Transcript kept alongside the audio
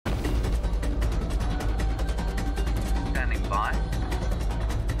by.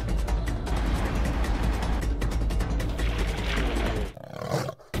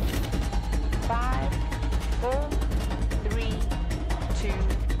 5, 4, 3, 2,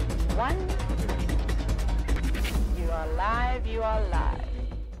 1. You are live, you are live.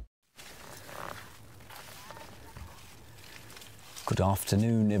 Good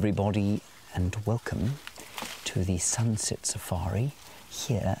afternoon, everybody, and welcome to the Sunset Safari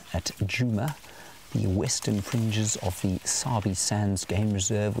here at Djuma, the western fringes of the Sabi Sands Game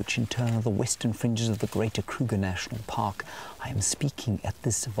Reserve, which in turn are the western fringes of the Greater Kruger National Park. I am speaking at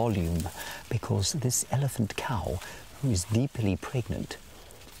this volume because this elephant cow, who is deeply pregnant,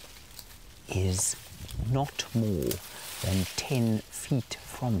 is not more than 10 feet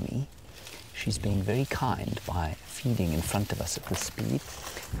from me. She's being very kind by feeding in front of us at this speed.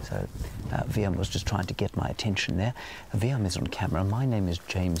 So Viam was just trying to get my attention there. Viam is on camera. My name is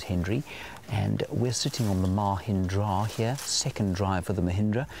James Hendry, and we're sitting on the Mahindra here, second drive for the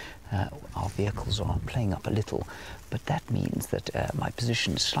Mahindra. Our vehicles are playing up a little, but that means that my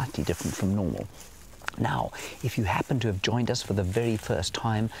position is slightly different from normal. Now, if you happen to have joined us for the very first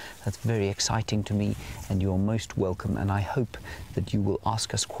time, that's very exciting to me, and you're most welcome, and I hope that you will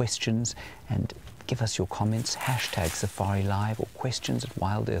ask us questions and give us your comments, hashtag Safari Live, or questions at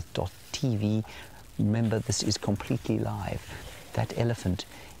wildearth.tv. Remember, this is completely live. That elephant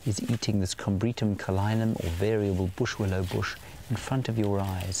is eating this Combretum calinum, or variable bush willow bush, in front of your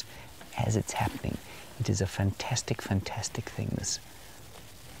eyes as it's happening. It is a fantastic, fantastic thing, this.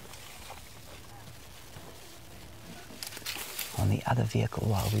 On the other vehicle,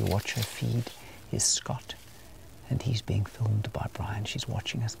 while we watch her feed, is Scott, and he's being filmed by Brian. She's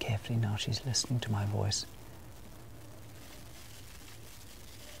watching us carefully now. She's listening to my voice.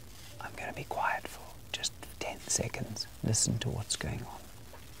 I'm going to be quiet for just 10 seconds. Listen to what's going on.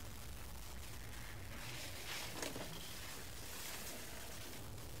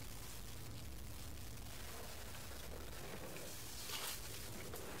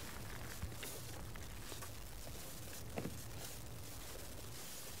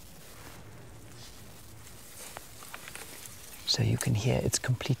 So you can hear it's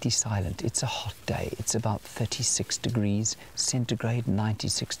completely silent. It's a hot day. It's about 36 degrees centigrade,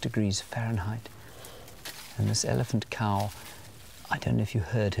 96 degrees Fahrenheit. And this elephant cow, I don't know if you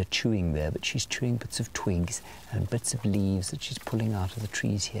heard her chewing there, but she's chewing bits of twigs and bits of leaves that she's pulling out of the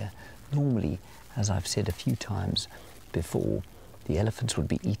trees here. Normally, as I've said a few times before, the elephants would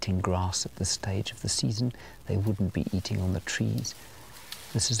be eating grass at this stage of the season. They wouldn't be eating on the trees.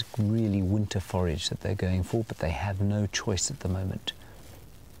 This is really winter forage that they're going for, but they have no choice at the moment.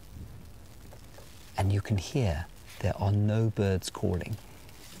 And you can hear there are no birds calling.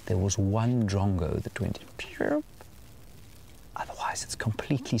 There was one drongo that went pew. Otherwise it's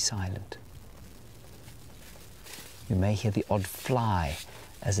completely silent. You may hear the odd fly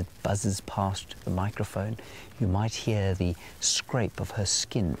as it buzzes past the microphone. You might hear the scrape of her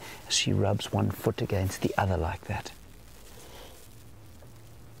skin as she rubs one foot against the other like that.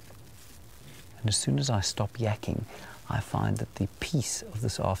 And as soon as I stop yakking, I find that the peace of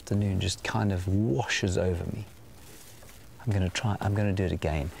this afternoon just kind of washes over me. I'm going to do it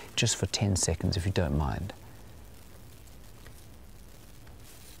again, just for 10 seconds, if you don't mind.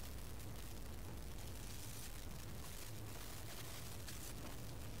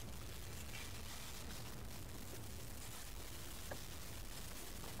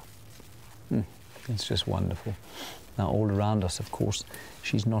 It's just wonderful. Now, all around us, of course,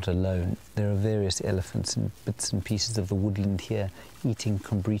 she's not alone. There are various elephants and bits and pieces of the woodland here, eating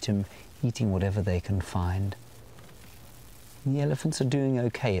Combretum, eating whatever they can find. And the elephants are doing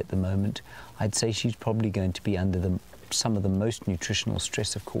okay at the moment. I'd say she's probably going to be under some of the most nutritional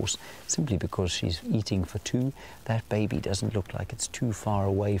stress, of course, simply because she's eating for two. That baby doesn't look like it's too far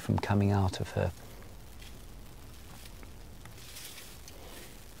away from coming out of her.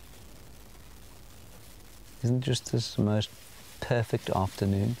 Isn't just this the most perfect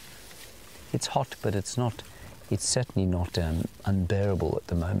afternoon? It's hot, but it's certainly not unbearable at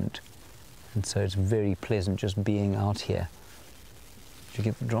the moment. And so it's very pleasant just being out here. Did you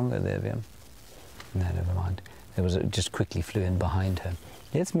get the drongo there, Viam? No, never mind. It just quickly flew in behind her.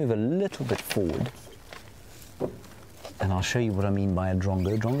 Let's move a little bit forward, and I'll show you what I mean by a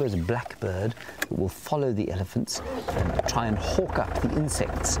drongo. Drongo is a black bird that will follow the elephants and try and hawk up the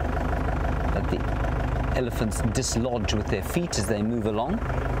insects that the elephants dislodge with their feet as they move along.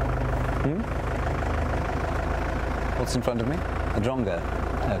 What's in front of me? A drongo.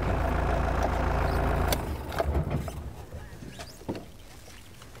 Okay.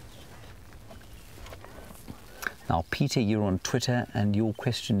 Now, Peter, you're on Twitter, and your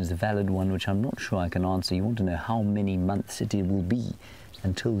question is a valid one, which I'm not sure I can answer. You want to know how many months it will be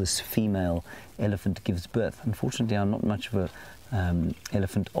until this female elephant gives birth. Unfortunately, I'm not much of a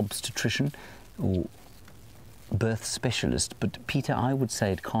elephant obstetrician or birth specialist, but Peter, I would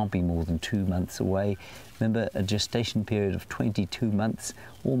say it can't be more than 2 months away. Remember, a gestation period of 22 months,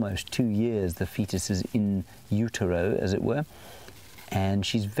 almost 2 years, the fetus is in utero, as it were, and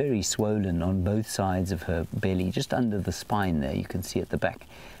she's very swollen on both sides of her belly, just under the spine there, you can see at the back,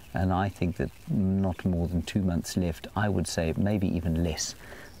 and I think that not more than 2 months left. I would say maybe even less,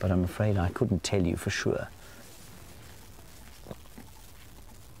 but I'm afraid I couldn't tell you for sure.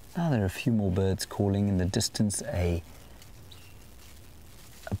 Now there are a few more birds calling in the distance, a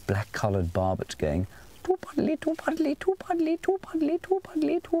black-collared barbet going, "Too puddly, too puddly, too puddly, too puddly, too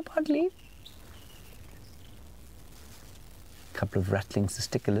puddly, too puddly." A couple of rattling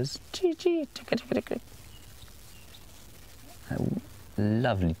testiculars, chee chee, ticka ticka ticka. A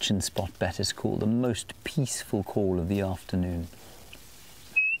lovely chin spot bat is called, the most peaceful call of the afternoon.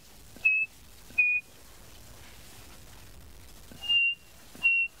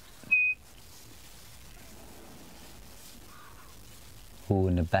 Oh,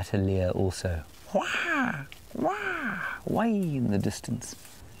 and a battalier also. Wah! Wah! Way in the distance.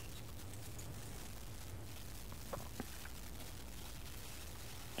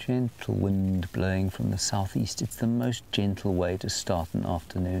 Gentle wind blowing from the southeast. It's the most gentle way to start an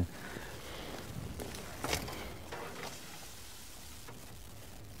afternoon.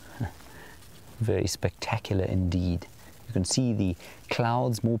 Very spectacular indeed. You can see the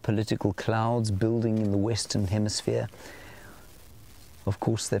clouds, more political clouds, building in the Western Hemisphere. Of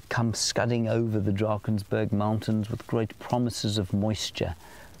course, they've come scudding over the Drakensberg Mountains with great promises of moisture,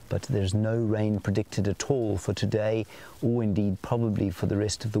 but there's no rain predicted at all for today, or indeed probably for the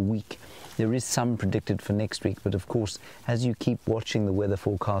rest of the week. There is some predicted for next week, but of course, as you keep watching the weather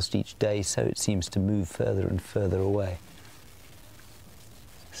forecast each day, so it seems to move further and further away.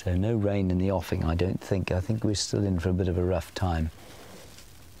 So no rain in the offing, I don't think. I think we're still in for a bit of a rough time.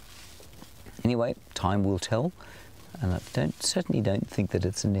 Anyway, time will tell. And I certainly don't think that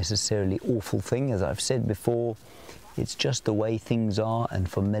it's a necessarily awful thing. As I've said before, it's just the way things are, and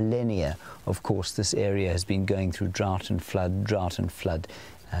for millennia, of course, this area has been going through drought and flood,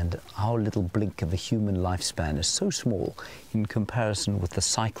 and our little blink of the human lifespan is so small in comparison with the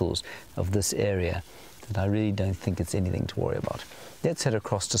cycles of this area that I really don't think it's anything to worry about. Let's head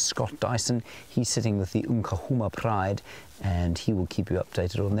across to Scott Dyson. He's sitting with the Nkahuma Pride, and he will keep you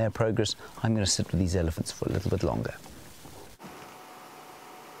updated on their progress. I'm going to sit with these elephants for a little bit longer.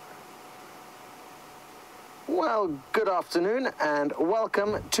 Well, good afternoon and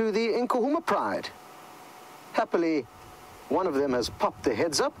welcome to the Nkahuma Pride. Happily, one of them has popped their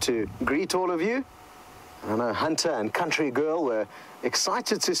heads up to greet all of you. I know Hunter and Country Girl were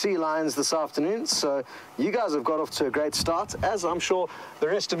excited to see lions this afternoon, so you guys have got off to a great start, as I'm sure the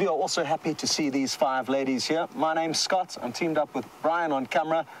rest of you are also happy to see these 5 ladies here. My name's Scott. I'm teamed up with Brian on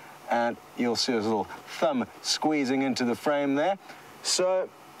camera, and you'll see his little thumb squeezing into the frame there. So,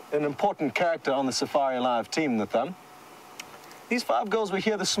 an important character on the Safari Live team, the thumb. These 5 girls were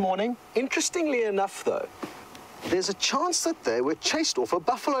here this morning. Interestingly enough, though, there's a chance that they were chased off a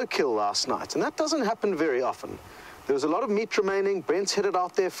buffalo kill last night, and that doesn't happen very often. There was a lot of meat remaining. Brent's headed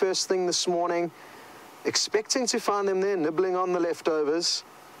out there first thing this morning, expecting to find them there nibbling on the leftovers,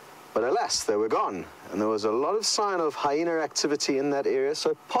 but alas, they were gone, and there was a lot of sign of hyena activity in that area,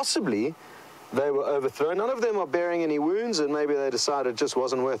 so possibly they were overthrown. None of them are bearing any wounds, and maybe they decided it just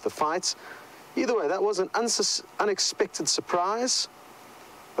wasn't worth the fight. Either way, that was an unexpected surprise.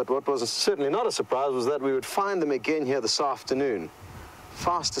 But what was certainly not a surprise was that we would find them again here this afternoon,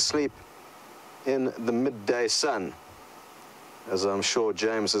 fast asleep in the midday sun, as I'm sure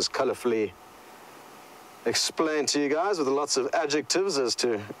James has colourfully explained to you guys with lots of adjectives as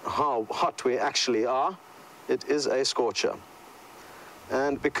to how hot we actually are. It is a scorcher.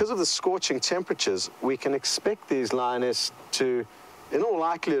 And because of the scorching temperatures, we can expect these lionesses to, in all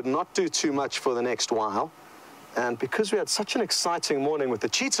likelihood, not do too much for the next while. And because we had such an exciting morning with the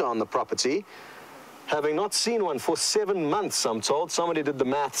cheetah on the property, having not seen one for 7 months, I'm told, somebody did the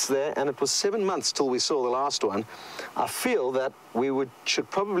maths there, and it was 7 months till we saw the last one, I feel that we should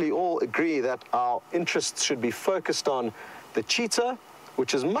probably all agree that our interests should be focused on the cheetah,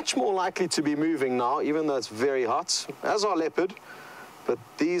 which is much more likely to be moving now, even though it's very hot, as are leopard. But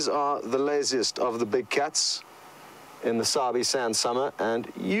these are the laziest of the big cats in the Sabi sand summer,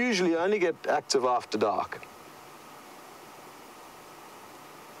 and usually only get active after dark.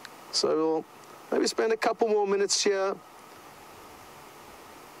 So we'll maybe spend a couple more minutes here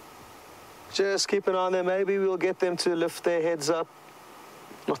Just keep an eye on them. Maybe we'll get them to lift their heads up.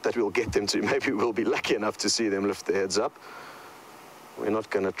 Not that we'll get them to. Maybe we'll be lucky enough to see them lift their heads up. We're not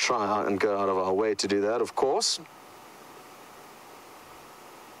going to try and go out of our way to do that, of course.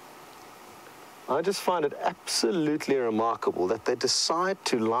 I just find it absolutely remarkable that they decide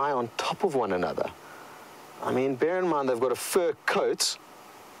to lie on top of one another. I mean, bear in mind they've got a fur coat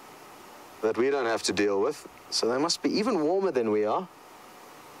that we don't have to deal with, so they must be even warmer than we are.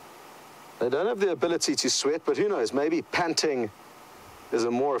 They don't have the ability to sweat, but who knows, maybe panting is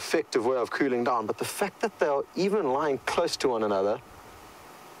a more effective way of cooling down. But the fact that they are even lying close to one another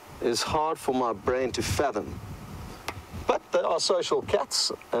is hard for my brain to fathom. But they are social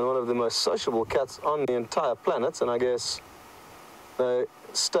cats, and one of the most sociable cats on the entire planet, and I guess they're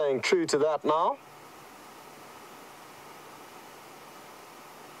staying true to that now.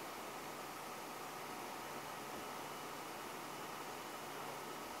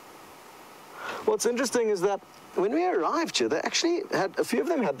 What's interesting is that when we arrived here, they actually had, a few of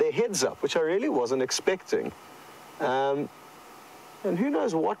them had their heads up, which I really wasn't expecting. And who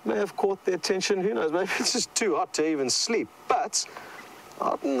knows what may have caught their attention, who knows, maybe it's just too hot to even sleep. But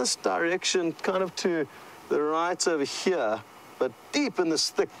out in this direction, kind of to the right over here, but deep in this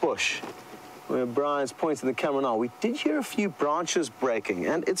thick bush, where Brian's pointing the camera now, we did hear a few branches breaking,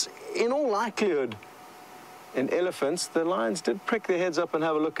 and it's in all likelihood in elephants. The lions did prick their heads up and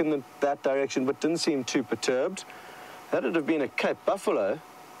have a look in that direction, but didn't seem too perturbed. Had it have been a Cape buffalo,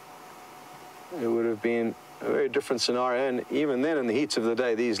 it would have been a very different scenario, and even then, in the heat of the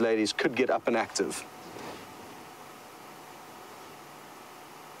day, these ladies could get up and active.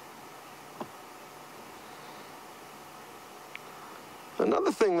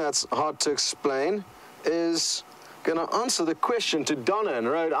 Another thing that's hard to explain is going to answer the question to Donna in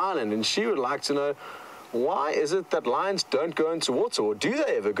Rhode Island, and she would like to know, why is it that lions don't go into water, or do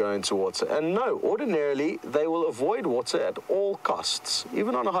they ever go into water? And no, ordinarily, they will avoid water at all costs,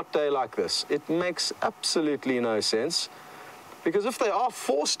 even on a hot day like this. It makes absolutely no sense, because if they are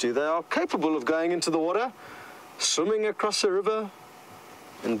forced to, they are capable of going into the water, swimming across a river.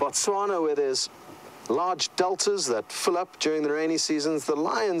 In Botswana, where there's large deltas that fill up during the rainy seasons, the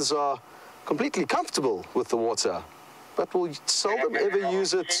lions are completely comfortable with the water, but will seldom ever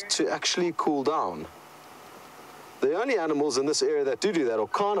use it to actually cool down. The only animals in this area that do that, or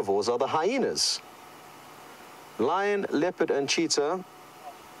carnivores, are the hyenas. Lion, leopard, and cheetah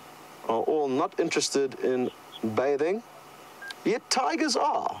are all not interested in bathing, yet tigers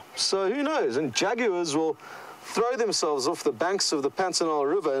are. So who knows? And jaguars will throw themselves off the banks of the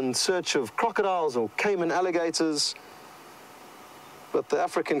Pantanal River in search of crocodiles or caiman alligators. But the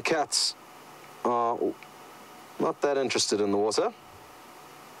African cats are not that interested in the water.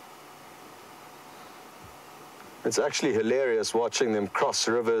 It's actually hilarious watching them cross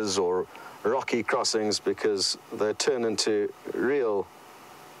rivers or rocky crossings, because they turn into real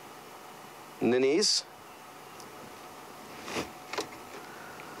ninnies.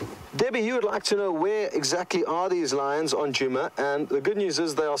 Debbie, you would like to know where exactly are these lions on Djuma, and the good news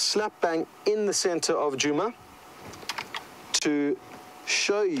is they are slap bang in the center of Djuma. To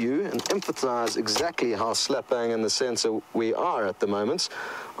show you and emphasize exactly how slap bang in the center we are at the moment,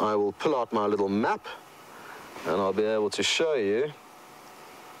 I will pull out my little map, and I'll be able to show you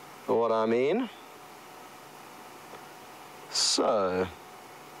what I mean. So,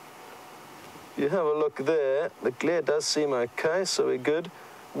 you have a look there. The glare does seem okay, so we're good.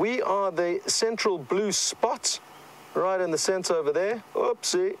 We are the central blue spot, right in the center over there.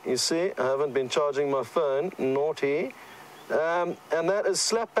 Oopsie, you see, I haven't been charging my phone, naughty. And that is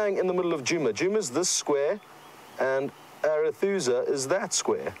slap bang in the middle of Djuma. Djuma's this square, and Arathusa is that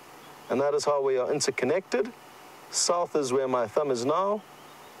square. And that is how we are interconnected. South is where my thumb is now.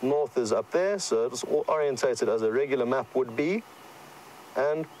 North is up there, so it's all orientated as a regular map would be.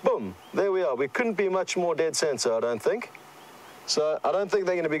 And boom, there we are. We couldn't be much more dead center, I don't think. So I don't think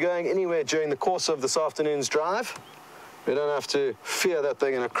they're going to be going anywhere during the course of this afternoon's drive. We don't have to fear that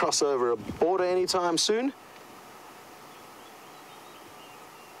they're going to cross over a border anytime soon.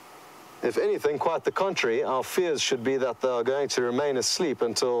 If anything, quite the contrary, our fears should be that they are going to remain asleep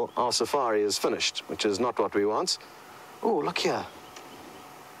until our safari is finished, which is not what we want. Oh, look here.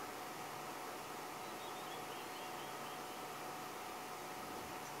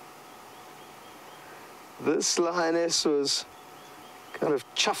 This lioness was kind of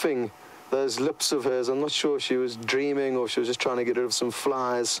chuffing those lips of hers. I'm not sure if she was dreaming or if she was just trying to get rid of some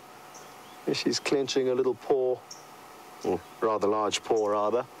flies. She's clenching a little paw, or rather large paw,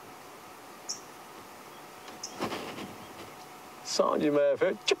 rather. Sound you may have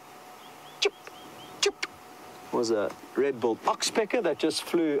heard, chip, chip, chip. was a red-billed oxpecker that just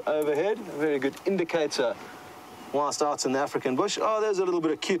flew overhead. A very good indicator whilst out in the African bush. Oh, there's a little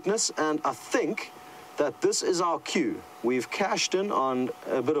bit of cuteness, and I think that this is our cue. We've cashed in on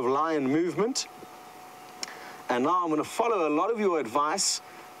a bit of lion movement, and now I'm going to follow a lot of your advice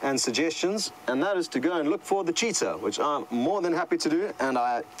and suggestions, and that is to go and look for the cheetah, which I'm more than happy to do, and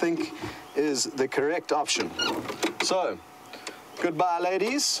I think is the correct option. So, goodbye,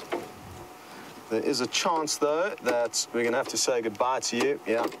 ladies. There is a chance, though, that we're going to have to say goodbye to you.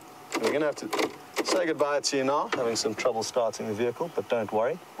 Yeah, we're going to have to say goodbye to you now, having some trouble starting the vehicle, but don't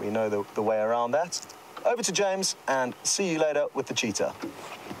worry, we know the way around that. Over to James, and see you later with the cheetah.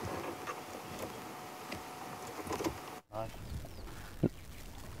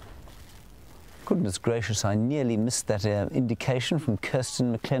 Goodness gracious, I nearly missed that indication from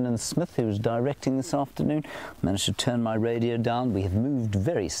Kirsten McLennan-Smith, who was directing this afternoon. Managed to turn my radio down. We have moved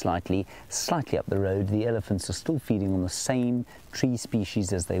very slightly up the road. The elephants are still feeding on the same tree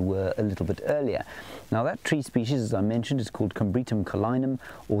species as they were a little bit earlier. Now that tree species, as I mentioned, is called Combretum collinum,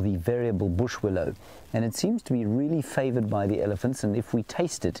 or the variable bush willow, and it seems to be really favoured by the elephants. And if we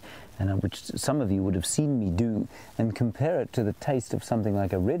taste it, and which some of you would have seen me do, and compare it to the taste of something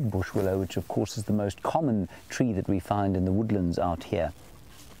like a red bush willow, which of course is the most common tree that we find in the woodlands out here,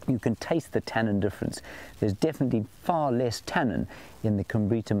 you can taste the tannin difference. There's definitely far less tannin in the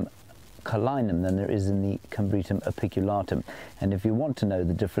Combretum collinum than there is in the Combretum apiculatum. And if you want to know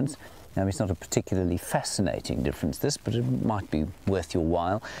the difference, now it's not a particularly fascinating difference, this, but it might be worth your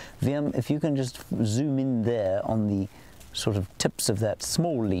while. If you can just zoom in there on the sort of tips of that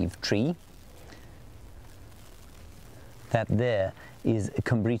small leaf tree, that there is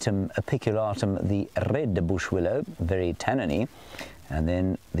Combretum apiculatum, the red bush willow, very tanniny, and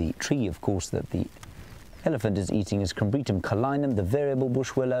then the tree, of course, that the elephant is eating is Combretum collinum, the variable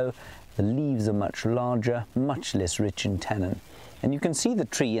bush willow. The leaves are much larger, much less rich in tannin. And you can see the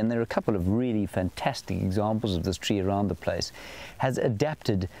tree, and there are a couple of really fantastic examples of this tree around the place, has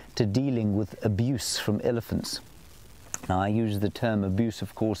adapted to dealing with abuse from elephants. Now, I use the term abuse,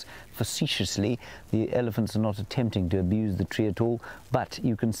 of course, facetiously. The elephants are not attempting to abuse the tree at all, but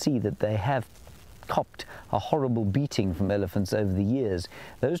you can see that they have copped a horrible beating from elephants over the years.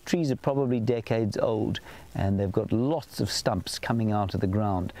 Those trees are probably decades old, and they've got lots of stumps coming out of the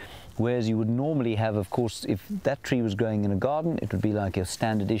ground. Whereas you would normally have, of course, if that tree was growing in a garden, it would be like a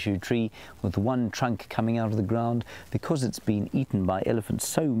standard issue tree with one trunk coming out of the ground. Because it's been eaten by elephants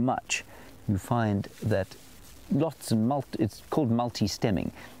so much, you find that it's called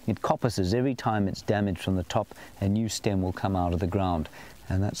multi-stemming. It coppices every time it's damaged from the top, a new stem will come out of the ground.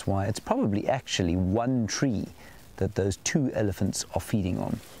 And that's why it's probably actually one tree that those two elephants are feeding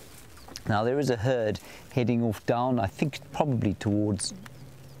on. Now there is a herd heading off down, I think probably towards...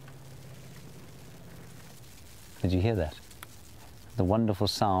 Did you hear that? The wonderful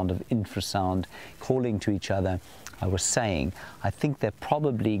sound of infrasound calling to each other. I was saying, I think they're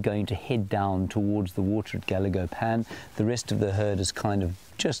probably going to head down towards the water at Gallagher Pan. The rest of the herd is kind of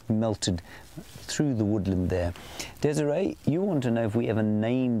just melted through the woodland there. Desiree, you want to know if we ever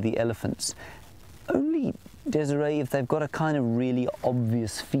named the elephants. Only, Desiree, if they've got a kind of really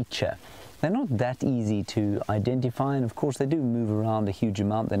obvious feature. They're not that easy to identify, and of course they do move around a huge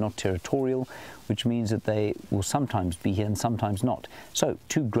amount. They're not territorial, which means that they will sometimes be here and sometimes not. So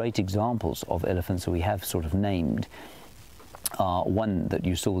two great examples of elephants that we have sort of named are one that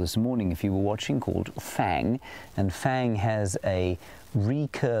you saw this morning if you were watching, called Fang, and Fang has a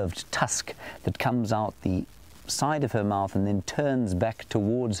recurved tusk that comes out the side of her mouth and then turns back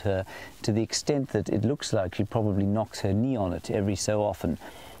towards her to the extent that it looks like she probably knocks her knee on it every so often.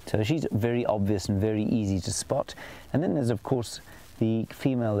 So she's very obvious and very easy to spot. And then there's, of course, the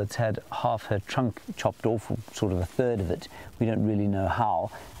female that's had half her trunk chopped off, or sort of a third of it. We don't really know how.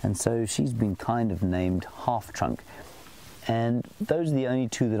 And so she's been kind of named half trunk. And those are the only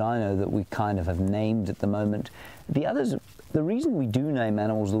two that I know that we kind of have named at the moment. The others, the reason we do name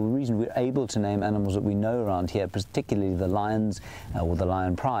animals, or the reason we're able to name animals that we know around here, particularly the lions or the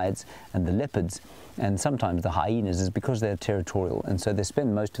lion prides and the leopards, and sometimes the hyenas, is because they're territorial, and so they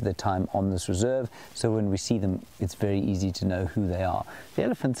spend most of their time on this reserve, so when we see them it's very easy to know who they are. The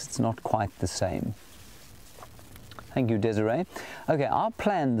elephants, it's not quite the same. Thank you, Desiree. Okay, our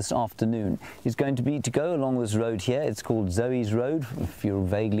plan this afternoon is going to be to go along this road here. It's called Zoe's Road, if you're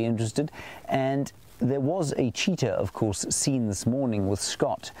vaguely interested, and there was a cheetah, of course, seen this morning with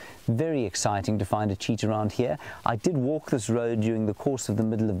Scott. Very exciting to find a cheetah around here. I did walk this road during the course of the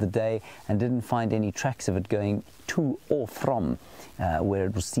middle of the day and didn't find any tracks of it going to or from where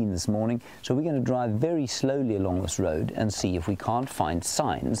it was seen this morning. So we're going to drive very slowly along this road and see if we can't find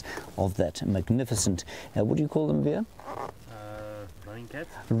signs of that magnificent, what do you call them, Veer? Running cat?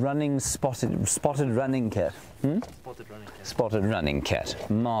 Spotted running cat. Hmm? Spotted running cat. Spotted running cat.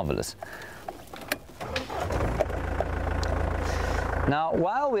 Marvelous. Now,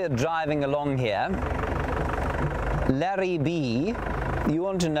 while we're driving along here, Larry B, you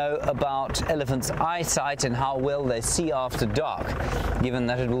want to know about elephants' eyesight and how well they see after dark, given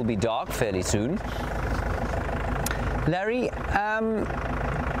that it will be dark fairly soon. Larry,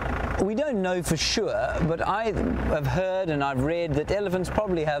 we don't know for sure, but I have heard and I've read that elephants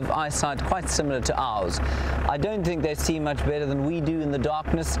probably have eyesight quite similar to ours. I don't think they see much better than we do in the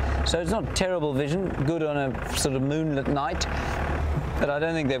darkness, so it's not terrible vision, good on a sort of moonlit night, but I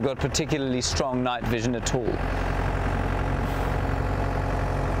don't think they've got particularly strong night vision at all.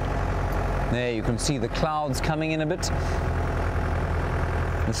 There you can see the clouds coming in a bit.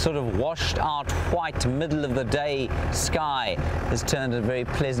 The sort of washed out white middle of the day sky has turned a very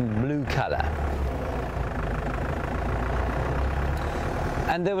pleasant blue color.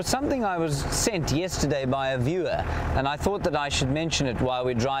 And there was something I was sent yesterday by a viewer, and I thought that I should mention it while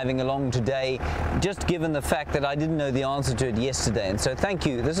we're driving along today, just given the fact that I didn't know the answer to it yesterday. And so thank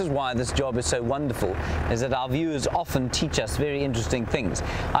you. This is why this job is so wonderful, is that our viewers often teach us very interesting things.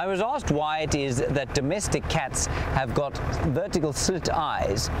 I was asked why it is that domestic cats have got vertical slit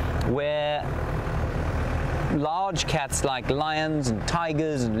eyes, where large cats like lions and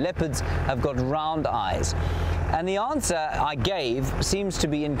tigers and leopards have got round eyes. And the answer I gave seems to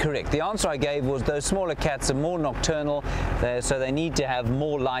be incorrect. The answer I gave was those smaller cats are more nocturnal, so they need to have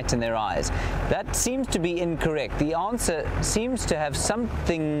more light in their eyes. That seems to be incorrect. The answer seems to have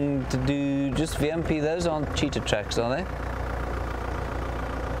something to do, just VMP, those aren't cheetah tracks, are they?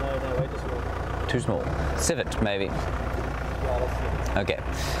 No, way too small. Too small. Civet, maybe. Yeah, that's it. Okay.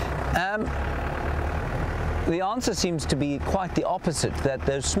 The answer seems to be quite the opposite, that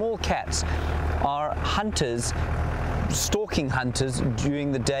those small cats are hunters, stalking hunters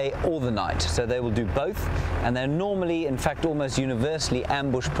during the day or the night. So they will do both, and they're normally, in fact almost universally,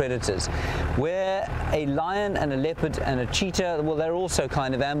 ambush predators. Where a lion and a leopard and a cheetah, well, they're also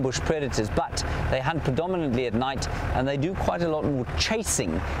kind of ambush predators, but they hunt predominantly at night, and they do quite a lot more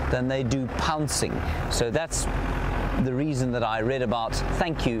chasing than they do pouncing. So that's the reason that I read about.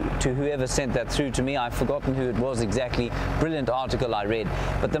 Thank you to whoever sent that through to me. I've forgotten who it was exactly. Brilliant article I read.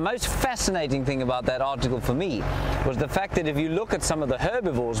 But the most fascinating thing about that article for me was the fact that if you look at some of the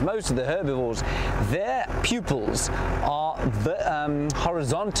herbivores, most of the herbivores, their pupils are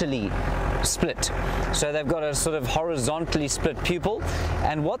horizontally split. So they've got a sort of horizontally split pupil,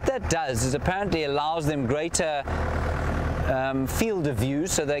 and what that does is apparently allows them greater field of view,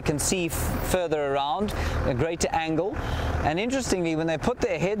 so they can see further around, a greater angle. And interestingly, when they put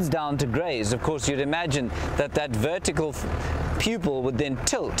their heads down to graze, of course you'd imagine that that vertical pupil would then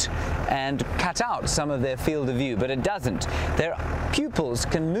tilt and cut out some of their field of view, but it doesn't. Their pupils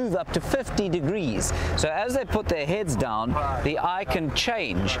can move up to 50 degrees. So as they put their heads down, the eye can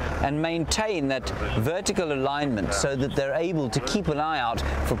change and maintain that vertical alignment so that they're able to keep an eye out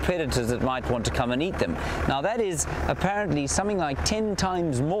for predators that might want to come and eat them. Now that is apparently something like 10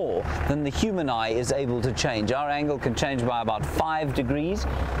 times more than the human eye is able to change. Our angle can change by about 5 degrees.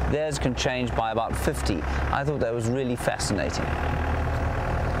 Theirs can change by about 50. I thought that was really fascinating.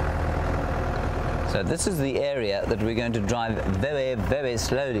 So this is the area that we're going to drive very, very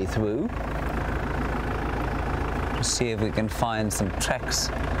slowly through to see if we can find some tracks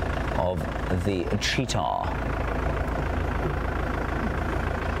of the cheetah.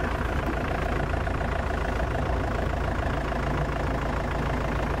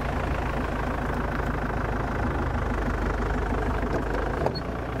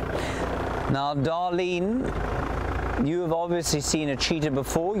 Now, Darlene, you have obviously seen a cheetah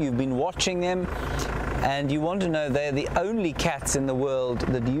before. You've been watching them, and you want to know they're the only cats in the world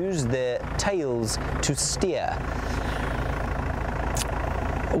that use their tails to steer.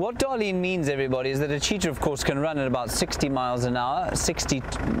 What Darlene means, everybody, is that a cheetah, of course, can run at about 60 miles an hour. 60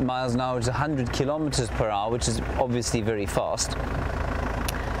 miles an hour is 100 kilometers per hour, which is obviously very fast.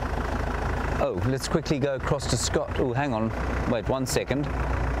 Oh, let's quickly go across to Scott. Oh, hang on. Wait 1 second.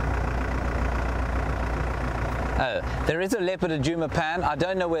 Oh, there is a leopard at Juma Pan. I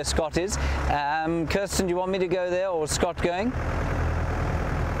don't know where Scott is. Kirsten, do you want me to go there, or is Scott going?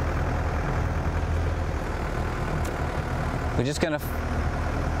 We're just going to...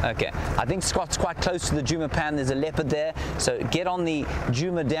 Okay, I think Scott's quite close to the Djuma Pan. There's a leopard there, so get on the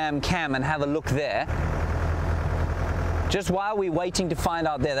Djuma Dam cam and have a look there. Just while we're waiting to find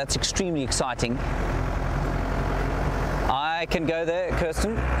out there, that's extremely exciting. I can go there,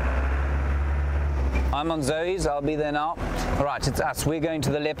 Kirsten. I'm on Zoe's, I'll be there now. All right, it's us, we're going to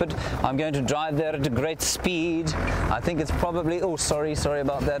the leopard. I'm going to drive there at a great speed. I think it's probably, oh, sorry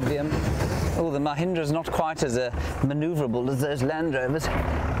about that, VM. Oh, the Mahindra's not quite as maneuverable as those Land Rovers.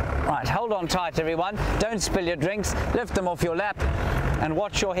 Right, hold on tight, everyone. Don't spill your drinks, lift them off your lap, and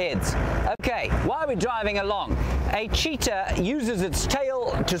watch your heads. Okay, while we're driving along, a cheetah uses its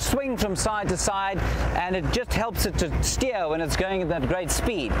tail to swing from side to side, and it just helps it to steer when it's going at that great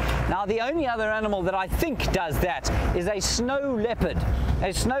speed. Now, the only other animal that I think does that is a snow leopard.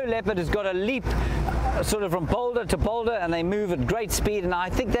 A snow leopard has got a leap sort of from boulder to boulder, and they move at great speed, and I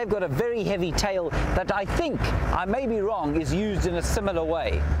think they've got a very heavy tail that I think, I may be wrong, is used in a similar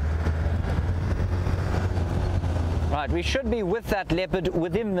way. Right, we should be with that leopard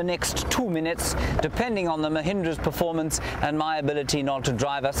within the next 2 minutes, depending on the Mahindra's performance and my ability not to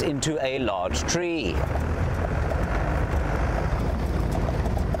drive us into a large tree.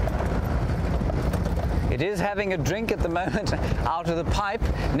 It is having a drink at the moment out of the pipe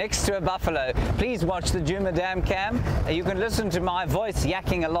next to a buffalo. Please watch the Djuma Dam cam. You can listen to my voice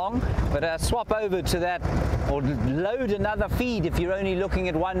yakking along, but swap over to that, or load another feed if you're only looking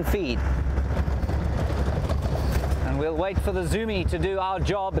at one feed. And we'll wait for the Zoomy to do our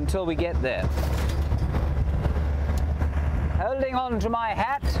job until we get there. Holding on to my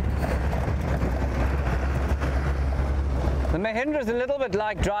hat. The Mahindra is a little bit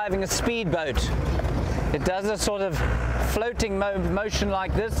like driving a speedboat. It does a sort of floating motion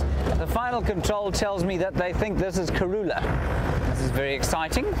like this. The final control tells me that they think this is Karula. This is very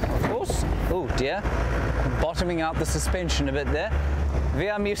exciting, of course. Oh dear, bottoming out the suspension a bit there.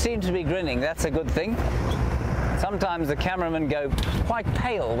 Viam, you seem to be grinning, that's a good thing. Sometimes the cameramen go quite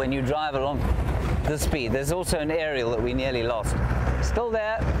pale when you drive along the speed. There's also an aerial that we nearly lost. Still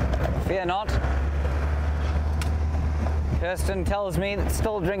there, fear not. Kirsten tells me it's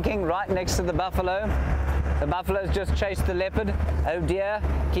still drinking right next to the buffalo. The buffalo's just chased the leopard. Oh dear,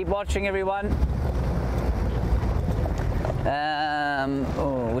 keep watching everyone.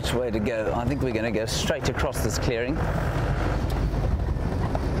 Oh, which way to go? I think we're going to go straight across this clearing.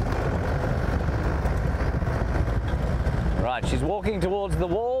 Right, she's walking towards the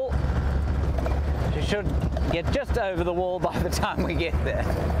wall. She should get just over the wall by the time we get there.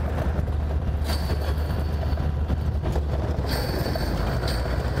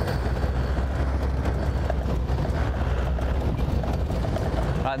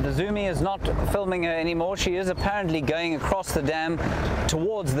 Right, the Zoomy is not filming her anymore. She is apparently going across the dam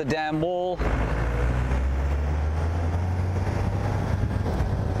towards the dam wall.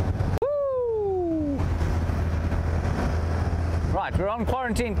 Right, we're on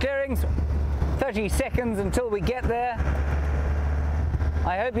quarantine clearings, 30 seconds until we get there.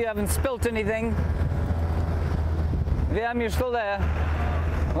 I hope you haven't spilt anything. Viam, you're still there.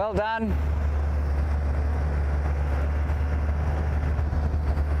 Well done.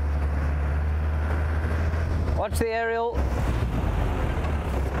 Watch the aerial.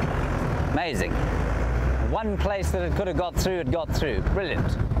 Amazing. One place that it could have got through, it got through.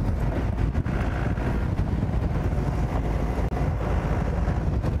 Brilliant.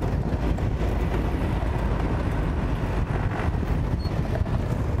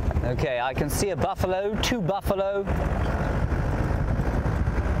 Okay, I can see a buffalo, 2 buffalo.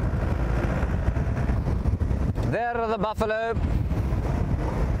 There are the buffalo.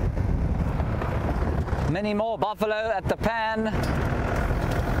 Many more buffalo at the pan.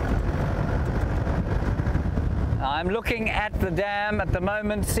 I'm looking at the dam at the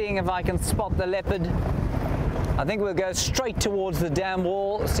moment, seeing if I can spot the leopard. I think we'll go straight towards the dam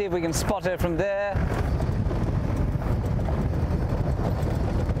wall, see if we can spot her from there.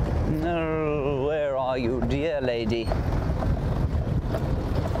 No, where are you, dear lady?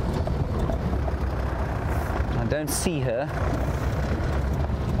 I don't see her.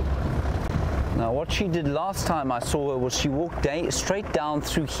 Now, what she did last time I saw her was she walked straight down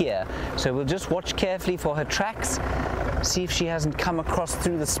through here. So we'll just watch carefully for her tracks, see if she hasn't come across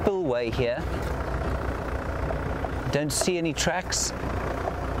through the spillway here. Don't see any tracks.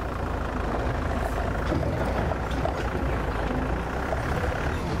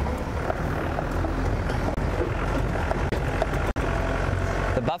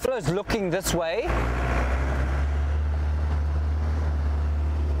 The buffalo's looking this way.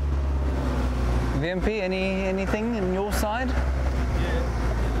 VMP, anything in your side? Yeah.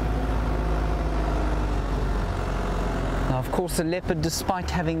 of course, the leopard, despite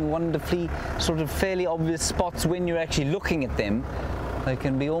having wonderfully sort of fairly obvious spots when you're actually looking at them, they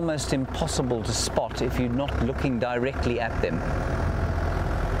can be almost impossible to spot if you're not looking directly at them.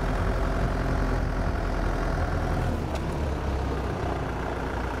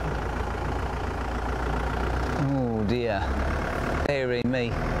 Oh dear, dearie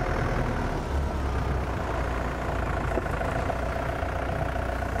me.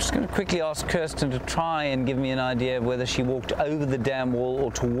 I'm just going to quickly ask Kirsten to try and give me an idea of whether she walked over the dam wall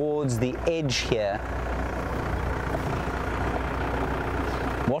or towards the edge here.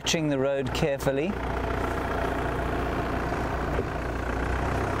 Watching the road carefully.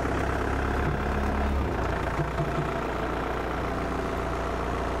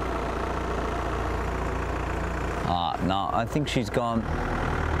 No, I think she's gone.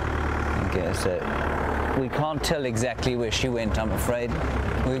 Okay, so we can't tell exactly where she went, I'm afraid.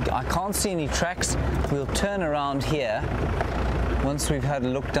 I can't see any tracks. We'll turn around here once we've had a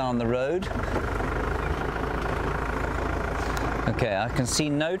look down the road. Okay, I can see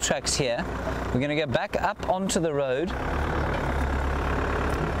no tracks here. We're going to go back up onto the road,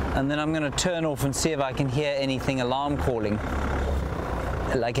 and then I'm going to turn off and see if I can hear anything alarm calling,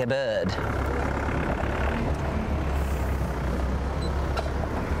 like a bird.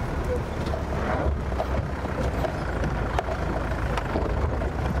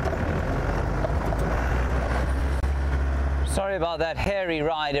 Sorry about that hairy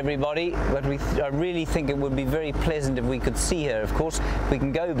ride, everybody, but I really think it would be very pleasant if we could see her. Of course, we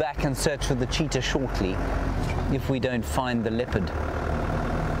can go back and search for the cheetah shortly if we don't find the leopard.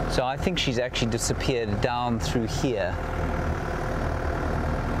 So I think she's actually disappeared down through here.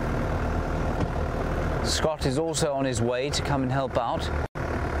 Scott is also on his way to come and help out.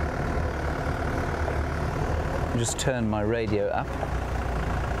 Just turn my radio up.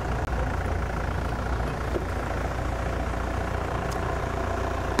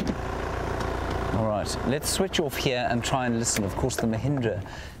 Alright, let's switch off here and try and listen. Of course, the Mahindra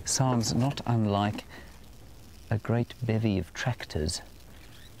sounds not unlike a great bevy of tractors.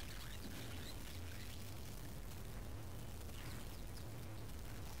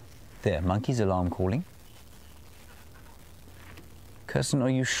 There, monkey's alarm calling. Kirsten, are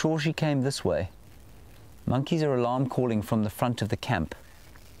you sure she came this way? Monkeys are alarm calling from the front of the camp.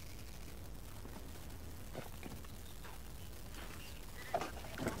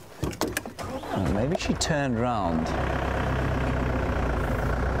 Oh, maybe she turned round.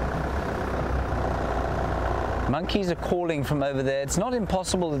 Monkeys are calling from over there. It's not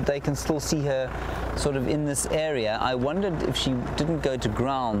impossible that they can still see her sort of in this area. I wondered if she didn't go to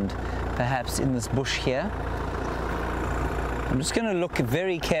ground, perhaps in this bush here. I'm just going to look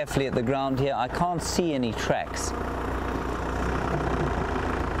very carefully at the ground here. I can't see any tracks.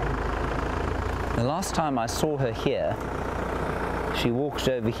 The last time I saw her here, she walked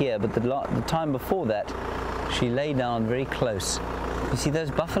over here, but the time before that, she lay down very close. You see,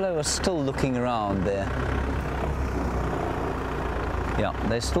 those buffalo are still looking around there. Yeah,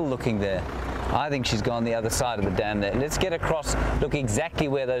 they're still looking there. I think she's gone the other side of the dam there. Let's get across, look exactly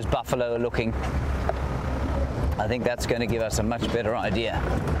where those buffalo are looking. I think that's going to give us a much better idea.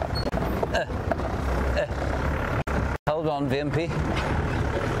 Hold on, Vimpy.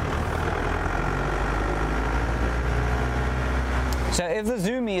 So if the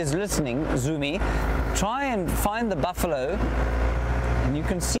Zoomy is listening, Zoomy, try and find the buffalo, and you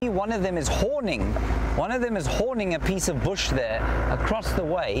can see one of them is horning. One of them is horning a piece of bush there across the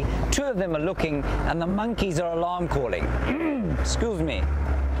way. Two of them are looking, and the monkeys are alarm calling. Excuse me.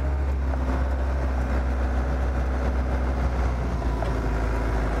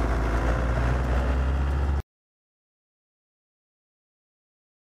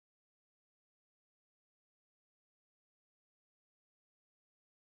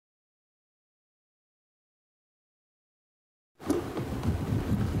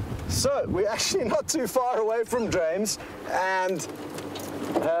 So we're actually not too far away from James and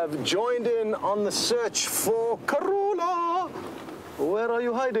have joined in on the search for Karula. Where are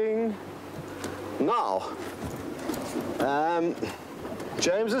you hiding? Now,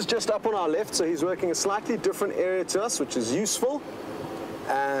 James is just up on our left, so he's working a slightly different area to us, which is useful.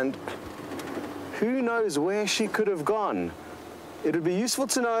 And who knows where she could have gone? It would be useful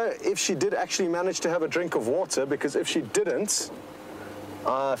to know if she did actually manage to have a drink of water, because if she didn't,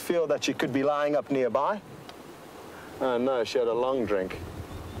 I feel that she could be lying up nearby. Oh no, she had a long drink.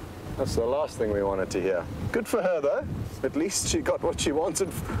 That's the last thing we wanted to hear. Good for her though. At least she got what she wanted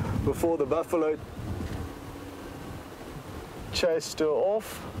before the buffalo chased her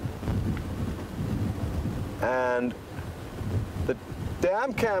off. And the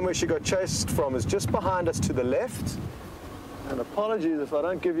dam cam where she got chased from is just behind us to the left. And apologies if I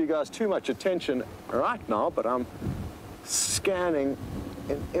don't give you guys too much attention right now, but I'm scanning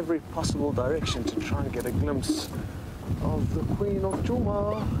in every possible direction to try and get a glimpse of the Queen of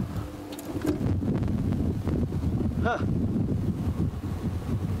Juma. Huh.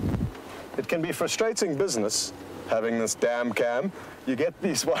 It can be frustrating business having this damn cam. You get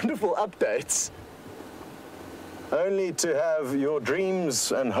these wonderful updates only to have your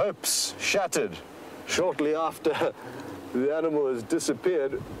dreams and hopes shattered. Shortly after the animal has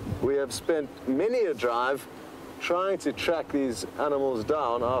disappeared, we have spent many a drive trying to track these animals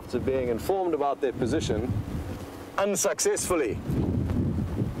down after being informed about their position unsuccessfully.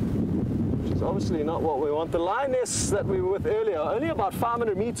 Which is obviously not what we want. The lioness that we were with earlier, only about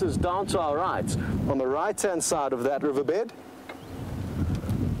 500 meters down to our right, on the right-hand side of that riverbed.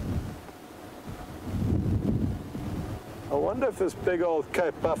 I wonder if this big old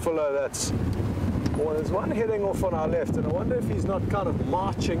Cape buffalo that's... Well, there's one heading off on our left, and I wonder if he's not kind of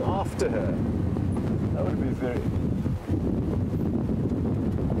marching after her. That would be very...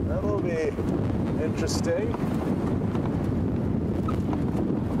 That'll be interesting.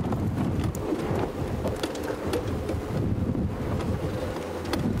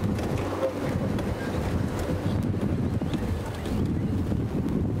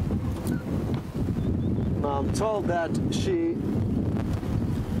 Now, I'm told that she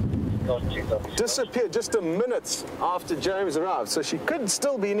disappeared just a minute after James arrived, so she could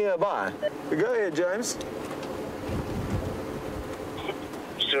still be nearby. Go ahead, James.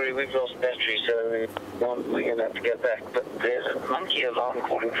 Sorry, we've lost battery, so we're going to have to get back. But there's a monkey alarm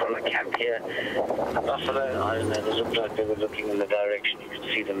calling from the camp here. A buffalo, I don't know, they looked like they were looking in the direction. You can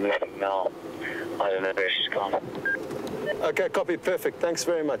see them moving now. I don't know where she's gone. Okay, copy, perfect. Thanks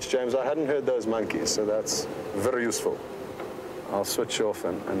very much, James. I hadn't heard those monkeys, so that's very useful. I'll switch off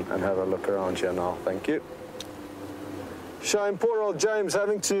and have a look around here now. Thank you. Shame poor old James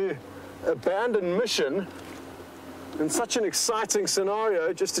having to abandon mission in such an exciting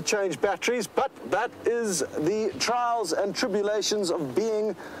scenario just to change batteries, but that is the trials and tribulations of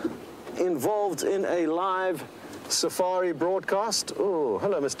being involved in a live safari broadcast. Oh,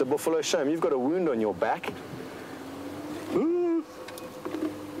 hello, Mr. Buffalo. Shame you've got a wound on your back. Ooh.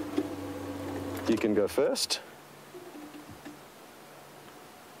 You can go first.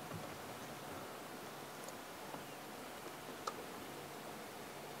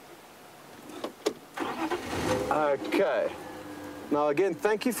 Okay. Now again,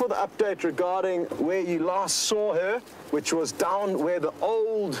 thank you for the update regarding where you last saw her, which was down where the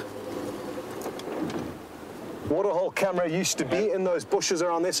old waterhole camera used to be, in those bushes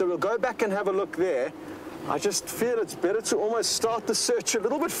around there. So we'll go back and have a look there. I just feel it's better to almost start the search a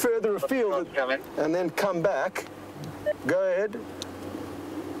little bit further afield and then come back. Go ahead.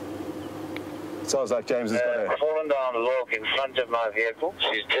 Sounds like James has got her. Fallen down the log in front of my vehicle.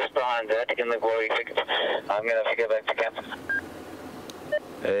 She's just behind that in the quarry thicket. I'm going to have to go back to camp.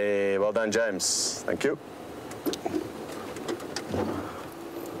 Hey, well done, James. Thank you.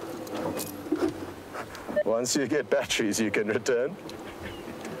 Once you get batteries, you can return.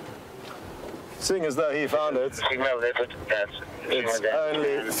 Seeing as though he found it, it's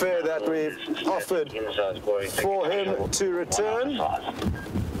only fair that we've offered for him to return.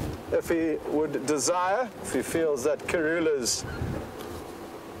 If he would desire, if he feels that Karula's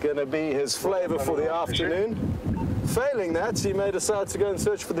going to be his flavor for the afternoon. Failing that, he may decide to go and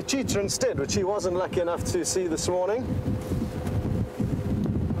search for the cheetah instead, which he wasn't lucky enough to see this morning.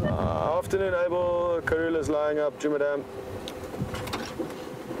 Afternoon, Abel. Karula's lying up, Jumadam.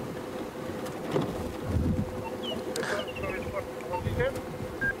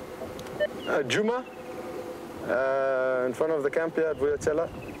 Juma, in front of the camp here at Vuyatela.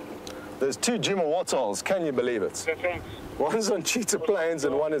 There's two Juma waterholes, can you believe it? One's on Cheetah Plains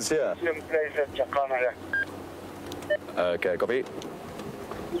and one is here. Okay, copy.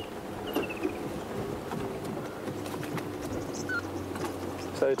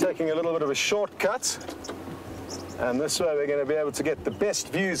 So you're taking a little bit of a shortcut, and this way we're going to be able to get the best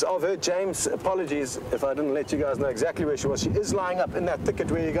views of her. James, apologies if I didn't let you guys know exactly where she was. She is lying up in that thicket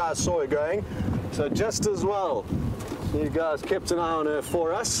where you guys saw her going, so just as well you guys kept an eye on her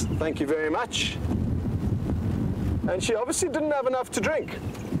for us. Thank you very much. And she obviously didn't have enough to drink,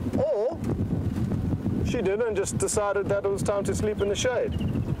 or she did and just decided that it was time to sleep in the shade.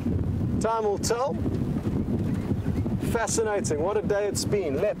 Time will tell. Fascinating. What a day it's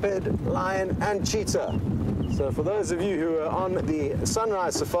been. Leopard, lion, and cheetah. So for those of you who are on the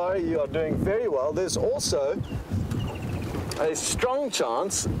sunrise safari, you are doing very well. There's also a strong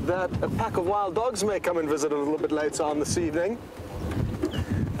chance that a pack of wild dogs may come and visit a little bit later on this evening.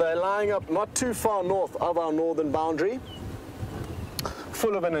 They're lying up not too far north of our northern boundary.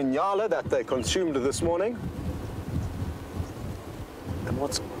 full of an inyala that they consumed this morning. And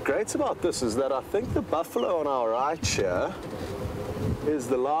what's great about this is that I think the buffalo on our right here is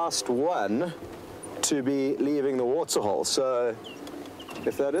the last one to be leaving the waterhole. So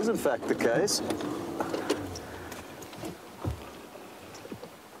if that is in fact the case,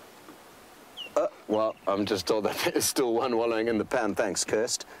 well, I'm just told that there's still one wallowing in the pan, thanks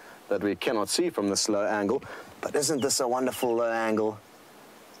Kirst, that we cannot see from this low angle. But isn't this a wonderful low angle?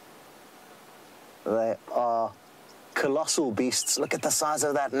 They are colossal beasts. Look at the size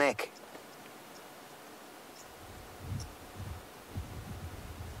of that neck.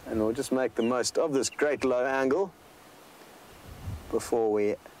 And we'll just make the most of this great low angle before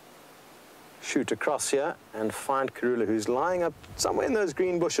we shoot across here and find Karula, who's lying up somewhere in those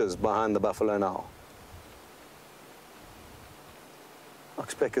green bushes behind the buffalo now.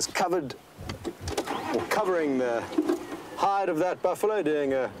 Oxpeck is covering the hide of that buffalo,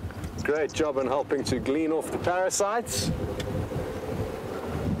 doing a great job in helping to glean off the parasites.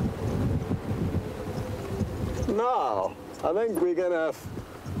 Now, I think we're going to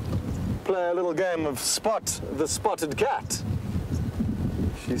play a little game of spot the spotted cat.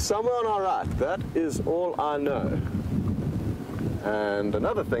 She's somewhere on our right. That is all I know. And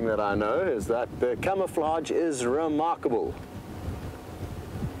another thing that I know is that the camouflage is remarkable.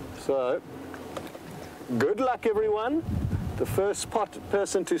 So, good luck everyone. The first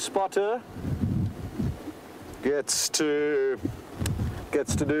person to spot her gets to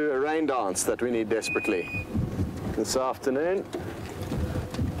do a rain dance that we need desperately this afternoon.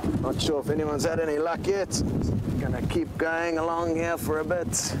 Not sure if anyone's had any luck yet. Gonna keep going along here for a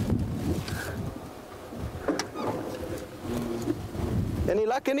bit. Any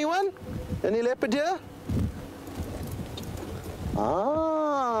luck, anyone? Any leopard here?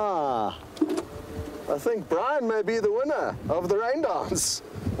 Ah, I think Brian may be the winner of the rain dance.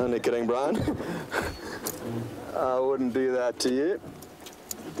 Only kidding, Brian. I wouldn't do that to you.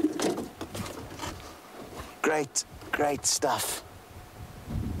 Great, great stuff.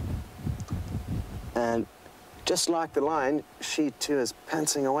 And just like the lion, she too is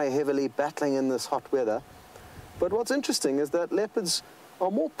panting away heavily, battling in this hot weather. But what's interesting is that leopards are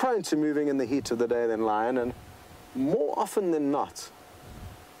more prone to moving in the heat of the day than lion, and more often than not,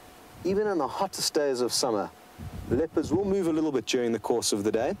 even in the hottest days of summer, leopards will move a little bit during the course of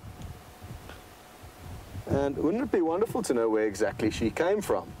the day. And wouldn't it be wonderful to know where exactly she came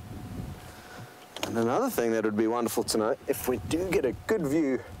from? And another thing that would be wonderful to know, if we do get a good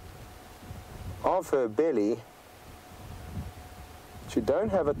view of her belly, which we don't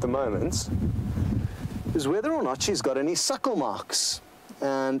have at the moment, is whether or not she's got any suckle marks.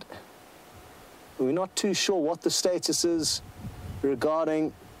 And we're not too sure what the status is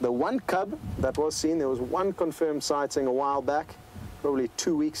regarding the one cub that was seen. There was one confirmed sighting a while back, probably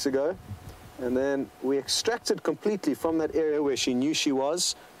 2 weeks ago. And then we extracted completely from that area where she knew she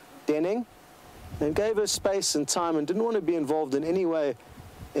was denning, and gave her space and time, and didn't want to be involved in any way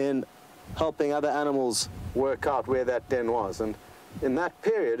in helping other animals work out where that den was. And in that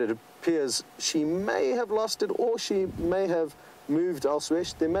period, it appears she may have lost it, or she may have moved elsewhere.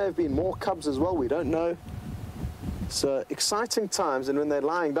 There may have been more cubs as well, we don't know. So exciting times, and when they're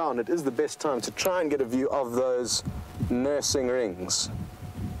lying down, it is the best time to try and get a view of those nursing rings.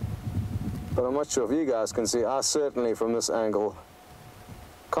 But I'm not sure if you guys can see. I certainly, from this angle,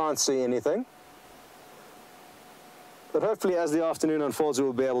 can't see anything. But hopefully, as the afternoon unfolds,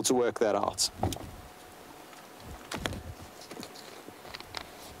 we'll be able to work that out.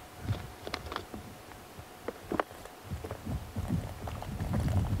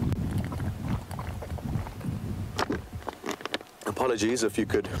 Apologies if you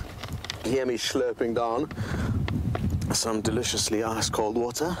could hear me slurping down some deliciously ice-cold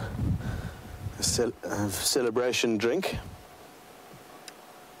water, a celebration drink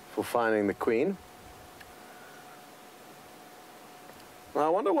for finding the queen. I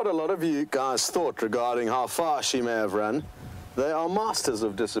wonder what a lot of you guys thought regarding how far she may have run. They are masters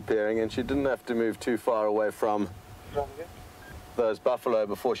of disappearing, and she didn't have to move too far away from those buffalo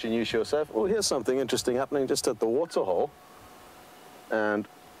before she knew she was safe. Oh, here's something interesting happening just at the waterhole. And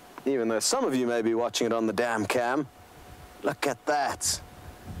even though some of you may be watching it on the dam cam, look at that.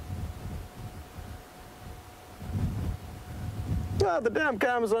 Ah, the dam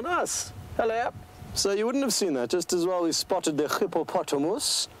cam is on us. Hello. So you wouldn't have seen that. Just as well we spotted the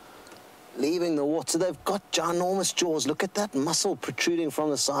hippopotamus leaving the water. They've got ginormous jaws. Look at that muscle protruding from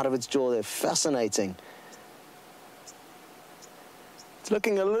the side of its jaw. They're fascinating. It's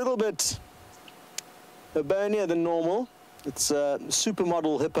looking a little bit bonier than normal. It's a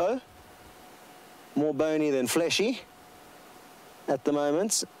supermodel hippo, more bony than fleshy. at the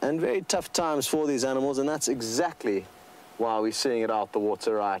moment, and very tough times for these animals, and that's exactly why we're seeing it out the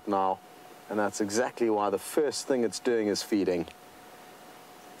water right now. And that's exactly why the first thing it's doing is feeding.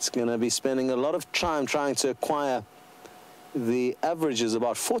 It's going to be spending a lot of time trying to acquire the average is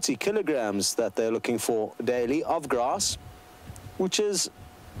about 40 kilograms that they're looking for daily of grass, which is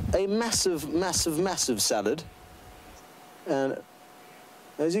a massive, massive, massive salad. And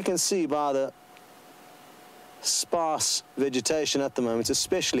as you can see by the sparse vegetation at the moment,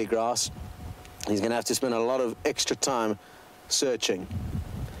 especially grass, he's going to have to spend a lot of extra time searching.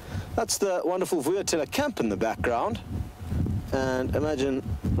 That's the wonderful Vuyatela camp in the background. And imagine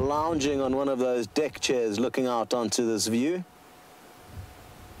lounging on one of those deck chairs looking out onto this view.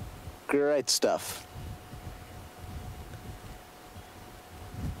 Great stuff.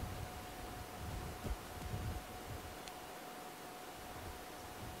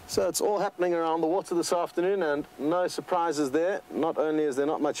 So it's all happening around the water this afternoon, and no surprises there. Not only is there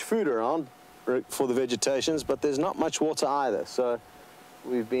not much food around for the vegetations, but there's not much water either. So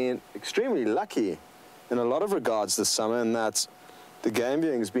we've been extremely lucky in a lot of regards this summer, and that's the game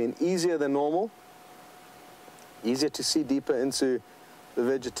viewing has been easier than normal, easier to see deeper into the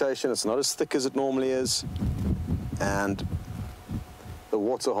vegetation. It's not as thick as it normally is, and the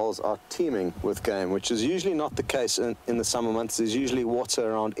water holes are teeming with game, which is usually not the case in the summer months. There's usually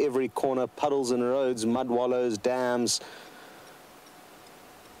water around every corner, puddles in roads, mud wallows, dams.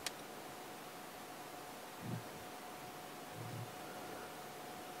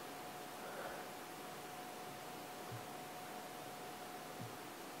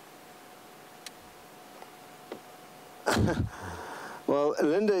 Well,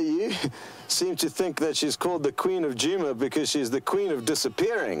 Linda, you seem to think that she's called the Queen of Djuma because she's the Queen of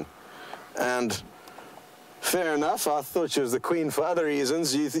disappearing. And fair enough, I thought she was the Queen for other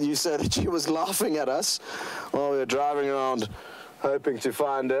reasons. You said that she was laughing at us while we were driving around hoping to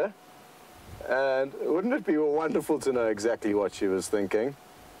find her. And wouldn't it be wonderful to know exactly what she was thinking?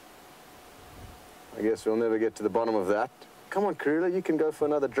 I guess we'll never get to the bottom of that. Come on, Karula, you can go for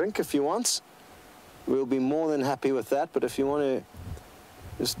another drink if you want. We'll be more than happy with that, but if you want to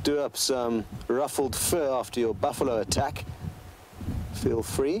just do up some ruffled fur after your buffalo attack, feel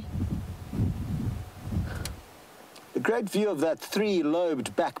free. A great view of that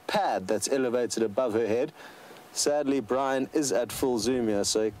three-lobed back pad that's elevated above her head. Sadly, Brian is at full zoom here,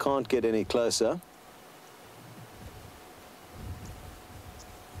 so he can't get any closer.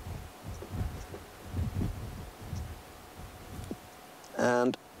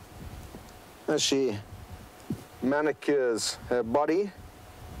 And as she manicures her body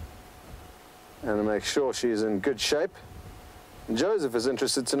and to make sure she's in good shape, Joseph is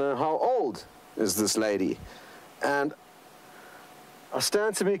interested to know how old is this lady. And I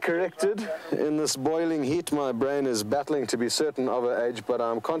stand to be corrected. In this boiling heat, my brain is battling to be certain of her age, but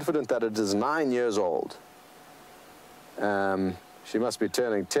I'm confident that it is 9 years old. She must be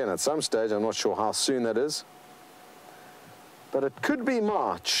turning 10 at some stage. I'm not sure how soon that is. But it could be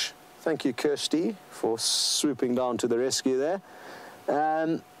March. Thank you, Kirsty, for swooping down to the rescue there.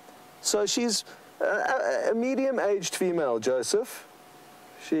 So she's a medium-aged female, Joseph.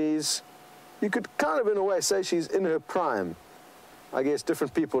 You could kind of, in a way, say she's in her prime. I guess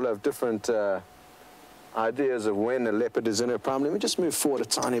different people have different ideas of when a leopard is in her prime. Let me just move forward a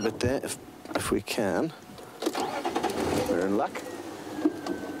tiny bit there, if we can. We're in luck.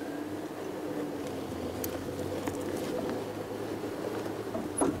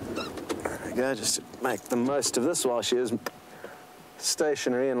 There we go, just to make the most of this while she is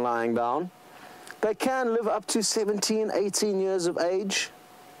stationary and lying down. They can live up to 17, 18 years of age.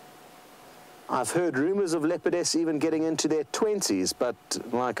 I've heard rumors of leopardess even getting into their 20s, but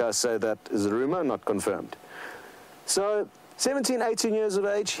like I say, that is a rumor, not confirmed. So, 17, 18 years of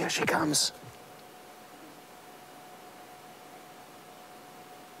age, here she comes.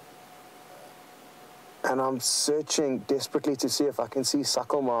 And I'm searching desperately to see if I can see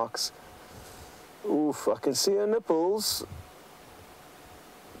suckle marks. Oof, I can see her nipples,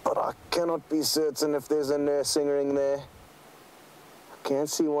 but I cannot be certain if there's a nursing ring there. I can't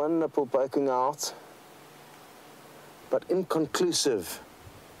see one nipple poking out, but inconclusive.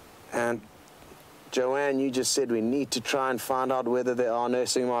 And Joanne, you just said we need to try and find out whether there are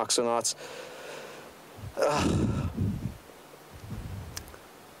nursing marks or not.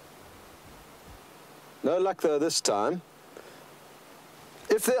 No luck though this time.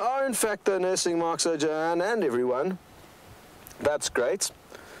 If there are in fact the nursing marks, Joanne and everyone, that's great.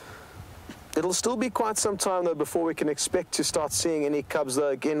 It'll still be quite some time though before we can expect to start seeing any cubs though.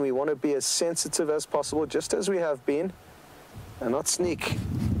 Again, we want to be as sensitive as possible, just as we have been, and not sneak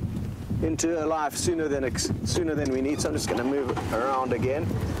into her life sooner than we need. So I'm just going to move around again.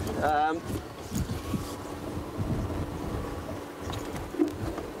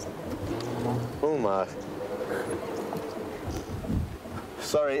 Oh my.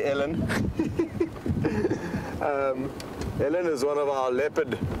 Sorry, Ellen. Ellen is one of our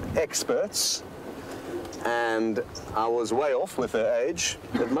leopard experts, and I was way off with her age.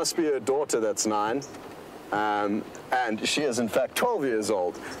 It must be her daughter that's 9, and she is in fact 12 years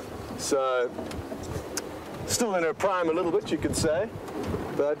old. So, still in her prime a little bit, you could say,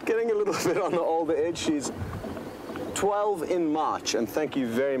 but getting a little bit on the older edge. She's 12 in March, and thank you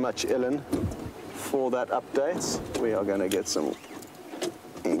very much, Ellen, for that update. We are going to get some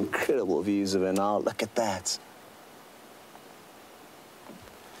incredible views of her now. Look at that.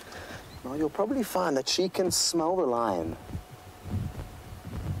 Now, you'll probably find that she can smell the lion.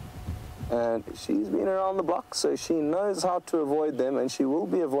 And she's been around the block, so she knows how to avoid them, and she will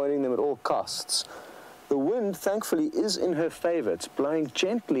be avoiding them at all costs. The wind, thankfully, is in her favor. It's blowing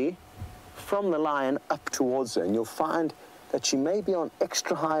gently from the lion up towards her, and you'll find that she may be on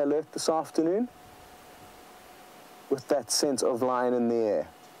extra high alert this afternoon with that sense of lion in the air.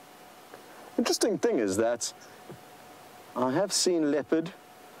 Interesting thing is that I have seen leopard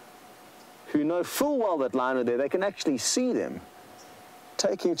who know full well that lion are there. They can actually see them,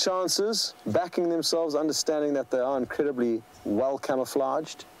 taking chances, backing themselves, understanding that they are incredibly well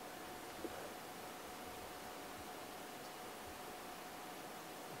camouflaged.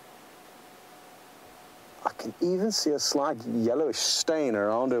 I can even see a slight yellowish stain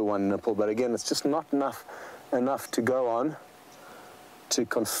around her one nipple, but again, it's just not enough to go on to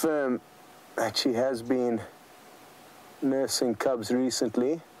confirm that she has been nursing cubs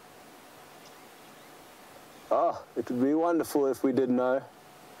recently. Oh, it would be wonderful if we did know.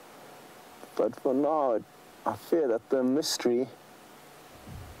 But for now, I fear that the mystery...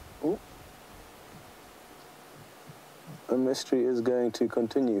 Ooh, the mystery is going to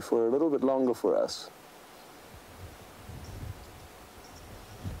continue for a little bit longer for us.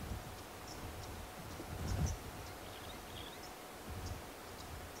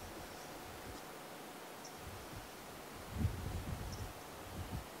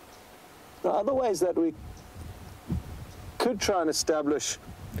 Now, other ways that we could try and establish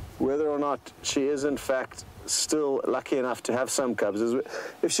whether or not she is in fact still lucky enough to have some cubs is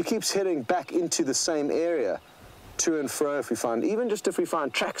if she keeps heading back into the same area, to and fro. If we find, even just if we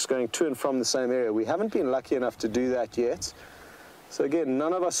find tracks going to and from the same area, we haven't been lucky enough to do that yet. So again,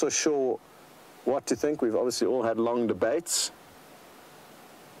 none of us are sure what to think. We've obviously all had long debates.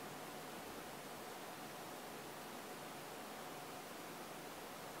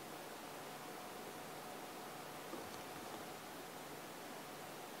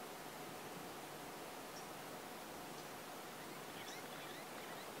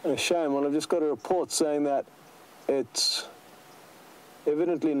 A shame. Well, I've just got a report saying that it's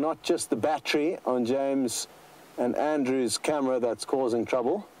evidently not just the battery on James and Andrew's camera that's causing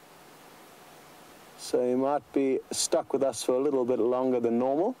trouble. So he might be stuck with us for a little bit longer than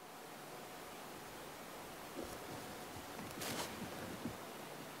normal.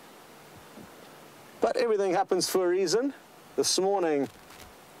 But everything happens for a reason. This morning,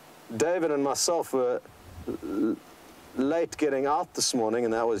 David and myself were late getting out this morning,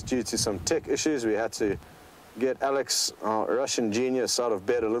 and that was due to some tech issues. We had to get Alex, our Russian genius, out of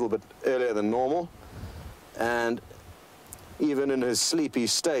bed a little bit earlier than normal. And even in his sleepy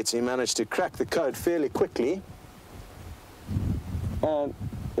state, he managed to crack the code fairly quickly. And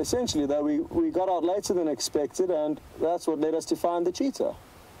essentially, though, we got out later than expected, and that's what led us to find the cheetah.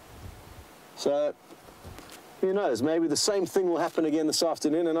 So, who knows, maybe the same thing will happen again this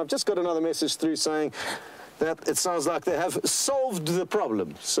afternoon. And I've just got another message through saying that it sounds like they have solved the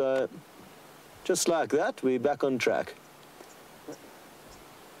problem. So, just like that, we're back on track.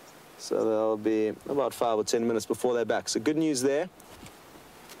 So they'll be about 5 or 10 minutes before they're back. So good news there.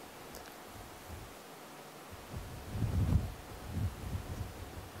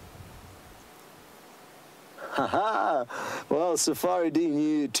 Haha! Well, Safari D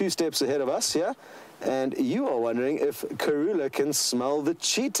knew 2 steps ahead of us here. And you are wondering if Karula can smell the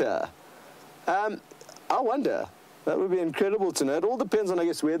cheetah. I wonder. That would be incredible to know. It all depends on, I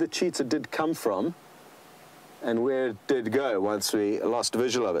guess, where the cheetah did come from and where it did go once we lost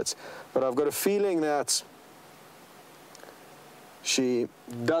visual of it. But I've got a feeling that she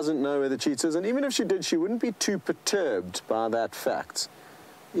doesn't know where the cheetah is, and even if she did, she wouldn't be too perturbed by that fact.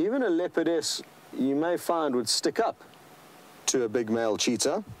 Even a leopardess, you may find, would stick up to a big male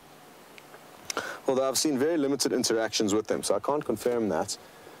cheetah, although I've seen very limited interactions with them, so I can't confirm that.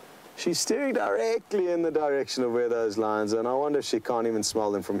 She's steering directly in the direction of where those lions are, and I wonder if she can't even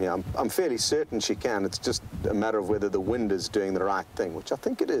smell them from here. I'm fairly certain she can. It's just a matter of whether the wind is doing the right thing, which I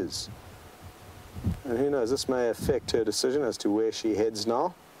think it is. And who knows, this may affect her decision as to where she heads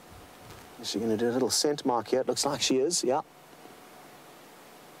now. Is she going to do a little scent mark here? It looks like she is, yeah.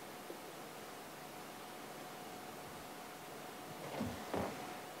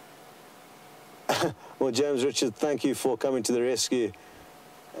 Well, James Richard, thank you for coming to the rescue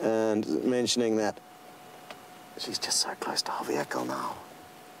and mentioning that she's just so close to our vehicle now.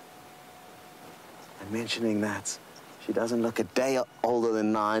 And mentioning that she doesn't look a day older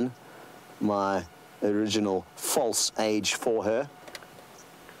than 9, my original false age for her.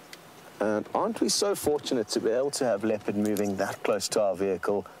 And aren't we so fortunate to be able to have leopard moving that close to our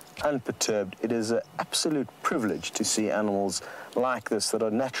vehicle, unperturbed? It is an absolute privilege to see animals like this that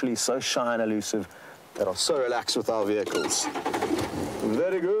are naturally so shy and elusive, that are so relaxed with our vehicles.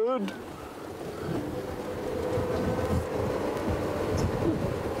 Very good.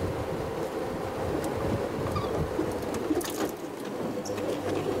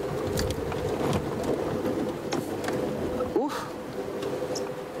 Oof.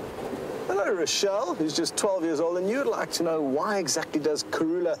 Hello, Rochelle, who's just 12 years old, and you'd like to know why exactly does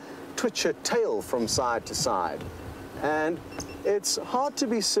Karula twitch her tail from side to side? And it's hard to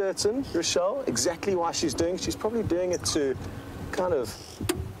be certain, Rochelle, exactly why she's doing it. She's probably doing it to kind of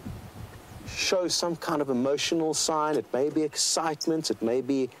show some kind of emotional sign. It may be excitement. It may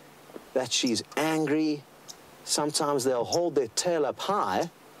be that she's angry. Sometimes they'll hold their tail up high,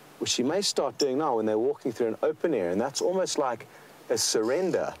 which she may start doing now when they're walking through an open area. And that's almost like a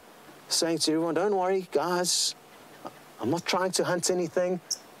surrender, saying to everyone, don't worry, guys. I'm not trying to hunt anything.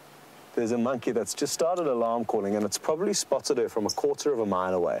 There's a monkey that's just started alarm calling, and it's probably spotted her from a quarter of a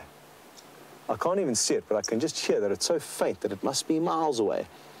mile away. I can't even see it, but I can just hear that it's so faint that it must be miles away.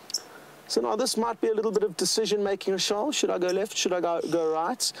 So now this might be a little bit of decision-making, Rochelle. Should I go left? Should I go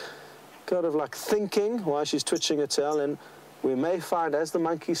right? Kind of like thinking while she's twitching her tail, and we may find as the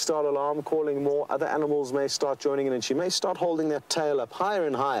monkeys start alarm calling more, other animals may start joining in, and she may start holding that tail up higher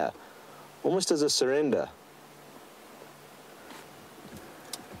and higher, almost as a surrender.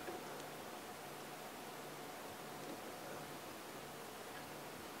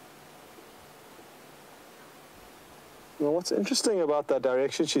 Well, what's interesting about that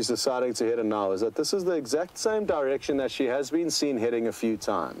direction she's deciding to head in now is that this is the exact same direction that she has been seen heading a few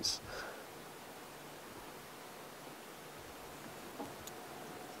times.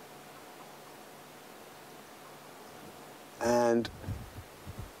 And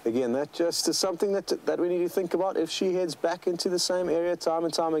again, that just is something that we need to think about. If she heads back into the same area time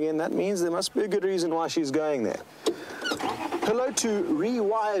and time again, that means there must be a good reason why she's going there. Hello to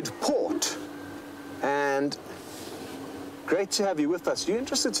Rewired Port, and great to have you with us. You're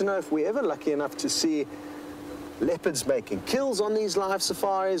interested to know if we're ever lucky enough to see leopards making kills on these live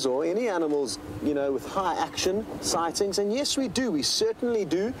safaris, or any animals, you know, with high action sightings. And yes, we do. We certainly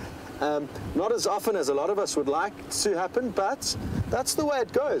do. Not as often as a lot of us would like to happen, but that's the way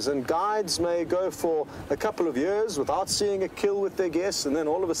it goes. And guides may go for a couple of years without seeing a kill with their guests, and then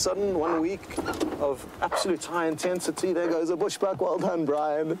all of a sudden, 1 week of absolute high intensity, there goes a bushbuck. Well done,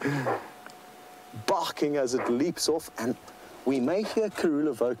 Brian. Barking as it leaps off, and we may hear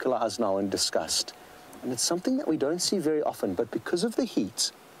Karula vocalize now in disgust. And it's something that we don't see very often, but because of the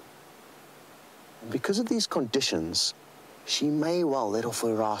heat, and because of these conditions, she may well let off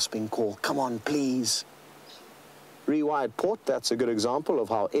a rasping call. Come on, please. Rewired Port, that's a good example of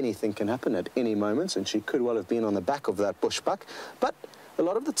how anything can happen at any moment, and she could well have been on the back of that bushbuck. But a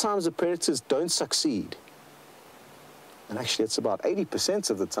lot of the times the predators don't succeed. And actually it's about 80%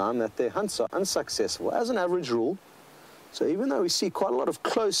 of the time that their hunts are unsuccessful, as an average rule. So even though we see quite a lot of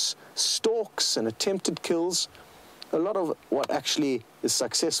close stalks and attempted kills, a lot of what actually is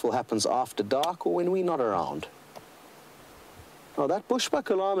successful happens after dark or when we're not around. Now, that bushbuck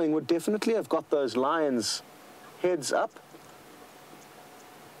alarming would definitely have got those lions' heads up.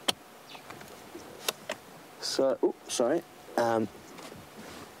 So, sorry. That's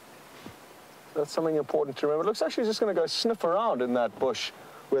something important to remember. It looks like she's just going to go sniff around in that bush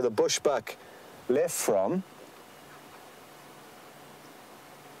where the bushbuck left from.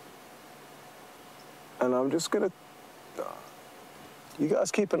 And I'm just going to... You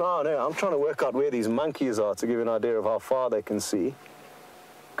guys keep an eye on her. I'm trying to work out where these monkeys are to give you an idea of how far they can see,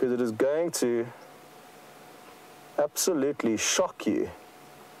 because it is going to absolutely shock you.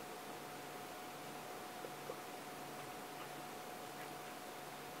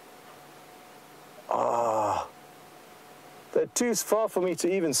 Ah, they're too far for me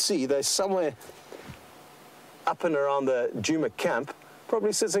to even see. They're somewhere up and around the Djuma camp,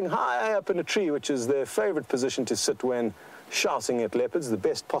 probably sitting high up in a tree, which is their favorite position to sit when shouting at leopards, the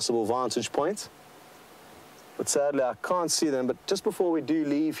best possible vantage point. But sadly, I can't see them. But just before we do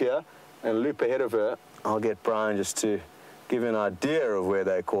leave here and loop ahead of her, I'll get Brian just to give you an idea of where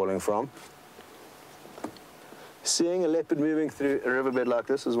they're calling from. Seeing a leopard moving through a riverbed like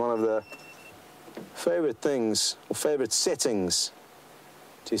this is one of the favorite things, or favorite settings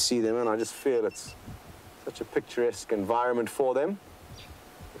to see them in. I just feel it's such a picturesque environment for them.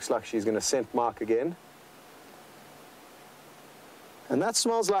 Looks like she's going to scent mark again. And that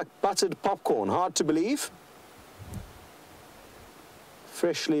smells like buttered popcorn. Hard to believe.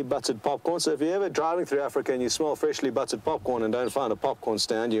 Freshly buttered popcorn. So if you're ever driving through Africa and you smell freshly buttered popcorn and don't find a popcorn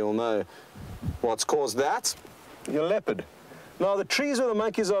stand, you'll know what's caused that. Your leopard. Now, the trees where the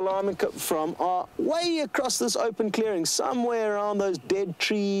monkeys are alarming from are way across this open clearing. Somewhere around those dead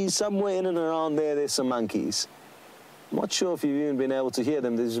trees, somewhere in and around there, there's some monkeys. I'm not sure if you've even been able to hear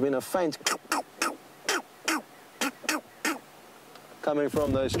them. There's been a faint coming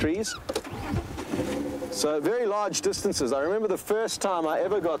from those trees. So very large distances. I remember the first time I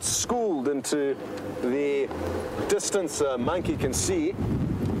ever got schooled into the distance a monkey can see.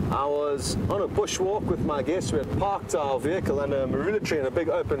 I was on a bushwalk with my guests. We had parked our vehicle under a marula tree in a big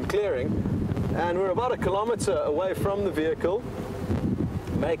open clearing, and we're about 1 kilometer away from the vehicle,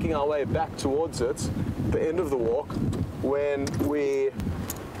 making our way back towards it, the end of the walk, when we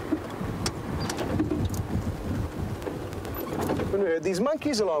heard these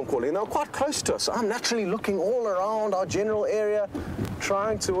monkeys alarm calling. They were quite close to us. I'm naturally looking all around our general area,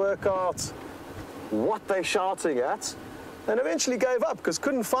 trying to work out what they're shouting at, and eventually gave up because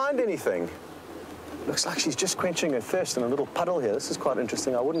couldn't find anything. Looks like she's just quenching her thirst in a little puddle here. This is quite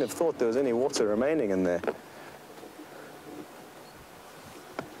interesting. I wouldn't have thought there was any water remaining in there.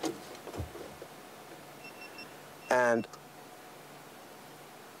 And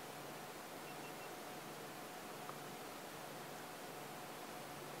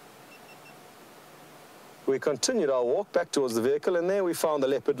we continued our walk back towards the vehicle, and there we found the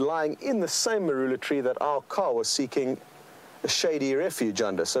leopard lying in the same marula tree that our car was seeking a shady refuge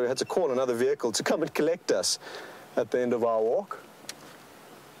under. So we had to call another vehicle to come and collect us at the end of our walk.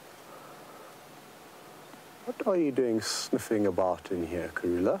 What are you doing sniffing about in here,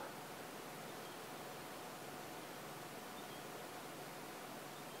 Karula?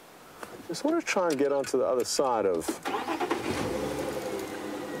 Just want to try and get onto the other side of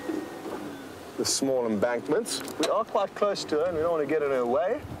the small embankment. We are quite close to her and we don't want to get in her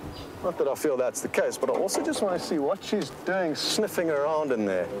way. Not that I feel that's the case, but I also just want to see what she's doing sniffing around in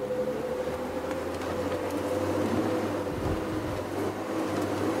there.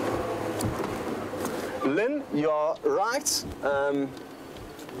 Lynn, you're right.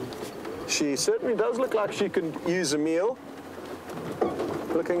 She certainly does look like she could use a meal.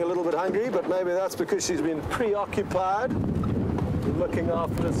 Looking a little bit hungry, but maybe that's because she's been preoccupied looking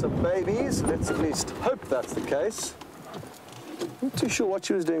after some babies. Let's at least hope that's the case. I'm not too sure what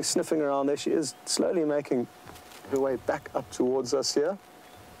she was doing sniffing around there. She is slowly making her way back up towards us here.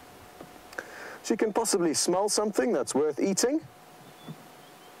 She can possibly smell something that's worth eating.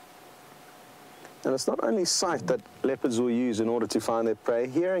 And it's not only sight that leopards will use in order to find their prey.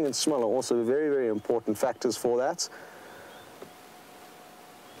 Hearing and smell are also very, very important factors for that.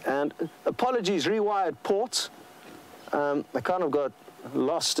 And apologies, rewired port. I kind of got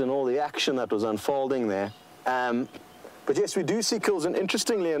lost in all the action that was unfolding there. But yes, we do see kills, and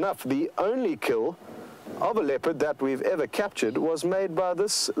interestingly enough, the only kill of a leopard that we've ever captured was made by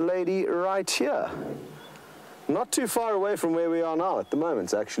this lady right here. Not too far away from where we are now at the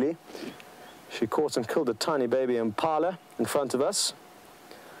moment, actually. She caught and killed a tiny baby impala in front of us.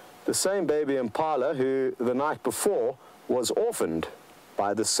 The same baby impala who the night before was orphaned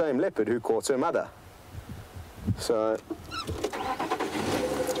by the same leopard who caught her mother. So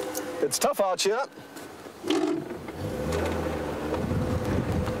it's tough out here.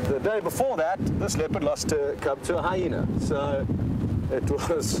 The day before that, this leopard lost her cub to a hyena. So it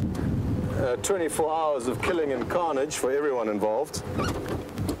was 24 hours of killing and carnage for everyone involved.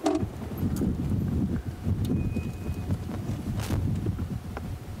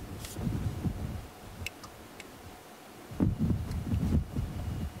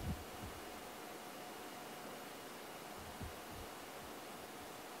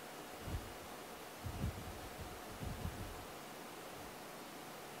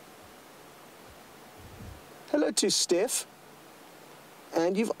 Hello to Steph,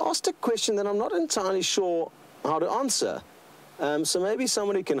 and you've asked a question that I'm not entirely sure how to answer, so maybe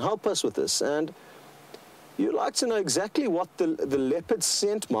somebody can help us with this. And you'd like to know exactly what the leopard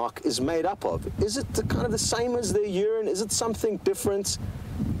scent mark is made up of. Is it kind of the same as their urine? Is it something different?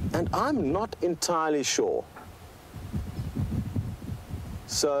 And I'm not entirely sure.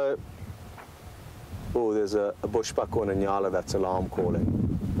 So, oh, there's a bushbuck or a nyala that's alarm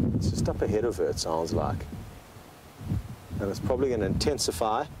calling. It's just up ahead of her, it sounds like. And it's probably going to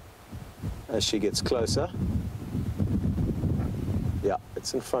intensify as she gets closer. Yeah,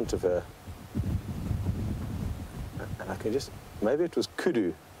 it's in front of her. And I can just, maybe it was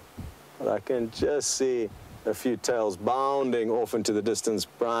kudu, but I can just see a few tails bounding off into the distance.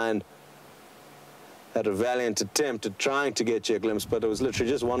 Brian had a valiant attempt at trying to get you a glimpse, but it was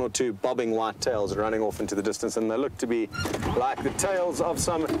literally just one or two bobbing white tails running off into the distance, and they look to be like the tails of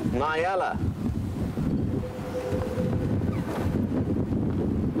some nyala.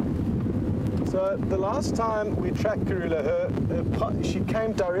 So the last time we tracked Karula, she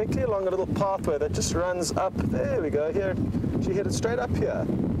came directly along a little pathway that just runs up. There we go, here. She headed straight up here,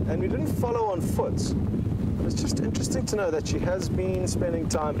 and we didn't follow on foot. It's just interesting to know that she has been spending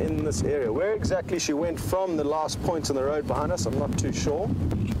time in this area. Where exactly she went from the last point in the road behind us, I'm not too sure.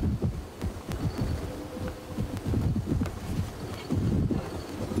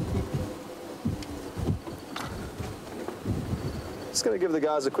 Just going to give the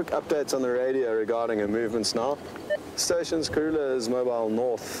guys a quick update on the radio regarding her movements now. Stations, Karula is mobile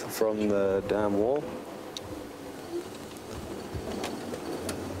north from the dam wall.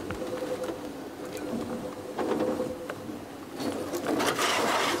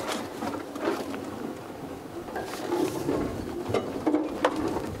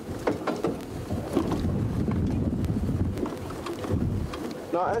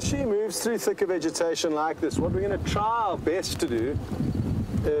 Now, as she moves through thicker vegetation like this, what we're going to try our best to do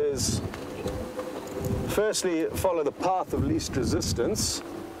is firstly follow the path of least resistance,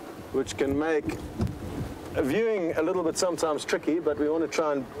 which can make viewing a little bit sometimes tricky, but we want to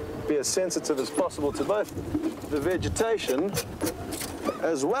try and be as sensitive as possible to both the vegetation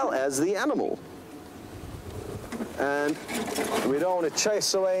as well as the animal. And we don't want to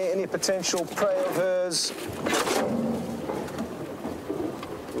chase away any potential prey of hers.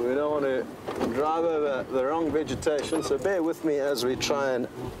 We don't want to drive over the wrong vegetation, so bear with me as we try and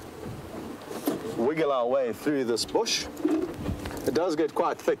wiggle our way through this bush. It does get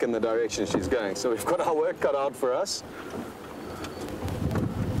quite thick in the direction she's going, so we've got our work cut out for us.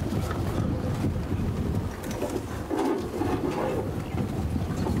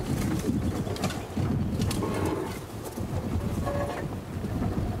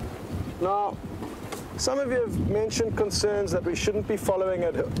 Now, some of you have mentioned concerns that we shouldn't be following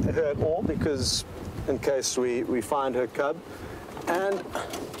her at all, because in case we find her cub. And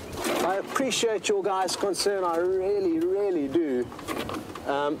I appreciate your guys' concern, I really, really do.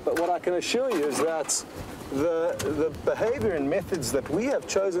 But what I can assure you is that the behavior and methods that we have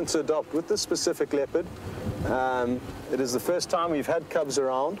chosen to adopt with this specific leopard, it is the first time we've had cubs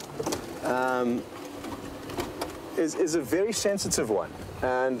around, is a very sensitive one.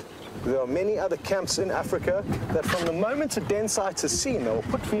 And there are many other camps in Africa that from the moment a den site is seen, they'll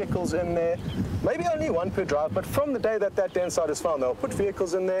put vehicles in there, maybe only one per drive, but from the day that that den site is found, they'll put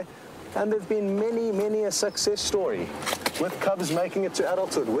vehicles in there. And there have been many, many a success story with cubs making it to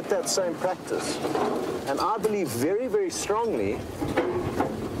adulthood with that same practice. And I believe very, very strongly,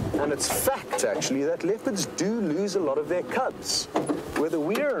 and it's fact actually, that leopards do lose a lot of their cubs, whether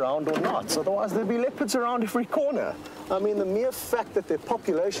we're around or not. Otherwise there'd be leopards around every corner. I mean, the mere fact that their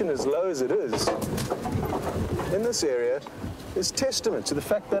population is low as it is in this area is testament to the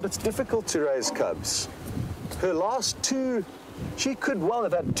fact that it's difficult to raise cubs. Her last two, she could well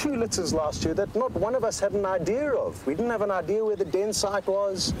have had 2 litters last year that not one of us had an idea of. We didn't have an idea where the den site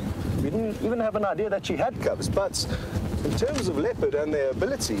was. We didn't even have an idea that she had cubs. But in terms of leopard and their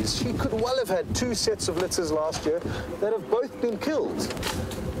abilities, she could well have had 2 sets of litters last year that have both been killed.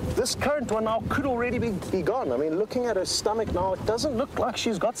 This current one now could already be gone. I mean, looking at her stomach now, it doesn't look like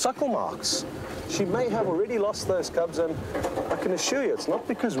she's got suckle marks. She may have already lost those cubs, and I can assure you it's not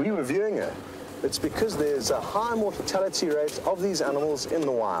because we were viewing her. It's because there's a high mortality rate of these animals in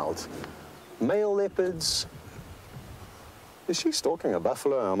the wild. Male leopards. Is she stalking a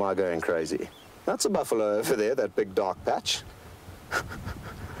buffalo, or am I going crazy? That's a buffalo over there, that big dark patch.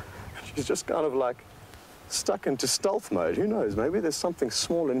 She's just kind of like stuck into stealth mode. Who knows? Maybe there's something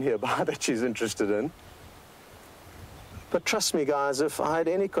small in here that she's interested in. But trust me, guys, if I had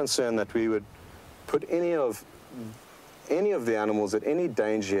any concern that we would put any of the animals at any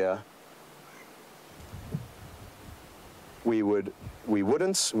danger here, we wouldn't.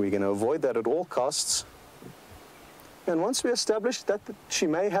 We're going to avoid that at all costs. And once we establish that she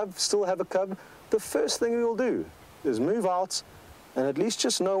may still have a cub, the first thing we will do is move out and at least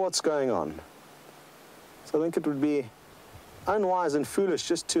just know what's going on. So I think it would be unwise and foolish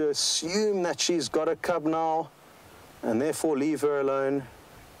just to assume that she's got a cub now and therefore leave her alone.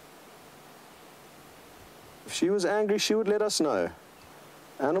 If she was angry, she would let us know.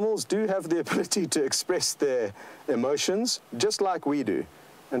 Animals do have the ability to express their emotions just like we do.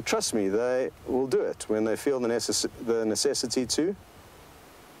 And trust me, they will do it when they feel the necessity to.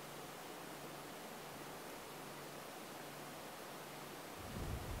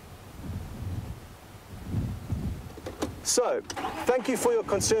 So, thank you for your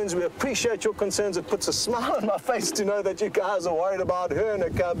concerns. We appreciate your concerns. It puts a smile on my face to know that you guys are worried about her and her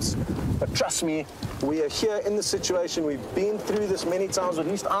cubs. But trust me, we are here in the situation. We've been through this many times, at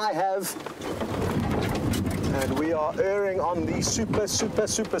least I have. And we are erring on the super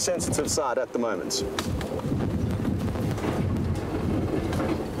sensitive side at the moment.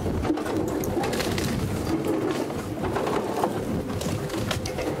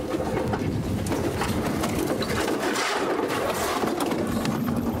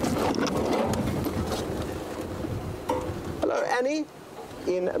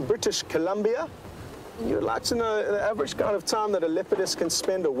 In British Columbia, you'd like to know the average kind of time that a leopardess can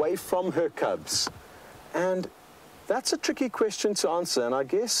spend away from her cubs. And that's a tricky question to answer, and I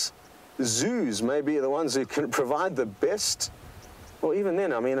guess zoos may be the ones who can provide the best. Well, even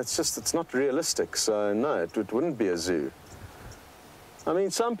then, I mean, it's not realistic, so no, it wouldn't be a zoo. I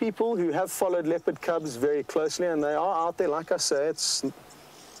mean, some people who have followed leopard cubs very closely, and they are out there, like I say,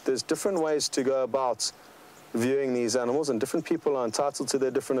 there's different ways to go about viewing these animals, and different people are entitled to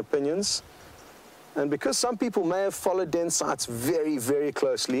their different opinions. And because some people may have followed den sites very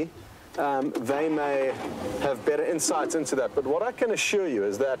closely, they may have better insights into that. But what I can assure you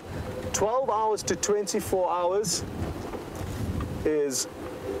is that 12 hours to 24 hours is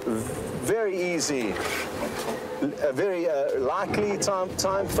very easy, a very likely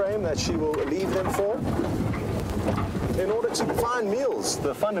time frame that she will leave them for. In order to find meals,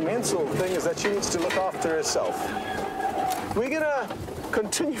 the fundamental thing is that she needs to look after herself. We're going to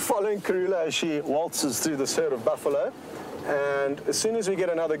continue following Karula as she waltzes through this herd of buffalo, and as soon as we get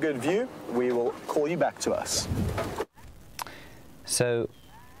another good view, we will call you back to us. So,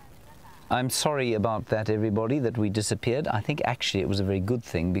 I'm sorry about that, everybody, that we disappeared. I think actually it was a very good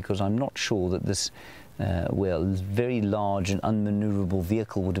thing, because I'm not sure that this very large and unmaneuverable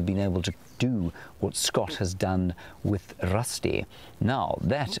vehicle would have been able to do what Scott has done with Rusty. Now,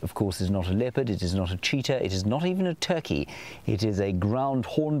 that, of course, is not a leopard, it is not a cheetah, it is not even a turkey. It is a ground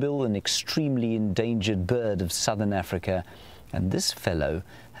hornbill, an extremely endangered bird of southern Africa. And this fellow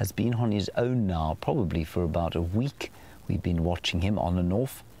has been on his own now, probably for about a week. We've been watching him on and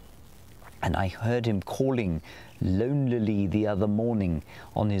off. And I heard him calling lonelily the other morning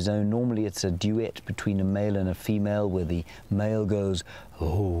on his own. Normally it's a duet between a male and a female, where the male goes,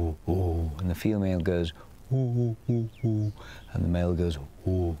 oh, oh, and the female goes, ooh, ooh, ooh, and the male goes,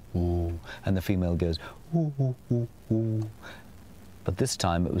 ooh, ooh, and the female goes, ooh, ooh, ooh, ooh. But this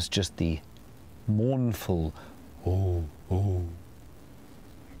time it was just the mournful, oh, oh,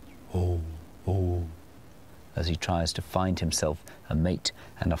 oh, oh, as he tries to find himself a mate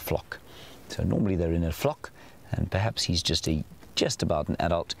and a flock. So normally they're in a flock, and perhaps he's just about an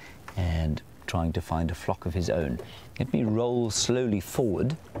adult and trying to find a flock of his own. Let me roll slowly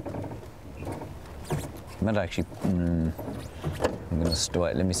forward. I might actually, I'm going to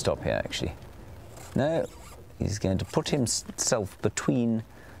wait, let me stop here actually. No, he's going to put himself between,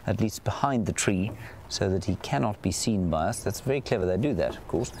 at least behind the tree, so that he cannot be seen by us. That's very clever. They do that, of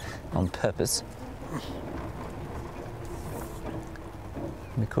course, on purpose.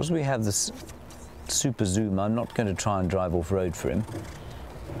 Because we have this super zoom, I'm not going to try and drive off-road for him.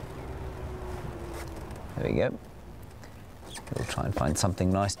 There we go. We'll try and find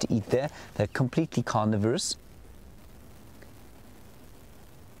something nice to eat there. They're completely carnivorous.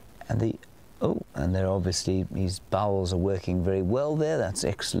 And they're obviously, his bowels are working very well there. That's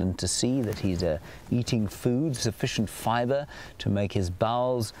excellent to see that he's eating food, sufficient fiber to make his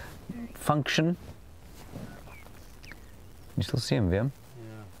bowels function. You still see him, Viam?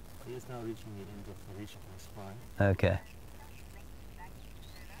 He is now reaching the end of the reach of his spine. Okay.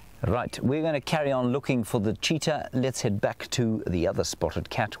 Right, we're going to carry on looking for the cheetah. Let's head back to the other spotted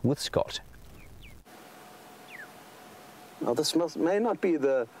cat with Scott. Now, this may not be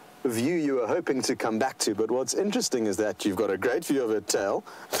the view you were hoping to come back to, but what's interesting is that you've got a great view of her tail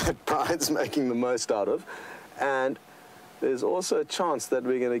that Brian's making the most out of, and there's also a chance that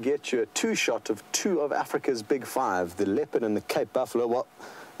we're going to get you a two-shot of two of Africa's big five, the leopard and the Cape buffalo. Well,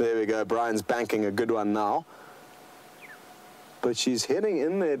 there we go, Brian's banking a good one now. but she's heading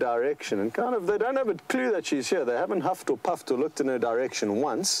in their direction, and kind of, they don't have a clue that she's here. They haven't huffed or puffed or looked in her direction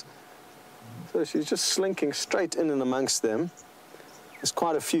once. So she's just slinking straight in and amongst them. There's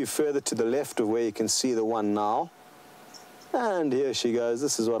quite a few further to the left of where you can see the one now. And here she goes.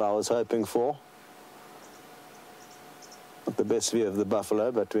 This is what I was hoping for. Not the best view of the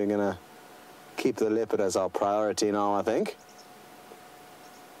buffalo, but we're going to keep the leopard as our priority now, I think.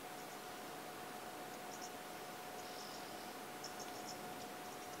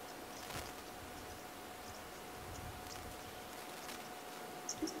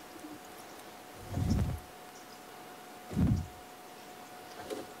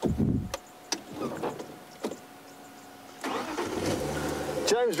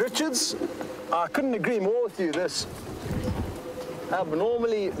 James Richards, I couldn't agree more with you. This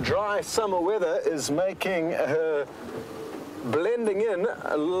abnormally dry summer weather is making her blending in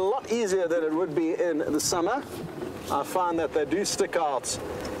a lot easier than it would be in the summer. I find that they do stick out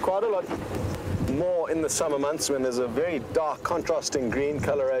quite a lot more in the summer months when there's a very dark contrasting green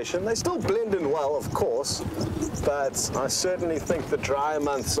coloration. They still blend in well, of course, but I certainly think the dry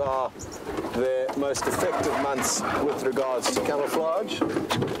months are their most effective months with regards to camouflage.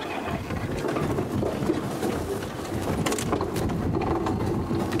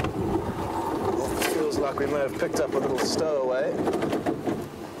 Feels like we may have picked up a little stowaway.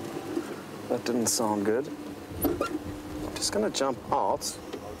 That didn't sound good. I'm just going to jump out,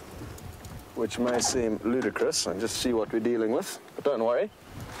 which may seem ludicrous, and just see what we're dealing with. But don't worry,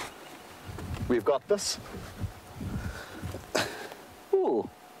 we've got this. Ooh,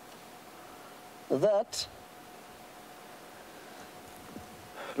 that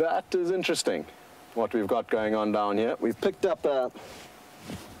is interesting, what we've got going on down here. We've picked up a,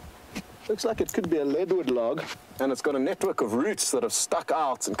 looks like it could be a leadwood log, and it's got a network of roots that have stuck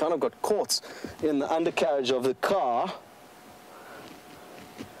out and kind of got caught in the undercarriage of the car.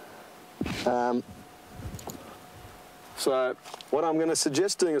 So what I'm going to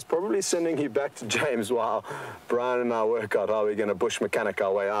suggest doing is probably sending you back to James while Brian and I work out how we're going to bush mechanic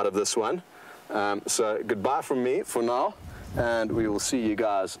our way out of this one. So goodbye from me for now, and we will see you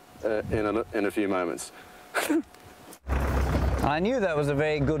guys in a few moments. I knew that was a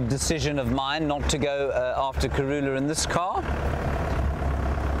very good decision of mine not to go after Karula in this car.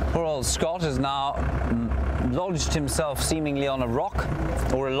 Poor old Scott has now lodged himself seemingly on a rock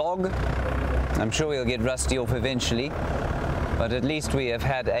or a log. I'm sure he'll get Rusty off eventually, but at least we have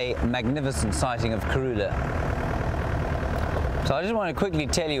had a magnificent sighting of Karula. So I just want to quickly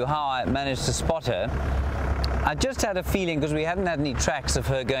tell you how I managed to spot her. I just had a feeling, because we hadn't had any tracks of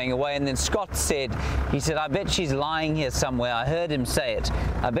her going away, and then Scott said, he said, I bet she's lying here somewhere. I heard him say it.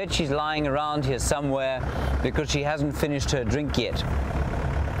 I bet she's lying around here somewhere because she hasn't finished her drink yet.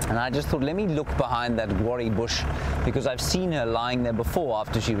 And I just thought, let me look behind that worry bush, because I've seen her lying there before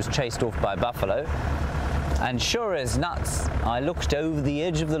after she was chased off by buffalo. And sure as nuts, I looked over the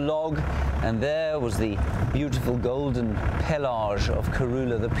edge of the log, and there was the beautiful golden pelage of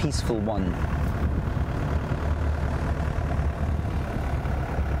Karula, the peaceful one.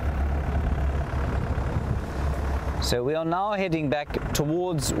 So we are now heading back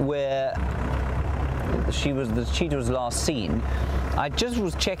towards where the cheetah was last seen. I just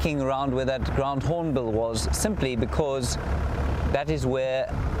was checking around where that ground hornbill was, simply because that is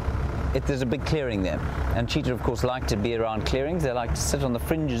where there's a big clearing there. And cheetah, of course, like to be around clearings. They like to sit on the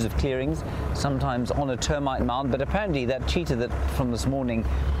fringes of clearings, sometimes on a termite mound. But apparently that cheetah that from this morning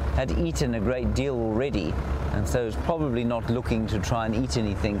had eaten a great deal already, and so is probably not looking to try and eat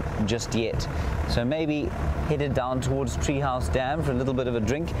anything just yet. So maybe headed down towards Treehouse Dam for a little bit of a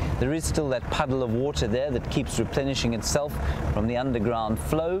drink. There is still that puddle of water there that keeps replenishing itself from the underground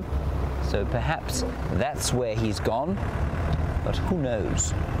flow. So perhaps that's where he's gone, but who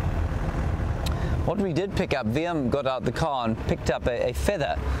knows? What we did pick up, Liam got out the car and picked up a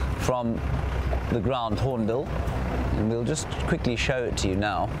feather from the ground hornbill, and we'll just quickly show it to you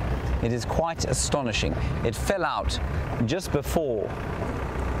now. It is quite astonishing. It fell out just before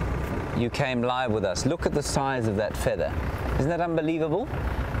you came live with us. Look at the size of that feather. Isn't that unbelievable?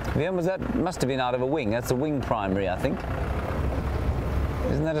 That must have been out of a wing. That's a wing primary, I think.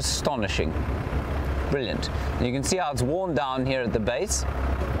 Isn't that astonishing? Brilliant. And you can see how it's worn down here at the base.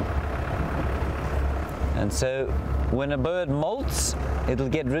 And so when a bird molts, it'll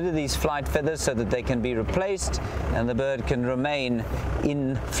get rid of these flight feathers so that they can be replaced and the bird can remain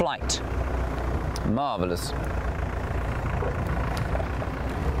in flight. Marvelous.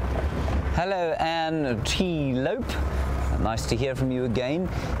 Hello, Anne T. Lope. Nice to hear from you again.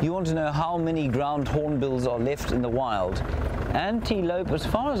 You want to know how many ground hornbills are left in the wild. Anne T. Lope, as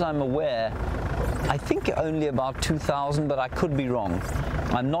far as I'm aware, I think only about 2,000, but I could be wrong.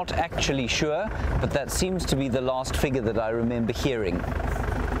 I'm not actually sure, but that seems to be the last figure that I remember hearing.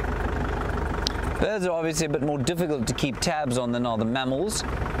 Birds are obviously a bit more difficult to keep tabs on than are the mammals,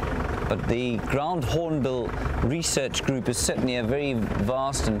 but the Ground Hornbill Research Group is certainly a very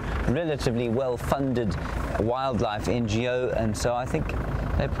vast and relatively well-funded wildlife NGO, and so I think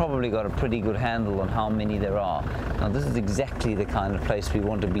they've probably got a pretty good handle on how many there are. Now this is exactly the kind of place we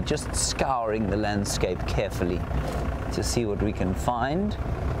want to be, just scouring the landscape carefully to see what we can find.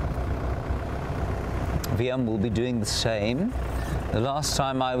 VM will be doing the same. The last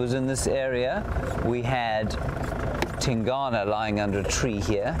time I was in this area, we had Tingana lying under a tree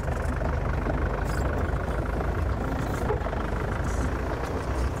here.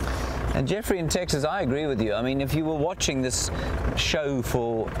 And Jeffrey in Texas, I agree with you. I mean, if you were watching this show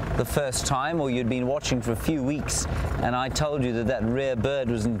for the first time, or you'd been watching for a few weeks, and I told you that that rare bird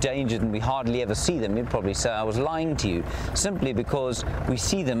was endangered and we hardly ever see them, you'd probably say I was lying to you, simply because we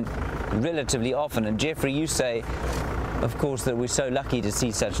see them relatively often. And Jeffrey, you say, of course, that we're so lucky to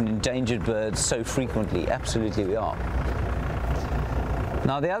see such an endangered bird so frequently. Absolutely we are.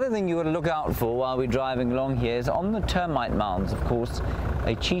 Now the other thing you got to look out for while we're driving along here is on the termite mounds, of course,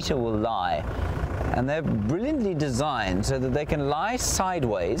 a cheetah will lie. And they're brilliantly designed so that they can lie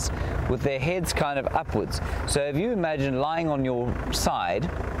sideways with their heads kind of upwards. So if you imagine lying on your side,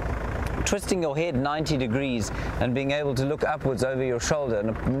 twisting your head 90 degrees and being able to look upwards over your shoulder on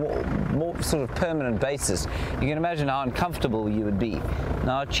a more sort of permanent basis, you can imagine how uncomfortable you would be.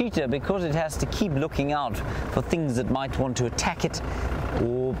 Now a cheetah, because it has to keep looking out for things that might want to attack it,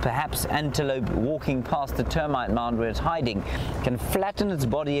 or perhaps antelope walking past the termite mound where it's hiding, can flatten its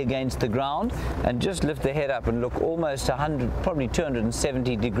body against the ground and just lift the head up and look almost 100, probably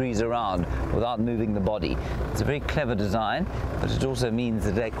 270 degrees around without moving the body. It's a very clever design, but it also means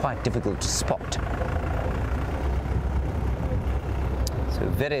that they're quite difficult to spot. So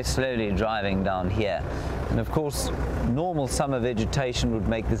very slowly driving down here. And of course, normal summer vegetation would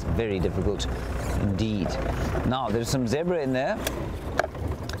make this very difficult indeed. Now, there's some zebra in there.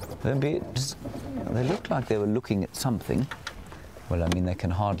 They looked like they were looking at something. Well, I mean, they can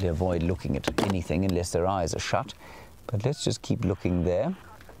hardly avoid looking at anything unless their eyes are shut. But let's just keep looking there.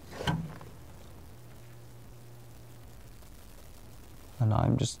 And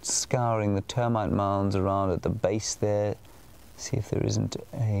I'm just scouring the termite mounds around at the base there. See if there isn't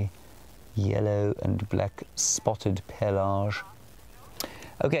a yellow and black spotted pelage.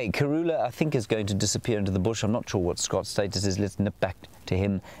 Okay, Karula, I think, is going to disappear into the bush. I'm not sure what Scott's status is. Let's nip back to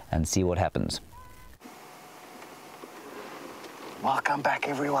him and see what happens. Welcome back,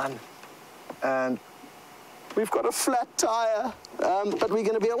 everyone. And we've got a flat tire, but we're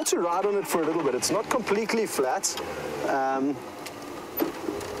going to be able to ride on it for a little bit. It's not completely flat.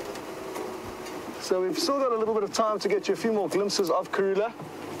 So we've still got a little bit of time to get you a few more glimpses of Karula.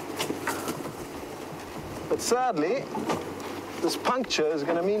 But sadly, this puncture is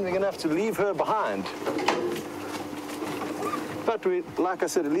going to mean we're going to have to leave her behind. But we, like I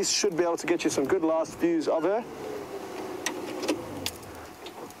said, at least should be able to get you some good last views of her.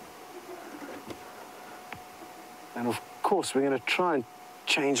 And of course, we're going to try and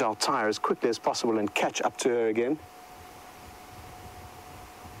change our tire as quickly as possible and catch up to her again.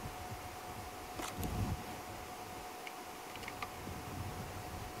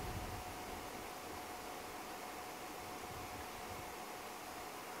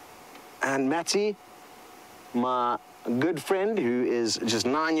 And Matty, my good friend who is just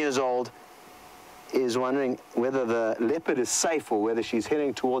 9 years old, is wondering whether the leopard is safe or whether she's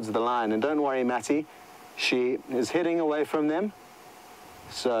heading towards the lion. And don't worry, Matty, she is heading away from them,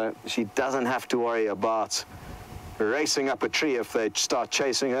 so she doesn't have to worry about racing up a tree if they start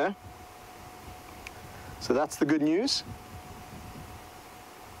chasing her. So that's the good news.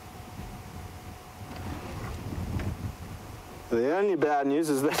 The only bad news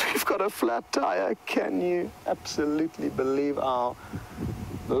is that we've got a flat tire. Can you absolutely believe our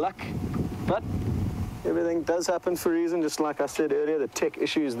luck? But everything does happen for a reason, just like I said earlier, the tech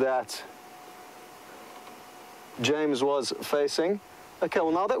issues that James was facing. Okay,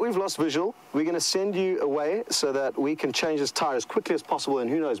 well, now that we've lost visual, we're going to send you away so that we can change this tire as quickly as possible, and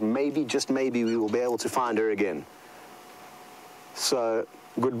who knows, maybe, just maybe, we will be able to find her again. So,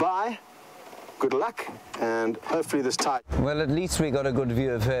 goodbye. Good luck, and hopefully this tire... Well, at least we got a good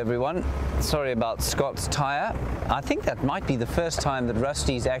view of her, everyone. Sorry about Scott's tyre. I think that might be the first time that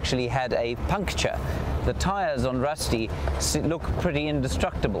Rusty's actually had a puncture. The tyres on Rusty look pretty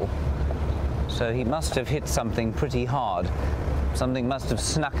indestructible. So he must have hit something pretty hard. Something must have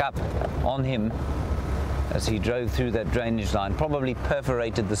snuck up on him as he drove through that drainage line, probably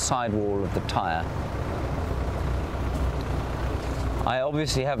perforated the sidewall of the tyre. I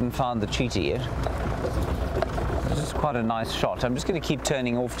obviously haven't found the cheetah yet. This is quite a nice shot. I'm just going to keep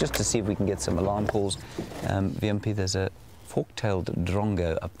turning off just to see if we can get some alarm calls. VMP, there's a fork-tailed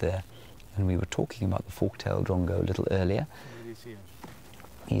drongo up there, and we were talking about the fork-tailed drongo a little earlier. Where do you see him?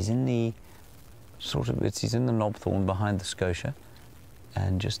 He's in the he's in the knobthorn behind the scotia,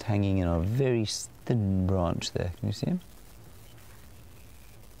 and just hanging in a very thin branch there. Can you see him?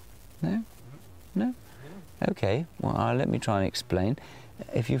 No? No? Okay, well, let me try and explain.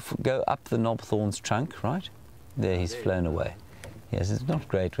 If you go up the knobthorn's trunk, right, there he's flown away. Yes, it's not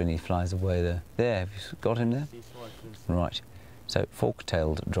great when he flies away there. There, have you got him there? Right, so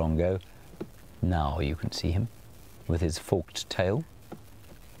fork-tailed drongo. Now you can see him with his forked tail.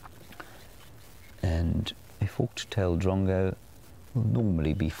 And a forked-tailed drongo will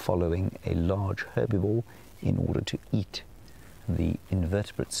normally be following a large herbivore in order to eat the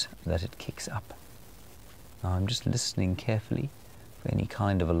invertebrates that it kicks up. Now I'm just listening carefully for any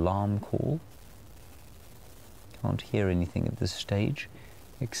kind of alarm call. Can't hear anything at this stage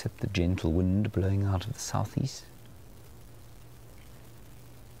except the gentle wind blowing out of the southeast.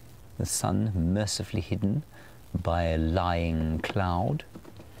 The sun mercifully hidden by a lying cloud.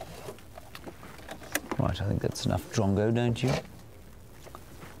 Right, I think that's enough drongo, don't you?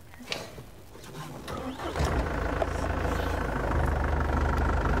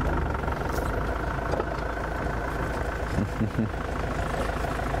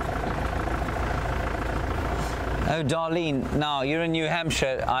 Oh, Darlene, now you're in New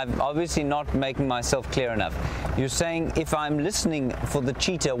Hampshire. I'm obviously not making myself clear enough. You're saying if I'm listening for the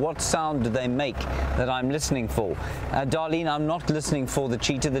cheetah, what sound do they make that I'm listening for? Darlene, I'm not listening for the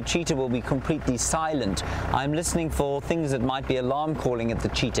cheetah. The cheetah will be completely silent. I'm listening for things that might be alarm calling at the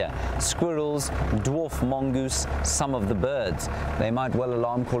cheetah. Squirrels, dwarf mongoose, some of the birds. They might well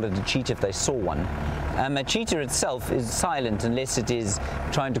alarm call at a cheetah if they saw one. A cheetah itself is silent unless it is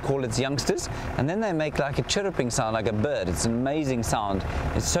trying to call its youngsters, and then they make like a chirruping sound like a bird. It's an amazing sound.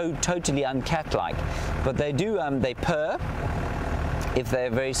 It's so totally uncat-like. But they do, they purr if they're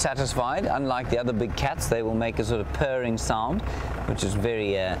very satisfied. Unlike the other big cats, they will make a sort of purring sound, which is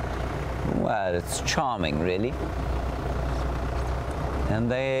very, well, it's charming, really. And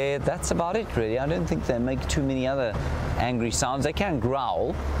that's about it, really. I don't think they make too many other angry sounds. They can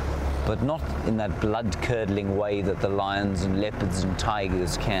growl, but not in that blood-curdling way that the lions and leopards and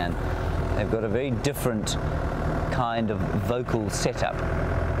tigers can. They've got a very different kind of vocal setup.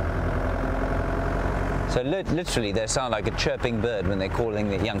 So literally they sound like a chirping bird when they're calling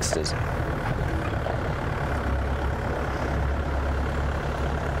their youngsters.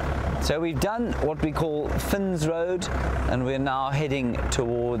 So we've done what we call Finns Road, and we're now heading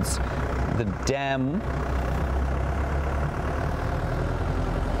towards the dam.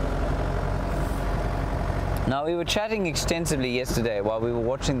 Now, we were chatting extensively yesterday while we were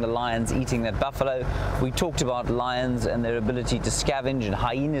watching the lions eating that buffalo. We talked about lions and their ability to scavenge, and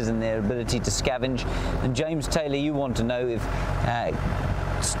hyenas and their ability to scavenge. And James Taylor, you want to know if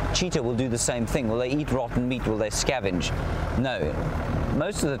cheetah will do the same thing. Will they eat rotten meat? Will they scavenge? No.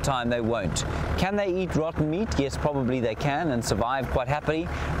 Most of the time they won't. Can they eat rotten meat? Yes, probably they can, and survive quite happily.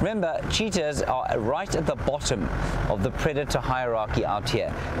 Remember, cheetahs are right at the bottom of the predator hierarchy out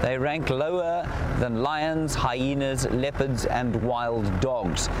here. They rank lower than lions, hyenas, leopards, and wild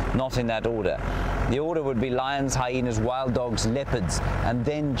dogs. Not in that order. The order would be lions, hyenas, wild dogs, leopards, and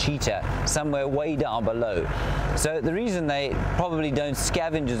then cheetah, somewhere way down below. So the reason they probably don't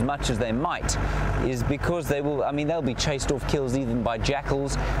scavenge as much as they might is because they will, I mean, they'll be chased off kills even by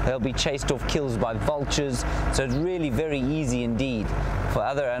jackals, they'll be chased off kills by vultures, so it's really very easy indeed for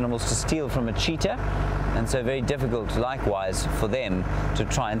other animals to steal from a cheetah, and so very difficult likewise for them to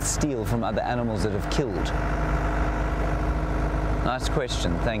try and steal from other animals that have killed. Nice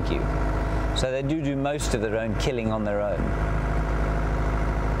question, thank you. So they do most of their own killing on their own.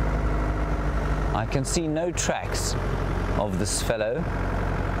 I can see no tracks of this fellow,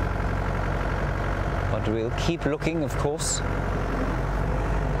 but we'll keep looking, of course.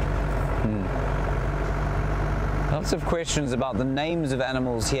 Lots of questions about the names of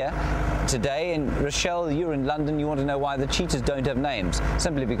animals here today. And Rochelle, you're in London, you want to know why the cheetahs don't have names.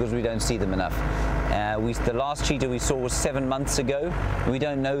 Simply because we don't see them enough. The last cheetah we saw was 7 months ago. We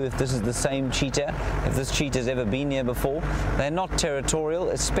don't know if this is the same cheetah, if this cheetah's ever been here before. They're not territorial,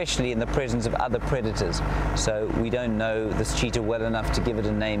 especially in the presence of other predators. So we don't know this cheetah well enough to give it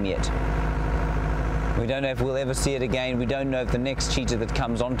a name yet. We don't know if we'll ever see it again. We don't know if the next cheetah that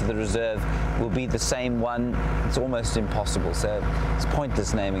comes onto the reserve will be the same one. It's almost impossible, so it's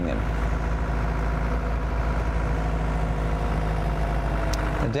pointless naming them.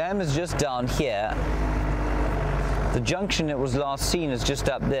 The dam is just down here. The junction it was last seen is just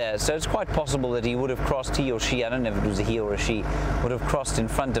up there, so it's quite possible that he would have crossed, he or she, I don't know if it was a he or a she, would have crossed in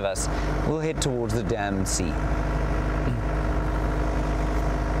front of us. We'll head towards the dam and see.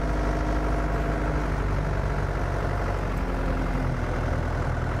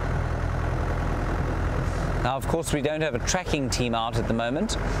 Now, of course, we don't have a tracking team out at the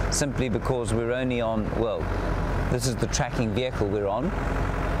moment, simply because we're only on, well, this is the tracking vehicle we're on.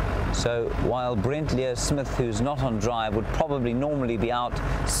 So while Brent Leo Smith, who's not on drive, would probably normally be out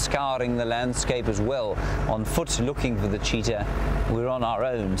scouring the landscape as well, on foot looking for the cheetah, we're on our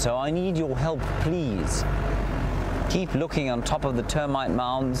own. So I need your help, please. Keep looking on top of the termite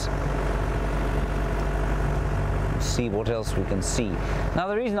mounds. See what else we can see. Now,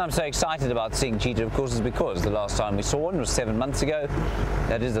 the reason I'm so excited about seeing cheetah, of course, is because the last time we saw one was 7 months ago.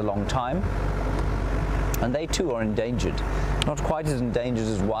 That is a long time. And they too are endangered. Not quite as endangered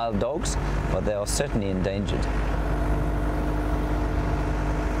as wild dogs, but they are certainly endangered.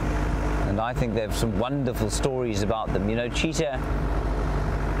 And I think they have some wonderful stories about them. You know, cheetah,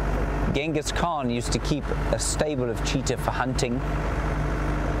 Genghis Khan used to keep a stable of cheetah for hunting.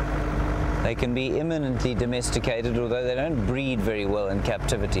 They can be imminently domesticated, although they don't breed very well in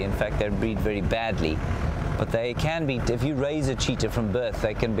captivity. In fact, they breed very badly. But they can be, if you raise a cheetah from birth,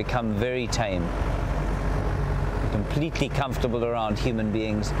 they can become very tame. Completely comfortable around human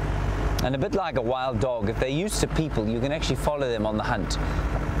beings. And a bit like a wild dog, if they're used to people, you can actually follow them on the hunt.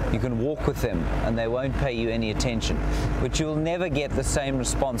 You can walk with them and they won't pay you any attention. But you'll never get the same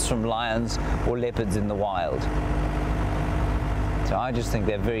response from lions or leopards in the wild. So I just think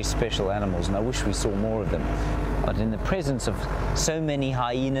they're very special animals, and I wish we saw more of them. But in the presence of so many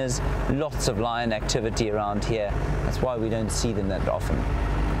hyenas, lots of lion activity around here, that's why we don't see them that often.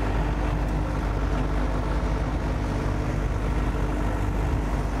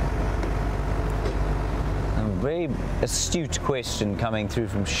 A very astute question coming through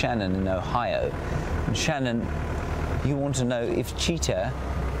from Shannon in Ohio. And Shannon, you want to know if cheetah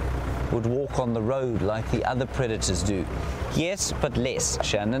would walk on the road like the other predators do. Yes, but less,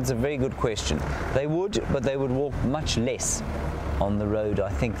 Shannon. It's a very good question. They would, but they would walk much less on the road, I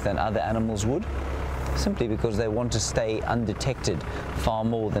think, than other animals would, simply because they want to stay undetected far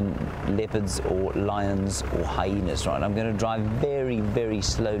more than leopards or lions or hyenas. Right, I'm going to drive very, very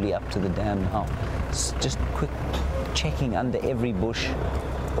slowly up to the dam now. Just quick checking under every bush,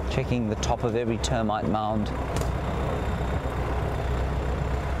 checking the top of every termite mound.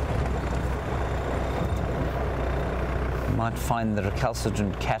 Might find the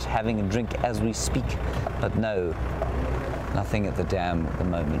recalcitrant cat having a drink as we speak, but no, nothing at the dam at the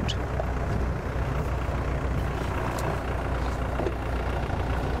moment.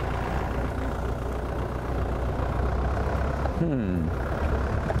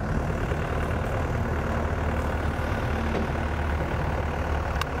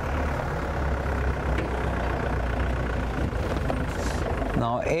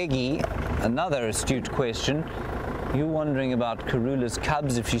 Now, Eggy, another astute question. You're wondering about Karula's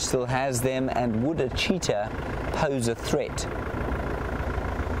cubs, if she still has them, and would a cheetah pose a threat?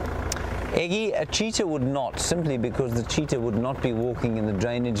 Eggy, a cheetah would not, simply because the cheetah would not be walking in the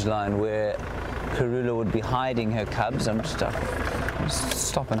drainage line where Karula would be hiding her cubs. I'm just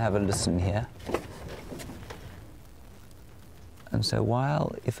stop and have a listen here. And so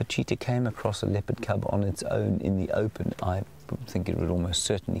while if a cheetah came across a leopard cub on its own in the open, I think it would almost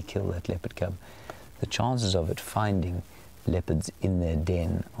certainly kill that leopard cub. The chances of it finding leopards in their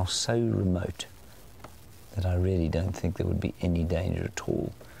den are so remote that I really don't think there would be any danger at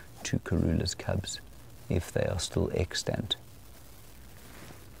all to Karula's cubs if they are still extant.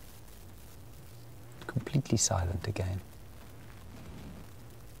 Completely silent again.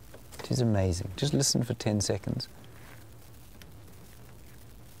 It is amazing. Just listen for 10 seconds.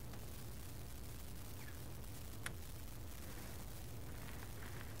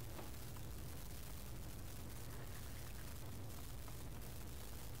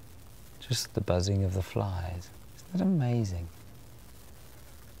 Just the buzzing of the flies. Isn't that amazing?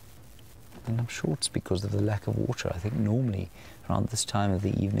 And I'm sure it's because of the lack of water. I think normally around this time of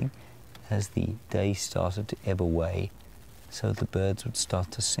the evening, as the day started to ebb away, so the birds would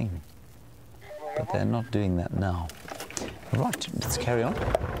start to sing. But they're not doing that now. Right, let's carry on.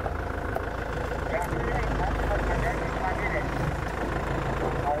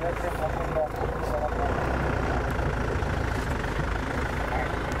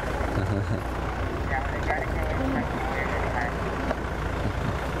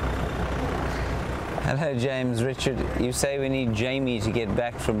 Hello, James Richard. You say we need Jamie to get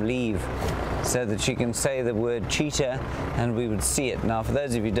back from leave so that she can say the word cheetah and we would see it. Now, for those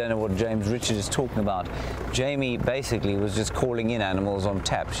of you who don't know what James Richard is talking about, Jamie basically was just calling in animals on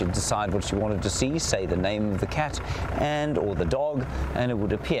tap. She'd decide what she wanted to see, say the name of the cat or the dog, and it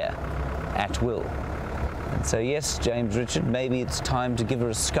would appear at will. And so, yes, James Richard, maybe it's time to give her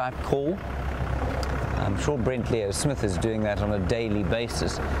a Skype call. I'm sure Brent Leo Smith is doing that on a daily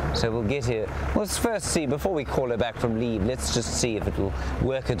basis. So we'll get here. Let's first see, before we call her back from leave, let's just see if it will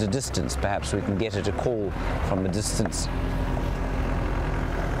work at a distance. Perhaps we can get her to call from a distance.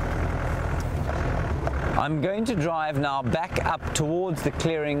 I'm going to drive now back up towards the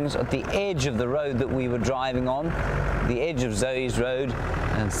clearings at the edge of the road that we were driving on, the edge of Zoe's road,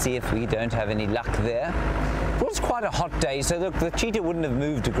 and see if we don't have any luck there. It was quite a hot day, so the cheetah wouldn't have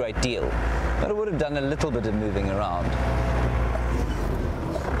moved a great deal, but it would have done a little bit of moving around.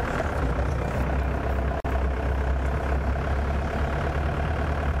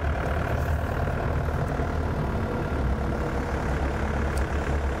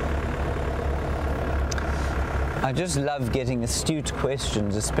 I just love getting astute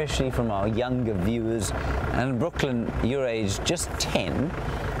questions, especially from our younger viewers. And Brooklyn, your age, just 10,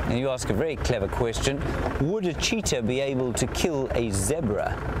 and you ask a very clever question. Would a cheetah be able to kill a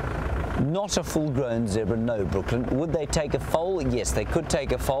zebra? Not a full-grown zebra, no, Brooklyn. Would they take a foal? Yes, they could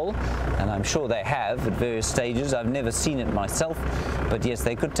take a foal, and I'm sure they have at various stages. I've never seen it myself, but yes,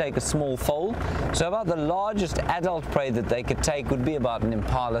 they could take a small foal. So about the largest adult prey that they could take would be about an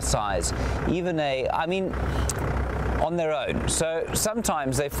impala size. Even on their own. So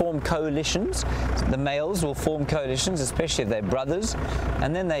sometimes they form coalitions. The males will form coalitions, especially if they're brothers,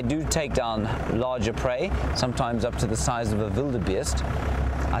 and then they do take down larger prey, sometimes up to the size of a wildebeest.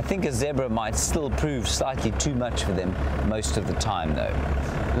 I think a zebra might still prove slightly too much for them most of the time, though.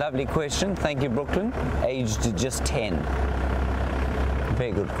 Lovely question. Thank you, Brooklyn. Aged just 10.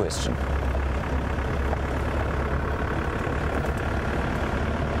 Very good question.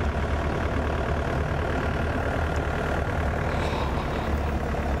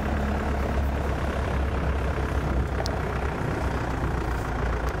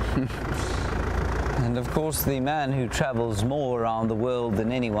 And of course, the man who travels more around the world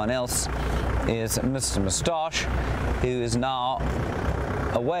than anyone else is Mr. Moustache, who is now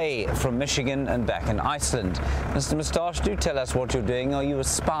away from Michigan and back in Iceland. Mr. Moustache, do tell us what you're doing. Are you a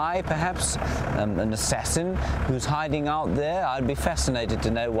spy, perhaps? An assassin who's hiding out there? I'd be fascinated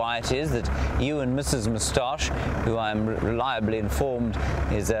to know why it is that you and Mrs. Moustache, who I'm reliably informed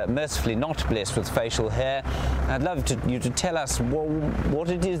is mercifully not blessed with facial hair, I'd love you to tell us what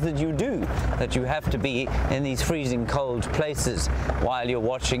it is that you do, that you have to be in these freezing cold places while you're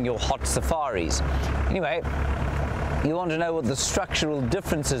watching your hot safaris. Anyway, you want to know what the structural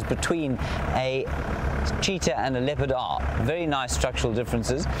differences between a cheetah and a leopard are. Very nice structural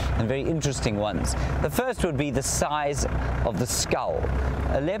differences and very interesting ones. The first would be the size of the skull.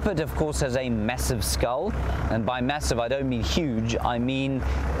 A leopard, of course, has a massive skull, and by massive I don't mean huge, I mean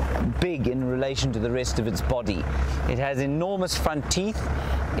big in relation to the rest of its body. It has enormous front teeth.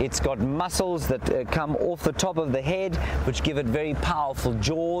 It's got muscles that come off the top of the head, which give it very powerful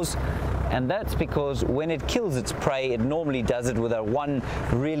jaws. And that's because when it kills its prey, it normally does it with one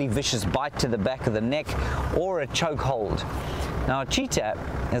really vicious bite to the back of the neck or a choke hold. Now, a cheetah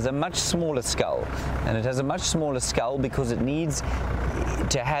has a much smaller skull, and it has a much smaller skull because it needs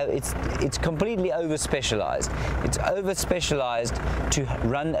to have, it's completely over-specialized. It's over-specialized to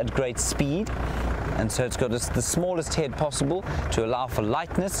run at great speed. And so it's got the smallest head possible to allow for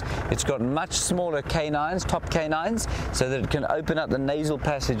lightness. It's got much smaller canines, top canines, so that it can open up the nasal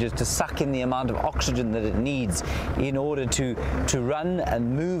passages to suck in the amount of oxygen that it needs in order to run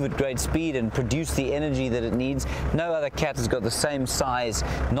and move at great speed and produce the energy that it needs. No other cat has got the same size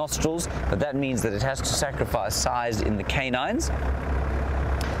nostrils, but that means that it has to sacrifice size in the canines.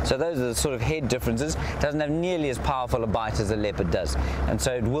 So those are the sort of head differences. It doesn't have nearly as powerful a bite as a leopard does. And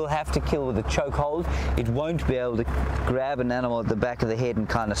so it will have to kill with a chokehold. It won't be able to grab an animal at the back of the head and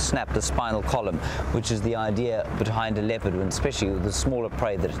kind of snap the spinal column, which is the idea behind a leopard, especially with the smaller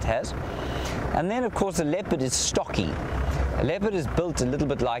prey that it has. And then, of course, a leopard is stocky. A leopard is built a little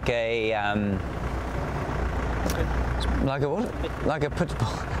bit like a... like a what? Like a pit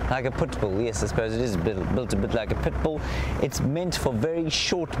bull. Like a pit bull, yes, I suppose it is built a bit like a pit bull. It's meant for very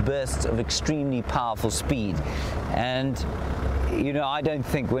short bursts of extremely powerful speed. And you know, I don't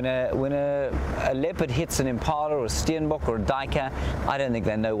think when a leopard hits an impala or a steenbok or a duiker, I don't think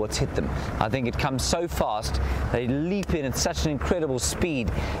they know what's hit them. I think it comes so fast, they leap in at such an incredible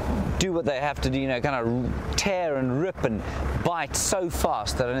speed, do what they have to do, you know, kind of tear and rip and bite so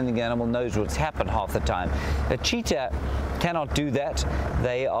fast that I don't think the animal knows what's happened half the time. A cheetah cannot do that.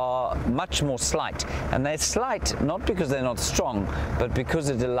 They are much more slight, and they're slight not because they're not strong, but because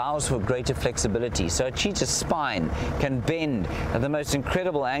it allows for greater flexibility. So a cheetah's spine can bend at the most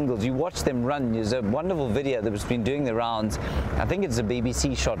incredible angles. You watch them run. There's a wonderful video that has been doing the rounds. I think it's a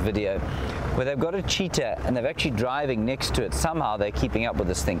BBC shot video where they've got a cheetah and they're actually driving next to it. Somehow they're keeping up with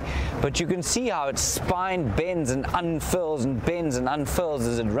this thing, but you can see how its spine bends and unfurls and bends and unfurls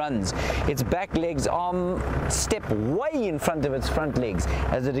as it runs. Its back legs step way in front of its front legs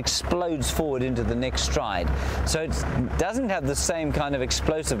as it explodes forward into the next stride. So it doesn't have the same kind of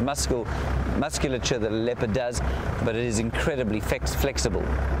explosive musculature that a leopard does, but it is incredibly flexible.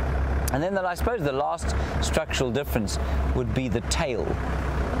 And then I suppose the last structural difference would be the tail.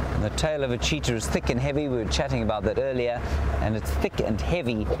 The tail of a cheetah is thick and heavy. We were chatting about that earlier, and it's thick and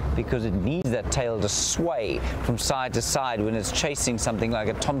heavy because it needs that tail to sway from side to side when it's chasing something like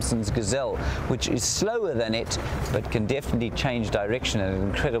a Thompson's gazelle, which is slower than it but can definitely change direction at an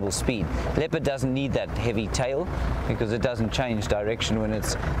incredible speed. Leopard doesn't need that heavy tail because it doesn't change direction when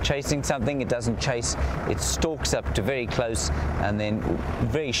it's chasing something. It doesn't chase, it stalks up to very close and then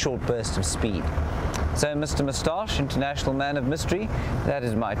very short bursts of speed. So Mr. Moustache, International Man of Mystery, that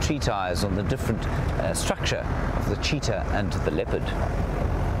is my treatise on the different structure of the cheetah and the leopard.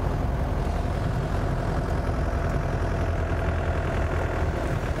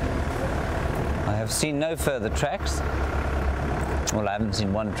 I have seen no further tracks. Well, I haven't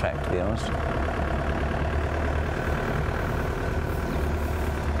seen one track, to be honest.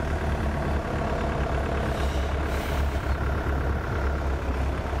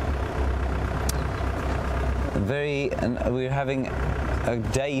 And we're having a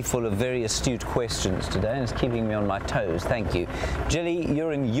day full of very astute questions today, and it's keeping me on my toes. Thank you. Jilly,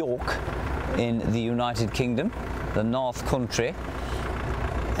 you're in York in the United Kingdom, the North Country,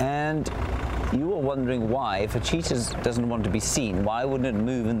 and you were wondering why, if a cheetah doesn't want to be seen, why wouldn't it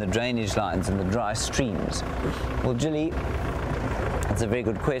move in the drainage lines and the dry streams? Well, Jilly, that's a very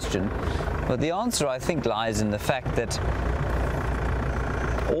good question, but the answer, I think, lies in the fact that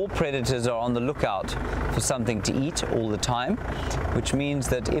all predators are on the lookout for something to eat all the time, which means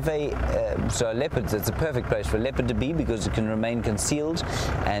that if so a leopard, it's a perfect place for a leopard to be because it can remain concealed,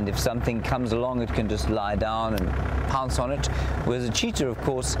 and if something comes along it can just lie down and pounce on it, whereas a cheetah, of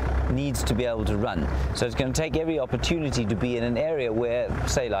course, needs to be able to run. So it's going to take every opportunity to be in an area where,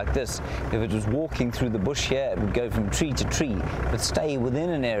 say like this, if it was walking through the bush here, it would go from tree to tree, but stay within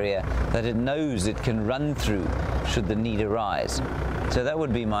an area that it knows it can run through should the need arise. So that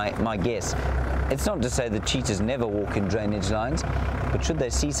would be my guess. It's not to say that cheetahs never walk in drainage lines, but should they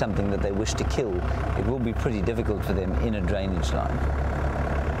see something that they wish to kill, it will be pretty difficult for them in a drainage line.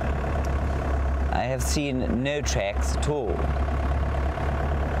 I have seen no tracks at all.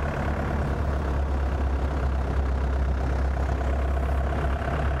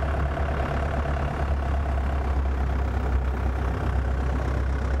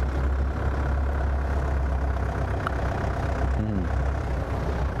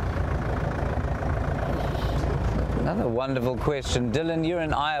 Another wonderful question. Dylan, you're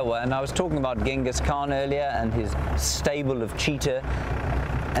in Iowa, and I was talking about Genghis Khan earlier and his stable of cheetah.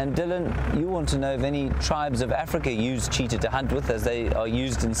 And Dylan, you want to know if any tribes of Africa use cheetah to hunt with, as they are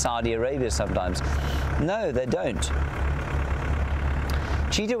used in Saudi Arabia sometimes. No, they don't.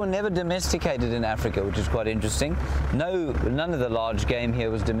 Cheetah were never domesticated in Africa, which is quite interesting. No, none of the large game here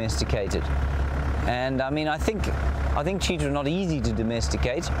was domesticated. And I mean, I think cheetah are not easy to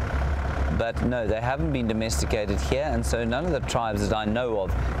domesticate. But no, they haven't been domesticated here, and so none of the tribes that I know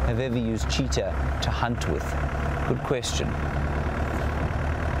of have ever used cheetah to hunt with. Good question.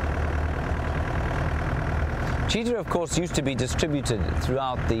 Cheetah, of course, used to be distributed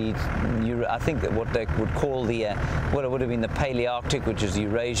throughout the, I think that what they would call the, what would have been the Palearctic, which is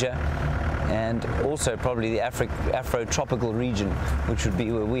Eurasia, and also probably the Afro-tropical region, which would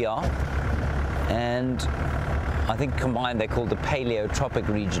be where we are. And I think combined they're called the Paleotropic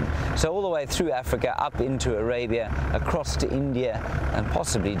region. So all the way through Africa, up into Arabia, across to India, and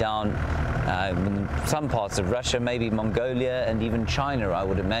possibly down in some parts of Russia, maybe Mongolia, and even China, I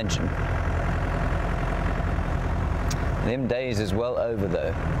would imagine. Them days is well over,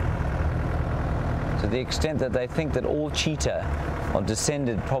 though. To the extent that they think that all cheetah are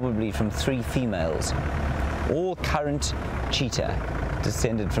descended probably from 3 females. All current cheetah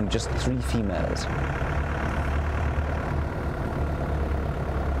descended from just 3 females.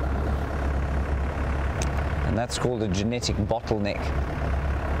 And that's called a genetic bottleneck.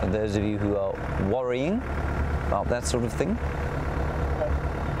 For those of you who are worrying about that sort of thing.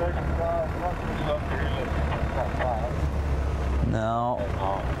 Now,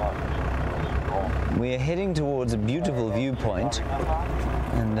 we're heading towards a beautiful viewpoint,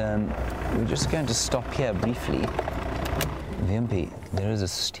 and we're just going to stop here briefly. Wimpy, there is a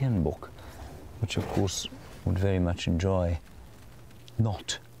steenbok, which of course would very much enjoy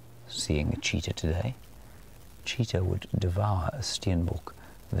not seeing a cheetah today. Cheetah would devour a steenbok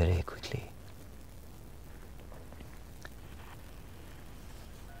very quickly.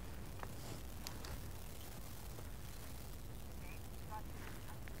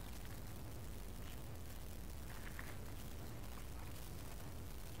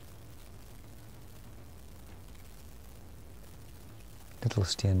 Little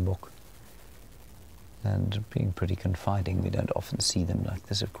steenbok, and being pretty confiding, we don't often see them like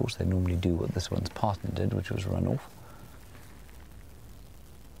this. Of course, they normally do what this one's partner did, which was run off.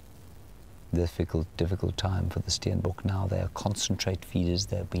 Difficult time for the steenbok now. They are concentrate feeders.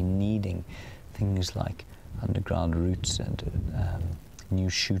 They've been needing things like underground roots and new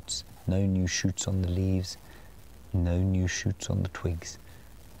shoots. No new shoots on the leaves, no new shoots on the twigs.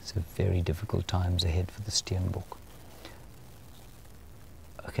 So very difficult times ahead for the steenbok.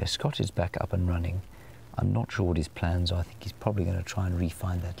 Okay, Scott is back up and running. I'm not sure what his plans are. I think he's probably going to try and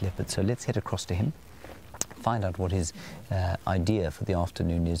re-find that leopard. So let's head across to him, find out what his idea for the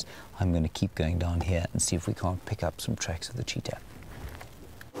afternoon is. I'm going to keep going down here and see if we can't pick up some tracks of the cheetah.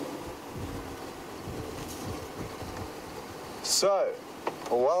 So,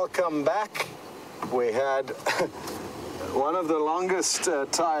 welcome back. We had one of the longest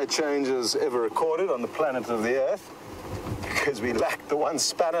tyre changes ever recorded on the planet of the Earth, because we lacked the one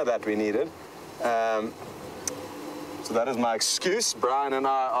spanner that we needed. So that is my excuse. Brian and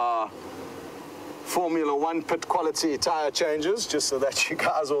I are Formula One pit quality tyre changes, just so that you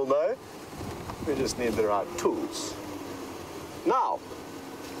guys all know. We just need the right tools. Now,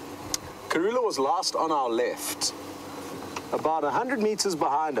 Karula was last on our left. About 100 meters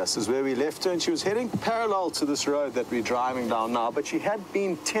behind us is where we left her, and she was heading parallel to this road that we're driving down now, but she had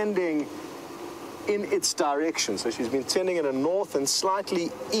been tending in its direction. So she's been tending in a north and slightly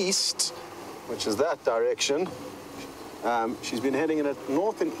east, which is that direction. She's been heading in a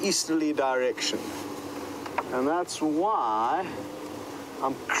north and easterly direction. And that's why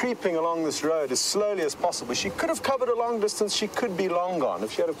I'm creeping along this road as slowly as possible. She could have covered a long distance. She could be long gone.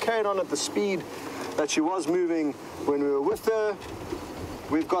 If she had have carried on at the speed that she was moving when we were with her,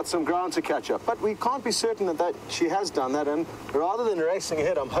 we've got some ground to catch up. But we can't be certain that she has done that, and rather than racing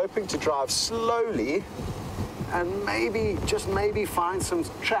ahead, I'm hoping to drive slowly and maybe, just maybe, find some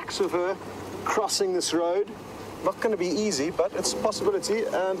tracks of her crossing this road. Not going to be easy, but it's a possibility,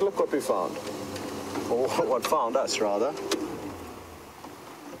 and look what we found. Or what found us, rather.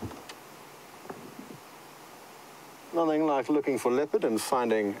 Nothing like looking for leopard and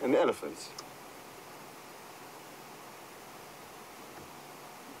finding an elephant.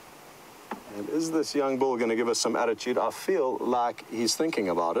 And is this young bull going to give us some attitude? I feel like he's thinking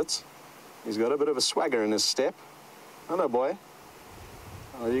about it. He's got a bit of a swagger in his step. Hello, boy.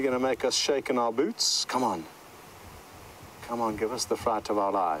 Are you going to make us shake in our boots? Come on. Come on, give us the fright of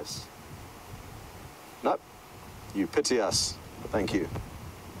our lives. Nope. You pity us. Thank you.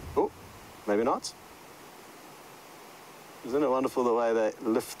 Oh, maybe not. Isn't it wonderful the way they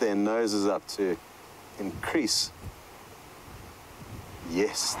lift their noses up to increase?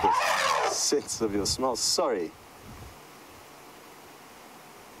 Yes, the sense of your smell. Sorry.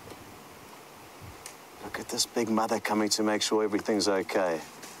 Look at this big mother coming to make sure everything's okay.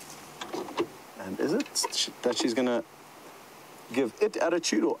 And is it that she's going to give it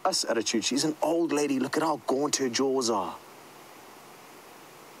attitude or us attitude? She's an old lady. Look at how gaunt her jaws are.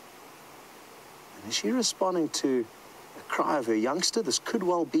 And is she responding to a cry of her youngster? This could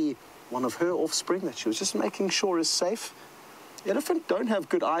well be one of her offspring that she was just making sure is safe. Elephants don't have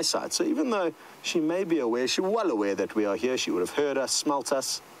good eyesight, so even though she may be aware, she's well aware that we are here, she would have heard us, smelt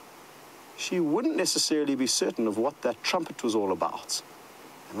us, she wouldn't necessarily be certain of what that trumpet was all about.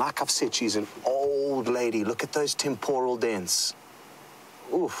 And like I've said, she's an old lady. Look at those temporal dents.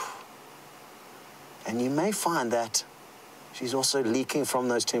 Oof. And you may find that she's also leaking from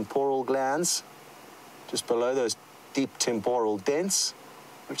those temporal glands, just below those deep temporal dents,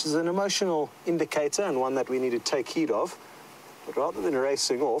 which is an emotional indicator and one that we need to take heed of. But rather than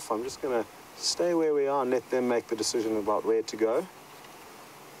racing off, I'm just going to stay where we are and let them make the decision about where to go.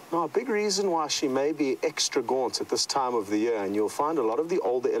 Now, a big reason why she may be extra gaunt at this time of the year, and you'll find a lot of the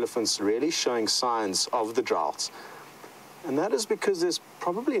older elephants really showing signs of the drought, and that is because there's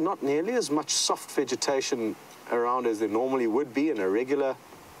probably not nearly as much soft vegetation around as there normally would be in a regular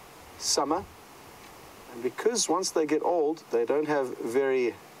summer. And because once they get old, they don't have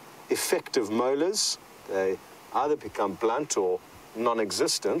very effective molars. They either become blunt or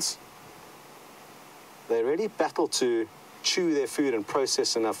non-existent. They really battle to chew their food and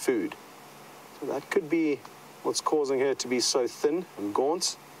process enough food. So that could be what's causing her to be so thin and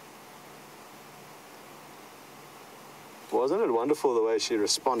gaunt. Wasn't it wonderful the way she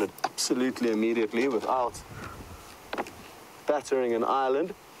responded absolutely immediately without battering an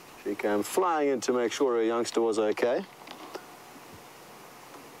island? She came flying in to make sure her youngster was okay.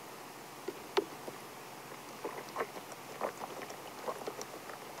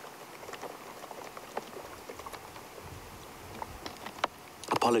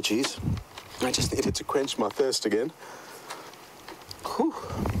 Apologies. I just needed to quench my thirst again. Whew.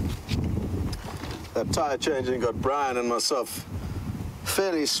 That tire changing got Brian and myself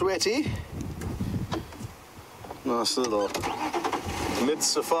fairly sweaty. Nice little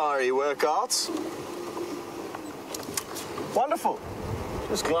mid-safari workouts. Wonderful.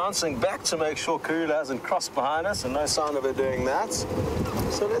 Just glancing back to make sure Karula hasn't crossed behind us, and no sign of her doing that.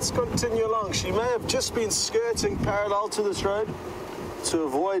 So let's continue along. She may have just been skirting parallel to this road to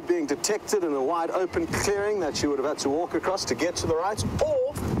avoid being detected in a wide open clearing that she would have had to walk across to get to the right,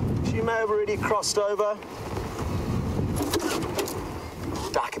 or she may have already crossed over.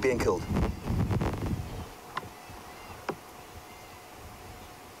 Dyker being killed.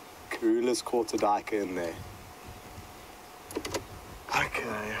 Karula's caught a dyker in there.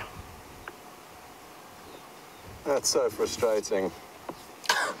 Okay. That's so frustrating.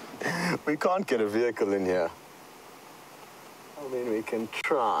 We can't get a vehicle in here. I mean, we can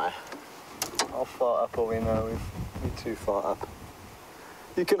try. How far up are we now? We're too far up.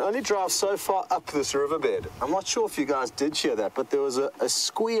 You can only drive so far up this riverbed. I'm not sure if you guys did hear that, but there was a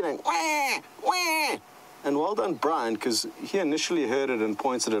squealing. Wah, wah. And well done, Brian, because he initially heard it and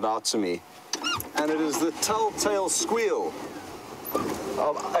pointed it out to me. And it is the telltale squeal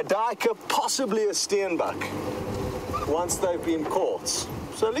of a dyker, possibly a steenbok, once they've been caught.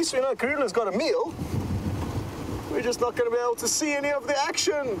 So at least we know Karula's got a meal. We're just not going to be able to see any of the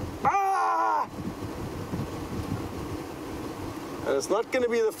action. Ah! And it's not going to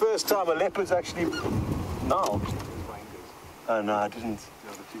be the first time a leopard's actually... No. Oh, no, I didn't.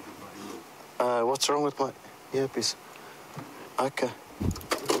 What's wrong with my earpiece? Okay.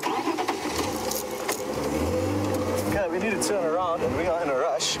 Okay, we need to turn around, and we are in a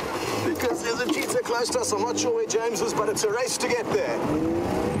rush because there's a cheetah close to us. I'm not sure where James is, but it's a race to get there.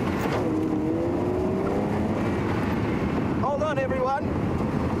 Hold on, everyone.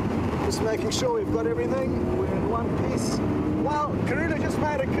 Just making sure we've got everything. We're in one piece. Well, Karula just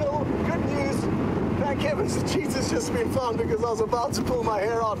made a kill. Good news. Thank heavens the cheetah's just been found, because I was about to pull my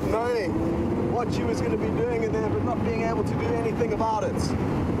hair out knowing what she was going to be doing in there, but not being able to do anything about it.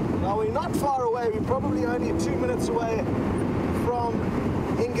 Now, we're not far away. We're probably only 2 minutes away from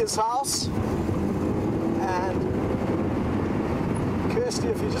Inga's house. And Kirsty,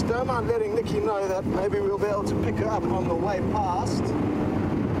 if you just don't mind letting Nikki know that maybe we'll be able to pick her up on the way past,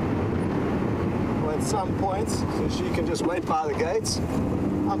 or at some point, so she can just wait by the gates.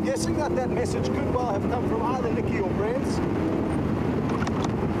 I'm guessing that that message could well have come from either Nikki or Brent.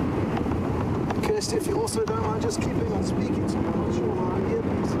 Kirsty, if you also don't mind just keeping on speaking to me, I'm not sure my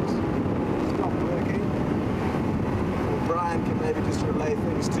earpieces stop working. Or Brian can maybe just relay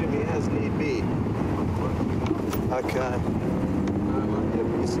things to me as need be. Okay. My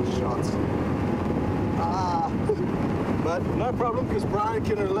earpiece is shot. Ah. But no problem, because Brian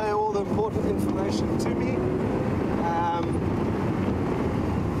can relay all the important information to me.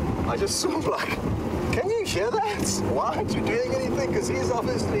 I just saw him like, can you hear that? Why aren't you doing anything? Because he's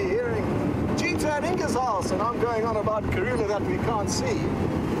obviously hearing cheetah at Inga's house, and I'm going on about Karula that we can't see.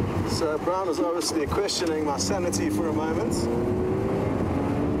 So Brian was obviously questioning my sanity for a moment.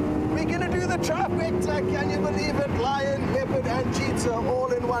 We're going to do the trifecta, can you believe it? Lion, leopard, and cheetah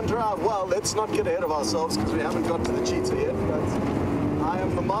all in one drive. Well, let's not get ahead of ourselves because we haven't got to the cheetah yet, but I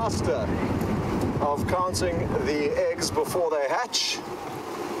am the master of counting the eggs before they hatch.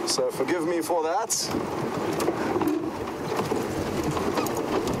 So forgive me for that.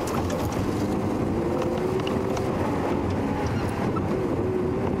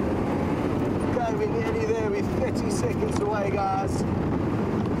 Okay, we're nearly there. We're 30 seconds away, guys.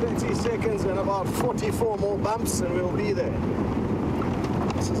 30 seconds and about 44 more bumps and we'll be there.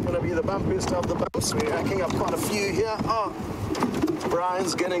 This is going to be the bumpiest of the bumps. We're racking up quite a few here. Oh,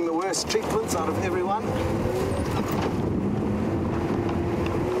 Brian's getting the worst treatment out of everyone.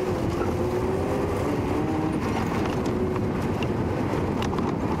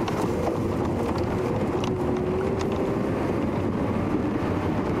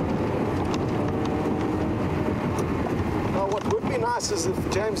 be nice is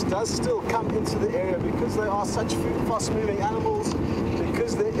if James does still come into the area, because they are such fast-moving animals,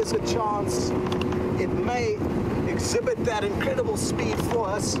 because there is a chance it may exhibit that incredible speed for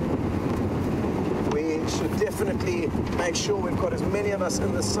us. We should definitely make sure we've got as many of us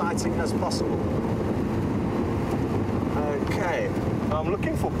in the sighting as possible. Okay, I'm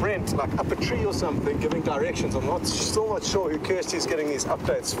looking for Brent, like up a tree or something, giving directions. I'm still not sure who Kirsty's getting these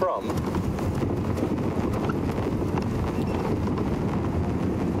updates from.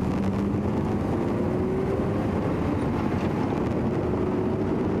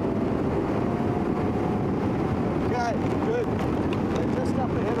 Okay, good. They're just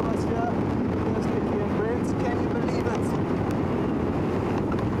up ahead of us here. There's Nicky and Brent. Can you believe it?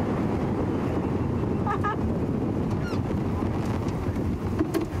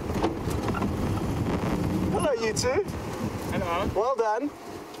 Hello, you two. Hello. Well done.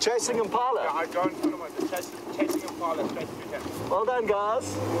 Chasing Impala. I don't follow my chasing Impala straight through here. Well done, guys.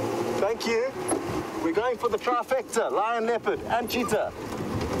 Thank you. We're going for the trifecta, lion, leopard, and cheetah.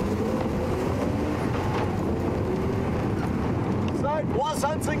 So it was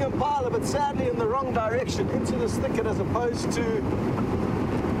hunting Impala, but sadly in the wrong direction, into this thicket as opposed to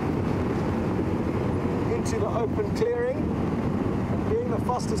into the open clearing. And being the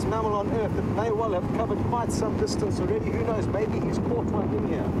fastest mammal on earth, it may well have covered quite some distance already. Who knows, maybe he's caught one in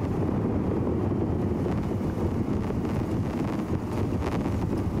here.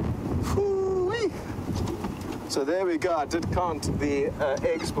 So there we go. I did count the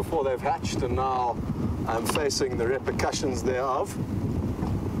eggs before they've hatched, and now I'm facing the repercussions thereof.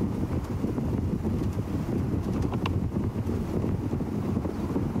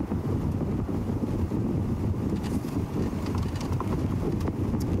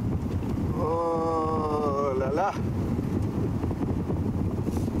 Oh la la.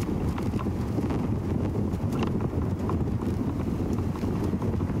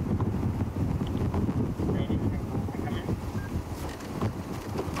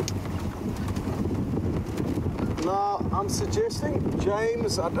 Now, I'm suggesting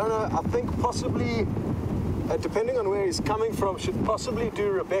James, I don't know, I think possibly, depending on where he's coming from, should possibly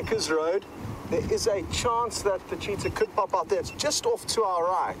do Rebecca's Road. There is a chance that the cheetah could pop out there. It's just off to our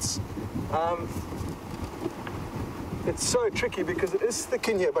right. It's so tricky because it is thick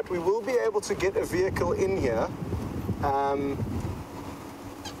in here, but we will be able to get a vehicle in here.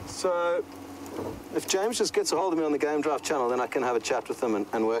 So if James just gets a hold of me on the Game Drive channel, then I can have a chat with him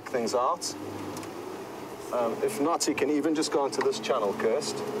and work things out. If not, he can even just go onto this channel,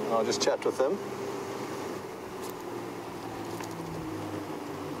 Kirst. I'll just chat with him.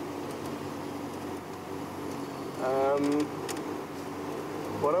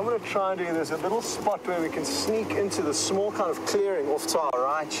 What I'm going to try and do, there's a little spot where we can sneak into the small kind of clearing off to our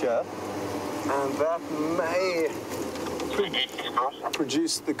right here, and that may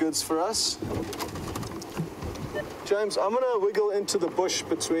produce the goods for us. James, I'm going to wiggle into the bush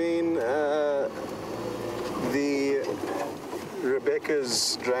between the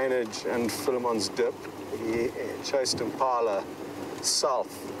Rebecca's drainage and Philemon's dip. He chased Impala south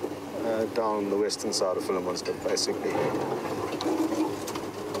down the western side of Philemon's dip, basically.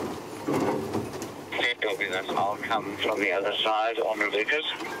 Copy that. I'll come from the other side on Rebecca's.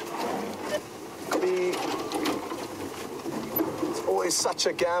 It's always such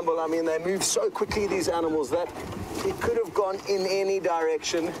a gamble. I mean, they move so quickly, these animals, that he could have gone in any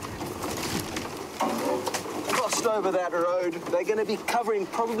direction. Crossed over that road. They're going to be covering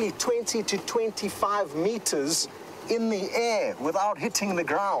probably 20 to 25 meters in the air without hitting the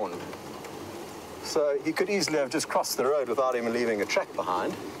ground. So he could easily have just crossed the road without even leaving a track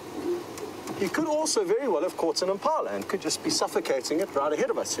behind. He could also very well have caught an Impala and could just be suffocating it right ahead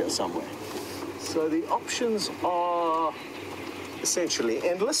of us here somewhere. So the options are essentially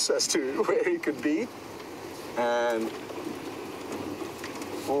endless as to where he could be. And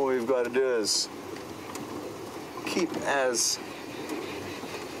all we've got to do is keep as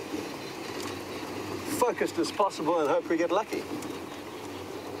focused as possible and hope we get lucky.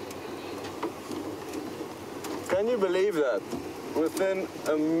 Can you believe that? Within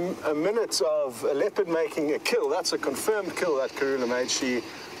a minute of a leopard making a kill, that's a confirmed kill that Karula made. She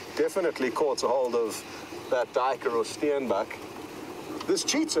definitely caught a hold of that duiker or steenbuck. This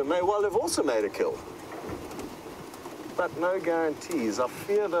cheetah may well have also made a kill. But no guarantees. I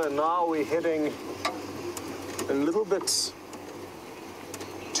fear though now we're heading a little bit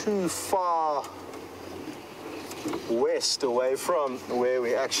too far west away from where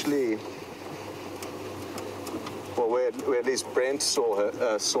we actually, well, where at least Brent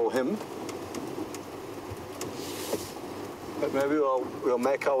saw him. But maybe we'll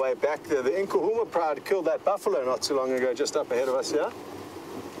make our way back there. The Inkuhuma Pride killed that buffalo not too long ago, just up ahead of us here.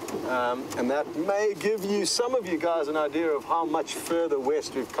 And that may give you, some of you guys, an idea of how much further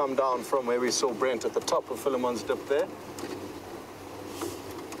west we've come down from where we saw Brent at the top of Philemon's Dip there.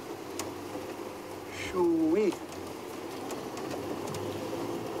 Shoo-wee.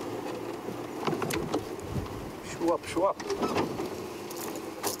 Shoo up, shoo up.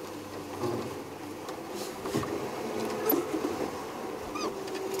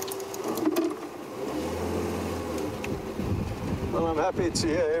 Well, I'm happy to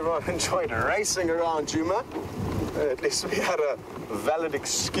hear everyone enjoyed racing around Djuma. At least we had a valid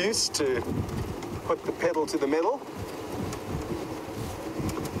excuse to put the pedal to the metal.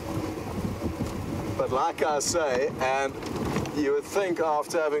 But like I say, and you would think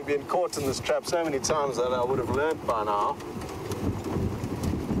after having been caught in this trap so many times that I would have learned by now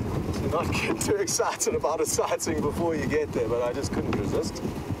to not get too excited about a sighting before you get there, but I just couldn't resist.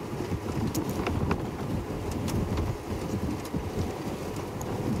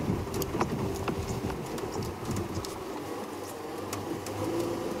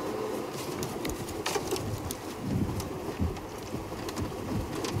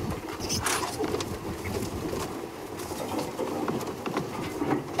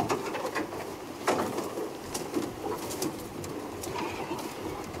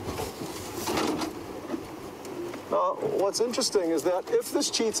 Now, what's interesting is that if this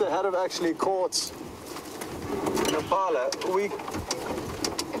cheetah had have actually caught an impala,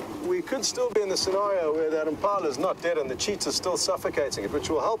 we could still be in the scenario where that impala is not dead and the cheetah is still suffocating it, which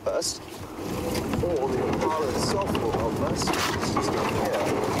will help us, or the impala itself will help us. It's just up here.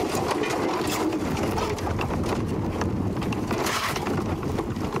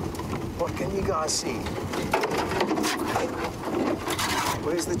 What can you guys see?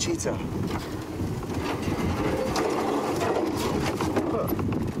 Where's the cheetah?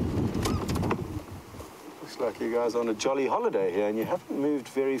 Looks like you guys are on a jolly holiday here and you haven't moved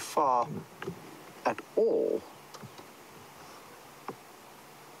very far at all.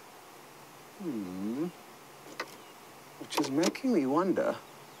 Which is making me wonder,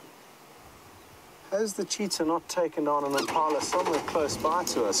 has the cheetah not taken down an impala somewhere close by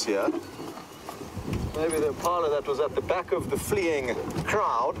to us here? Maybe the impala that was at the back of the fleeing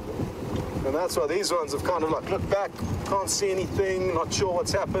crowd, and that's why these ones have kind of like looked back, can't see anything, not sure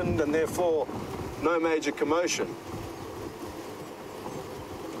what's happened, and therefore no major commotion.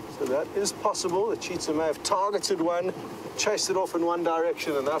 So that is possible. The cheetah may have targeted one, chased it off in one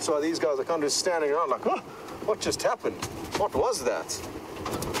direction, and that's why these guys are kind of standing around like, oh, what just happened? What was that?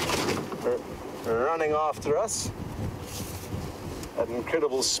 Running after us at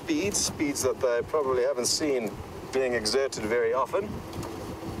incredible speeds that they probably haven't seen being exerted very often,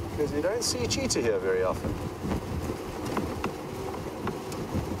 because you don't see cheetah here very often.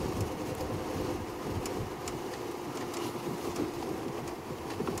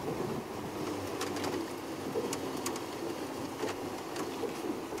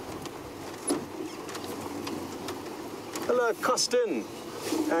 Hello, Costin.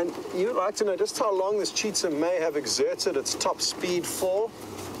 And you'd like to know just how long this cheetah may have exerted its top speed for?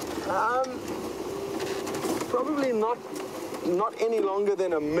 Probably not any longer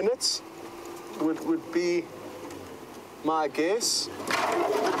than a minute would be my guess.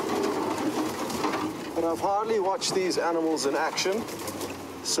 But I've hardly watched these animals in action,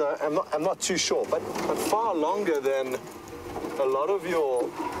 so I'm not too sure. But far longer than a lot of your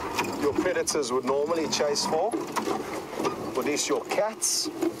predators would normally chase for. Or at least your cats.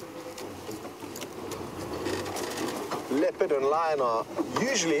 Leopard and lion are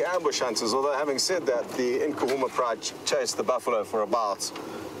usually ambush hunters, although having said that, the Inkuhuma Pride chased the buffalo for about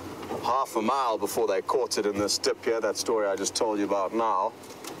half a mile before they caught it in this dip here, that story I just told you about now.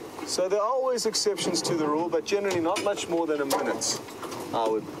 So there are always exceptions to the rule, but generally not much more than a minute,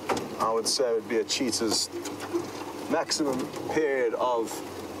 I would say would be a cheetah's maximum period of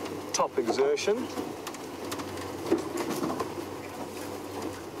top exertion.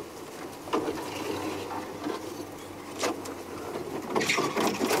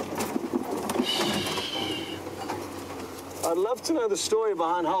 I'd love to know the story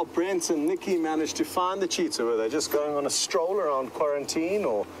behind how Brent and Nikki managed to find the cheetah. Were they just going on a stroll around quarantine,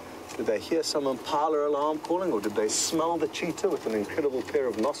 or did they hear some impala alarm calling, or did they smell the cheetah with an incredible pair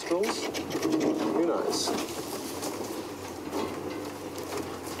of nostrils? Who knows?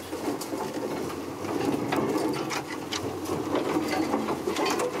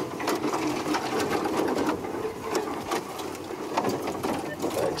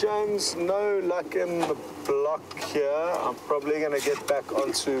 James, no luck in the block here. I'm probably going to get back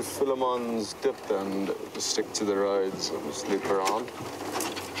onto Philemon's dip and stick to the roads and just loop around.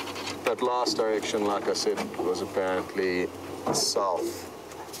 That last direction, like I said, was apparently south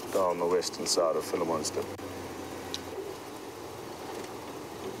down the western side of Philemon's dip.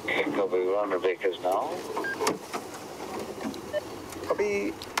 Copy, we're on Rebecca's now.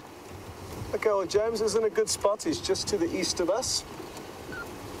 Copy. Okay, well, James is in a good spot. He's just to the east of us.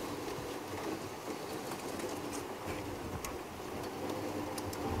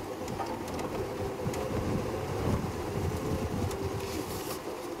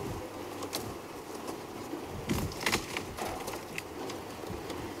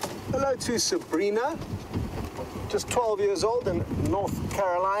 Hello to Sabrina, just 12 years old in North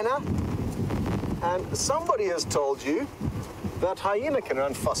Carolina. And somebody has told you that hyena can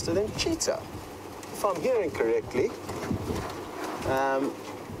run faster than cheetah, if I'm hearing correctly.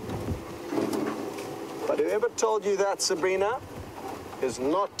 But whoever told you that, Sabrina, is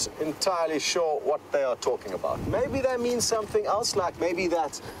not entirely sure what they are talking about. Maybe they mean something else, like maybe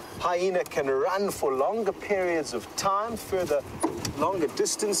that hyena can run for longer periods of time, further longer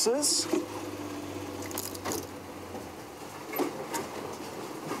distances.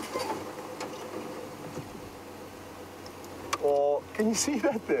 Or, can you see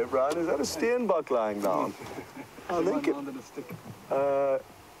that there, Brian? Is that a steenbok lying down? I think it...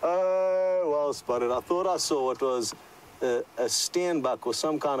 well spotted. I thought I saw what was a steenbok or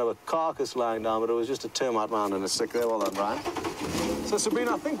some kind of a carcass lying down, but it was just a termite mound and a stick there. Well done, Brian. So,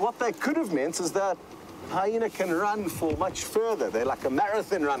 Sabrina, I think what they could have meant is that hyena can run for much further. They're like a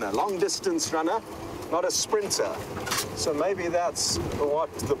marathon runner, long-distance runner, not a sprinter. So maybe that's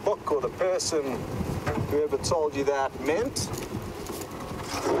what the book or the person, whoever told you that, meant.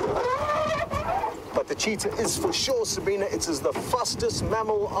 But the cheetah is for sure, Sabrina, it is the fastest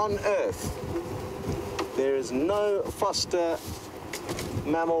mammal on Earth. There is no faster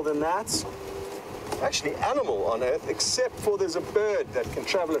mammal than that. Actually, animal on Earth, except for there's a bird that can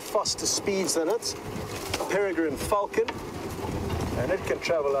travel at faster speeds than it, a peregrine falcon, and it can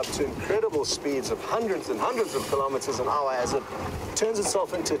travel up to incredible speeds of hundreds and hundreds of kilometers an hour as it turns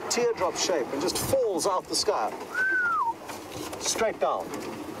itself into a teardrop shape and just falls out the sky, straight down.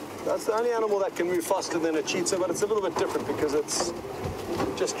 That's the only animal that can move faster than a cheetah, but it's a little bit different because it's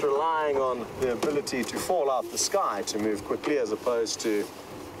just relying on the ability to fall out the sky to move quickly, as opposed to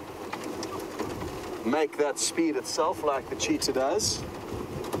make that speed itself like the cheetah does.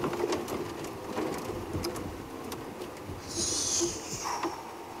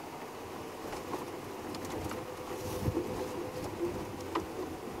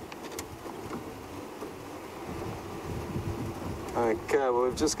 Okay, well,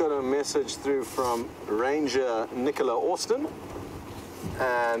 we've just got a message through from Ranger Nicola Austin,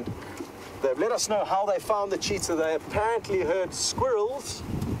 and they've let us know how they found the cheetah. They apparently heard squirrels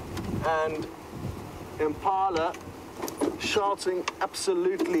and impala shouting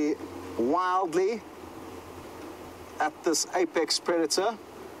absolutely wildly at this apex predator,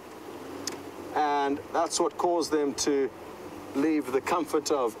 and that's what caused them to leave the comfort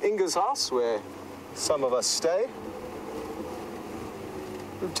of Inga's house, where some of us stay.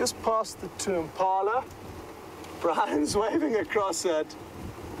 We've just passed the two impala. Brian's waving across at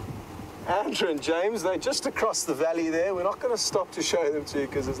Andrew and James. They're just across the valley there. We're not going to stop to show them to you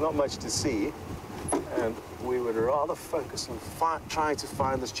because there's not much to see. And we would rather focus on trying to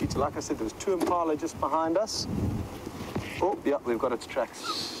find this cheetah. Like I said, there was two impala just behind us. Oh, yeah, we've got its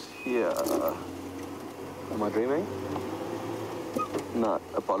tracks here. Am I dreaming? No,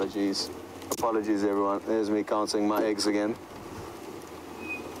 apologies. Apologies, everyone. There's me counting my eggs again.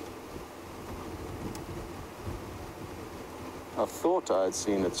 I thought I had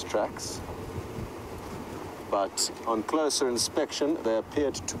seen its tracks, but on closer inspection, they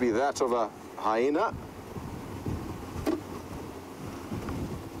appeared to be that of a hyena.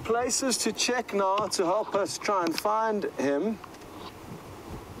 Places to check now to help us try and find him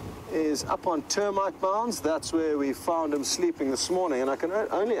is up on termite mounds. That's where we found him sleeping this morning, and I can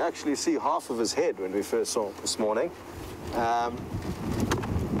only actually see half of his head when we first saw him this morning.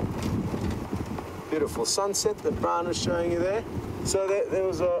 Beautiful sunset that Brian was showing you there. So there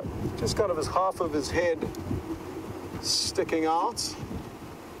was just kind of half of his head sticking out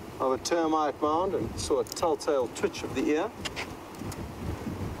of a termite mound, and saw a telltale twitch of the ear.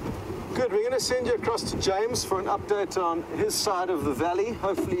 Good, we're going to send you across to James for an update on his side of the valley.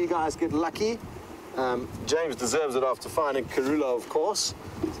 Hopefully you guys get lucky. James deserves it after finding Karula, of course.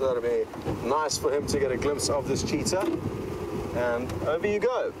 So that'll be nice for him to get a glimpse of this cheetah. And over you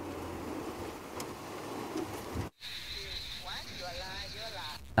go.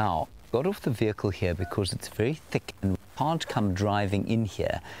 Now, got off the vehicle here because it's very thick and we can't come driving in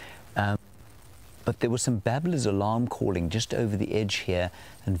here. But there was some babbler's alarm calling just over the edge here,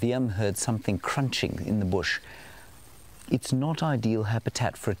 and Viam heard something crunching in the bush. It's not ideal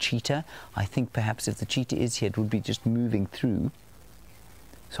habitat for a cheetah. I think perhaps if the cheetah is here, it would be just moving through.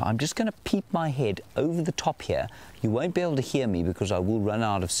 So I'm just going to peep my head over the top here. You won't be able to hear me because I will run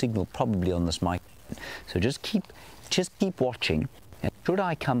out of signal probably on this mic. So just keep watching. And should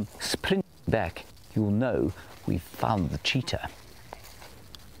I come sprinting back, you'll know we've found the cheetah.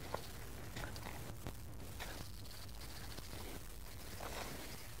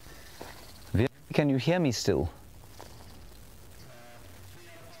 Can you hear me still?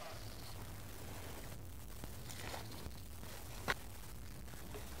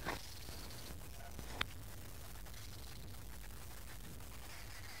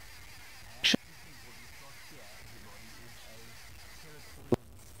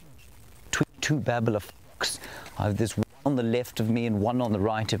 Two babbler fox. I have this one on the left of me and one on the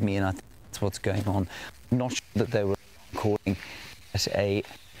right of me, and I think that's what's going on. I'm not sure that they were calling at a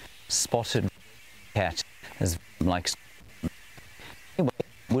spotted cat as like. Anyway,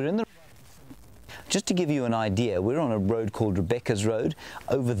 we're in the. Just to give you an idea, we're on a road called Rebecca's Road.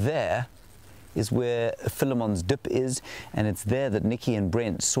 Over there is where Philemon's Dip is, and it's there that Nikki and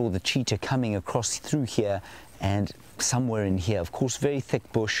Brent saw the cheetah coming across through here and somewhere in here. Of course, very thick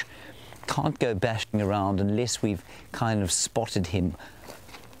bush. Can't go bashing around unless we've kind of spotted him.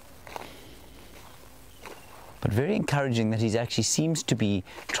 But very encouraging that he actually seems to be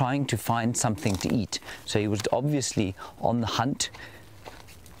trying to find something to eat. So he was obviously on the hunt.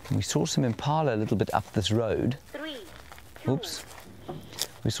 We saw some impala a little bit up this road. Oops.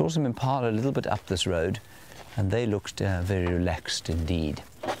 We saw some impala a little bit up this road, and they looked very relaxed indeed.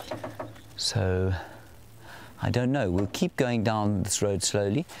 So I don't know. We'll keep going down this road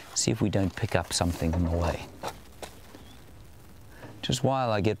slowly, see if we don't pick up something on the way. Just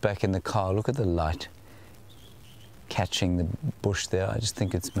while I get back in the car, look at the light catching the bush there. I just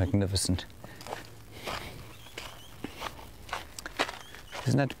think it's magnificent.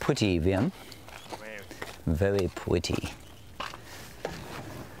 Isn't that pretty, Viam? Very pretty.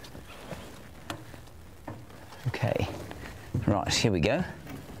 Okay, right, here we go.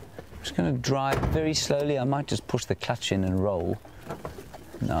 I'm just going to drive very slowly. I might just push the clutch in and roll.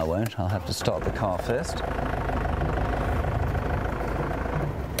 No, I won't. I'll have to start the car first.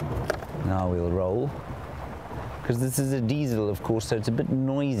 Now we'll roll. Because this is a diesel, of course, so it's a bit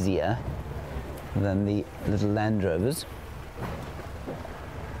noisier than the little Land Rovers.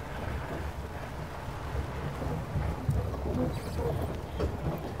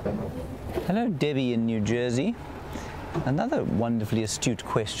 Hello, Debbie in New Jersey. Another wonderfully astute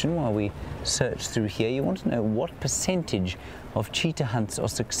question while we search through here. You want to know what percentage of cheetah hunts are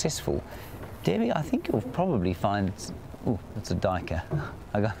successful. Debbie, I think you'll probably find... Oh, that's a duiker.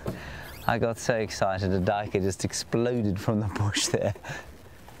 I got so excited, a duiker just exploded from the bush there.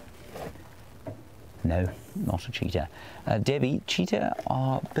 No, not a cheetah. Debbie, cheetah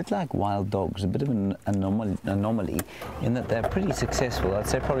are a bit like wild dogs, a bit of an anomaly in that they're pretty successful. I'd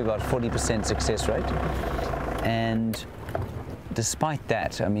say probably about 40% success rate. And despite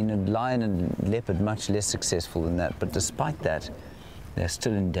that, I mean, a lion and leopard much less successful than that, but despite that, they're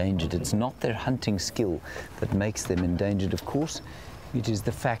still endangered. It's not their hunting skill that makes them endangered, of course. It is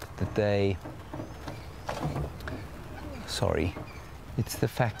the fact that they... It's the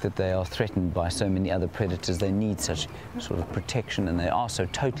fact that they are threatened by so many other predators. They need such sort of protection, and they are so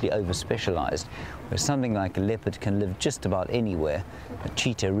totally over-specialized. Where something like a leopard can live just about anywhere, a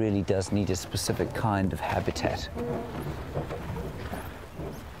cheetah really does need a specific kind of habitat.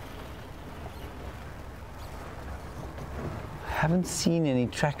 I haven't seen any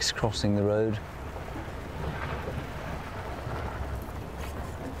tracks crossing the road.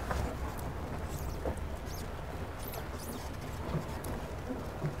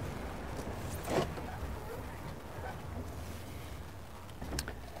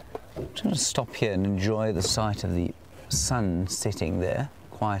 I'm going to stop here and enjoy the sight of the sun setting there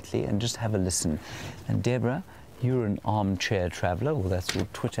quietly and just have a listen. And Deborah, you're an armchair traveller, well, that's your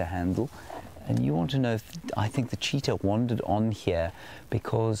Twitter handle, and you want to know if I think the cheetah wandered on here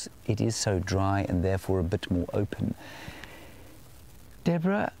because it is so dry and therefore a bit more open.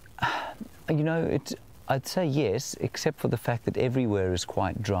 Deborah, you know, I'd say yes, except for the fact that everywhere is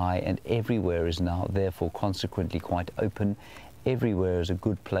quite dry and everywhere is now therefore consequently quite open. Everywhere is a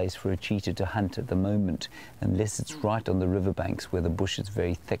good place for a cheetah to hunt at the moment, unless it's right on the riverbanks where the bush is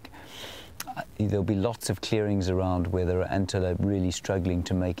very thick. There'll be lots of clearings around where there are antelope really struggling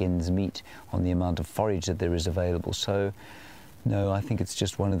to make ends meet on the amount of forage that there is available. So No, I think it's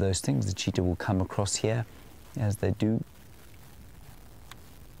just one of those things. The cheetah will come across here, as they do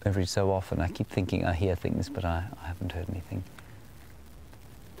every so often. I keep thinking I hear things, but I haven't heard anything.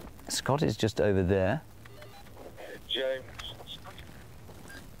 Scott is just over there. James.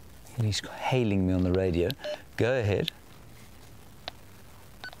 He's hailing me on the radio. Go ahead.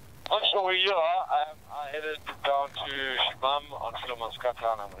 I'm sure where you are. I headed down to Shibam on Philemon's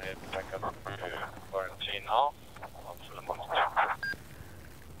Catalan. I'm headed back up to quarantine now on Philemon's.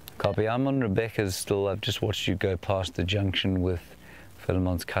 Copy. I'm on Rebecca's still. I've just watched you go past the junction with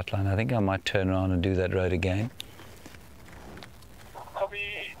Philemon's Catalan. I think I might turn around and do that road again.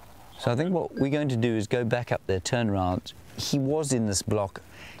 Copy. So I think what we're going to do is go back up there, turn around. He was in this block.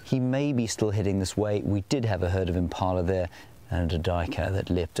 He may be still heading this way. We did have a herd of impala there and a duiker that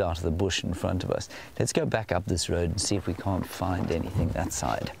leapt out of the bush in front of us. Let's go back up this road and see if we can't find anything that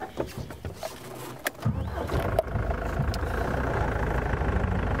side.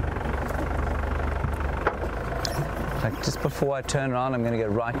 In fact, just before I turn around, I'm going to go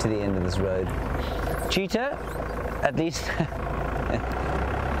right to the end of this road. Cheetah, at least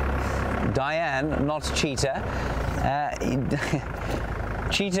Diane, not Cheetah.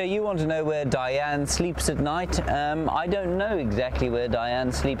 Cheetah, you want to know where Diane sleeps at night? I don't know exactly where Diane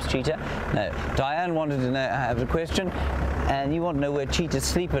sleeps, Cheetah. No, Diane wanted to know, have a question, and you want to know where cheetahs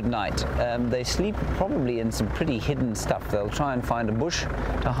sleep at night. They sleep probably in some pretty hidden stuff. They'll try and find a bush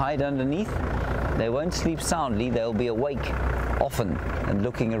to hide underneath. They won't sleep soundly. They'll be awake often and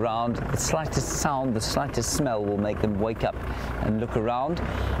looking around. The slightest sound, the slightest smell will make them wake up and look around,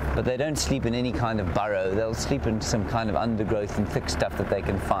 but they don't sleep in any kind of burrow. They'll sleep in some kind of undergrowth and thick stuff that they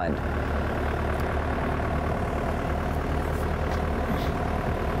can find.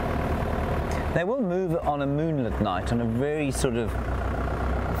 They will move on a moonlit night, on a very sort of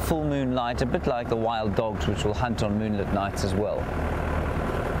full moon night, a bit like the wild dogs, which will hunt on moonlit nights as well.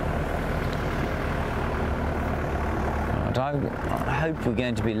 I hope we're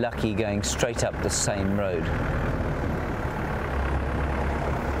going to be lucky going straight up the same road.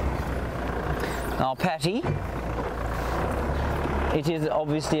 Now, Patty, it is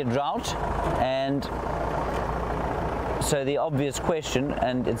obviously a drought, and so the obvious question,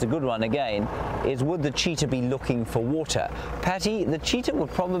 and it's a good one again, is would the cheetah be looking for water? Patty, the cheetah would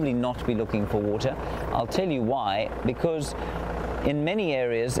probably not be looking for water. I'll tell you why. Because in many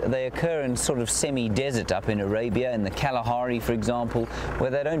areas they occur in sort of semi-desert, up in Arabia, in the Kalahari for example, where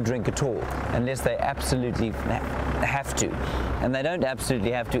they don't drink at all unless they absolutely have to. And they don't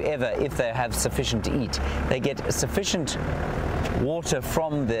absolutely have to ever if they have sufficient to eat. They get sufficient water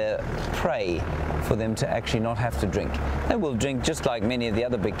from their prey for them to actually not have to drink. They will drink just like many of the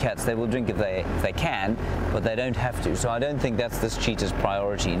other big cats. They will drink if they can, but they don't have to. So I don't think that's this cheetah's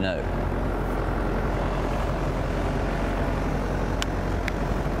priority, no.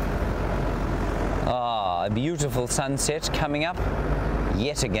 A beautiful sunset coming up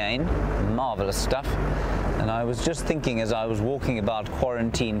yet again. Marvelous stuff. And I was just thinking as I was walking about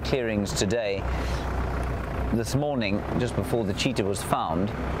quarantine clearings today, this morning, just before the cheetah was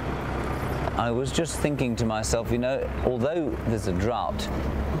found, I was just thinking to myself, you know, although there's a drought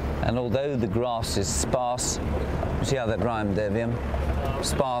and although the grass is sparse, see how that rhymed there, Viam?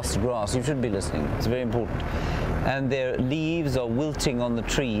 Sparse grass, you should be listening, it's very important, and their leaves are wilting on the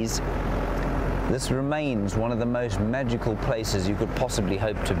trees, this remains one of the most magical places you could possibly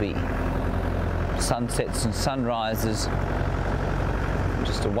hope to be. Sunsets and sunrises,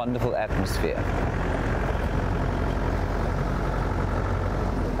 just a wonderful atmosphere.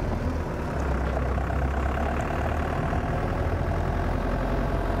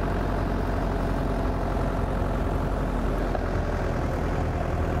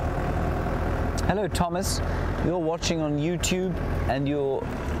 Hello Thomas, you're watching on YouTube and your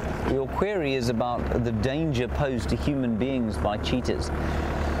query is about the danger posed to human beings by cheetahs.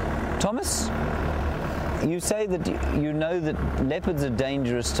 Thomas, you say that you know that leopards are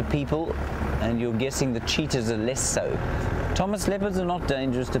dangerous to people and you're guessing that cheetahs are less so. Thomas, leopards are not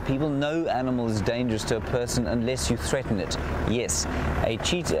dangerous to people. No animal is dangerous to a person unless you threaten it. Yes,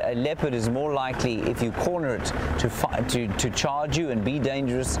 a leopard is more likely, if you corner it, to charge you and be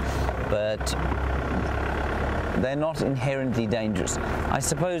dangerous, but they're not inherently dangerous. I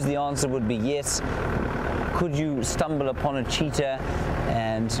suppose the answer would be yes. Could you stumble upon a cheetah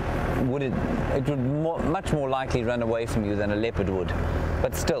and it would much more likely run away from you than a leopard would.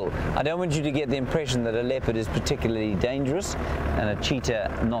 But still, I don't want you to get the impression that a leopard is particularly dangerous and a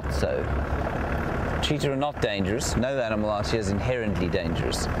cheetah not so. Cheetah are not dangerous. No animal out here is inherently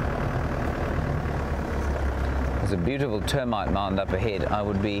dangerous. There's There's a beautiful termite mound up ahead. I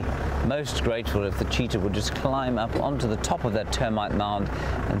would be most grateful if the cheetah would just climb up onto the top of that termite mound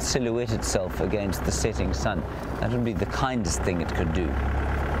and silhouette itself against the setting sun. That would be the kindest thing it could do.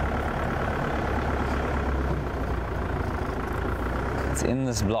 It's in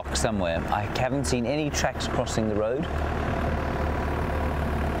this block somewhere. I haven't seen any tracks crossing the road.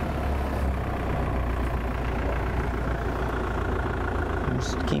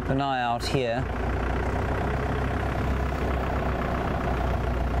 Just keep an eye out here.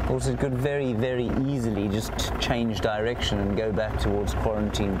 Of course, it could very, very easily just change direction and go back towards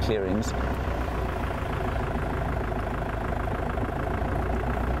quarantine clearings.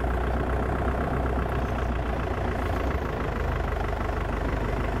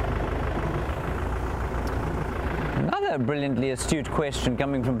 Another brilliantly astute question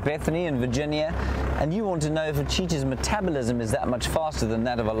coming from Bethany in Virginia, and you want to know if a cheetah's metabolism is that much faster than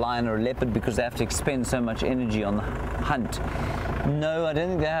that of a lion or a leopard because they have to expend so much energy on the hunt. No, I don't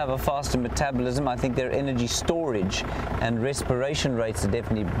think they have a faster metabolism. I think their energy storage and respiration rates are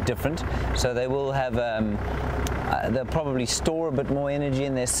definitely different. So they will have, they'll probably store a bit more energy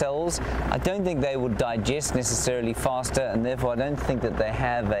in their cells. I don't think they would digest necessarily faster, and therefore I don't think that they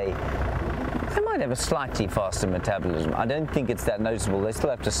have they might have a slightly faster metabolism. I don't think it's that noticeable. They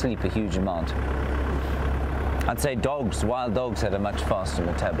still have to sleep a huge amount. I'd say dogs, wild dogs had a much faster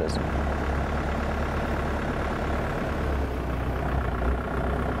metabolism.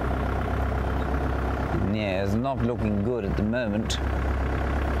 Yeah, it's not looking good at the moment.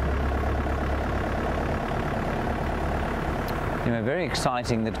 Anyway, very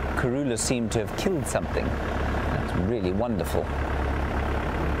exciting that Karula seemed to have killed something. That's really wonderful.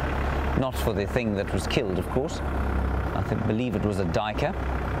 Not for the thing that was killed, of course. I believe it was a duiker.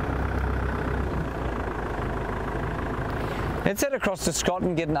 Let's head across to Scott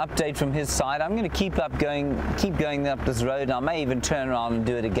and get an update from his side. I'm going to keep going up this road, and I may even turn around and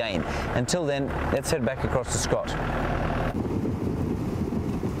do it again. Until then, let's head back across to Scott.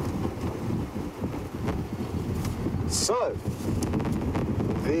 So,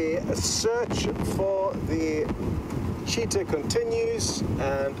 the search for the cheetah continues,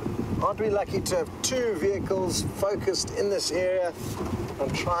 and aren't we lucky to have two vehicles focused in this area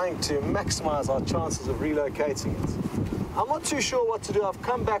and trying to maximize our chances of relocating it. I'm not too sure what to do. I've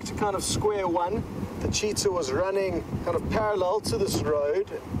come back to kind of square one. The cheetah was running kind of parallel to this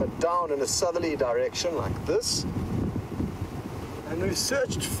road, but down in a southerly direction like this. And we've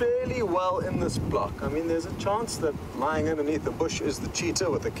searched fairly well in this block. I mean, there's a chance that lying underneath the bush is the cheetah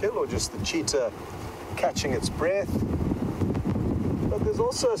with a kill, or just the cheetah catching its breath. But there's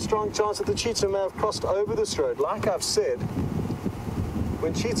also a strong chance that the cheetah may have crossed over this road. Like I've said,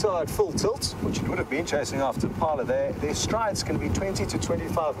 when cheetah are at full tilt, which it would have been chasing after Parla, their strides can be 20 to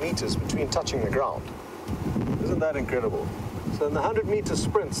 25 meters between touching the ground. Isn't that incredible? So in the 100-meter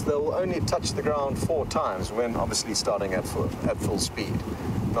sprints, they'll only touch the ground 4 times when obviously starting at full speed,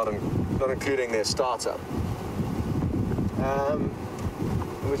 not including their startup.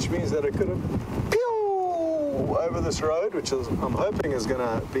 Which means that it could have pew over this road, which is, I'm hoping is going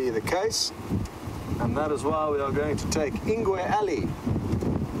to be the case. And that is why we are going to take Ingwe Alley.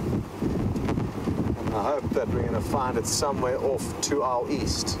 And I hope that we're going to find it somewhere off to our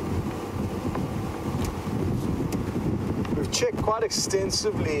east. We've checked quite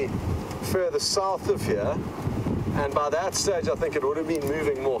extensively further south of here, and by that stage I think it would have been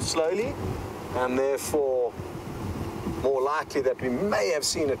moving more slowly, and therefore more likely that we may have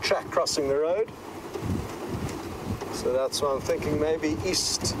seen a track crossing the road. So that's why I'm thinking maybe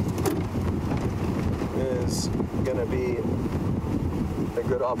east is going to be a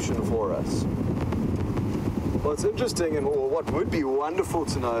good option for us. What's interesting, and what would be wonderful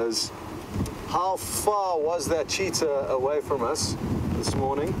to know, is how far was that cheetah away from us this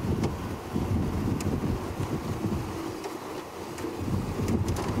morning?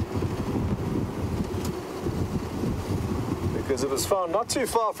 Because it was found not too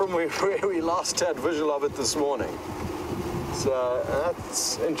far from where we last had visual of it this morning. So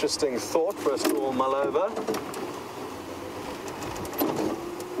that's an interesting thought for us to all mull over.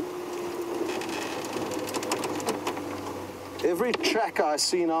 Every track I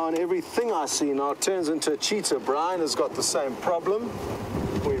see now and everything I see now turns into a cheetah. Brian has got the same problem.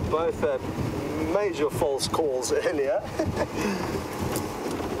 We both had major false calls earlier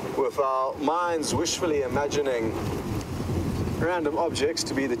with our minds wishfully imagining random objects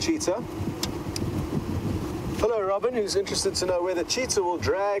to be the cheetah. Hello, Robin, who's interested to know whether cheetah will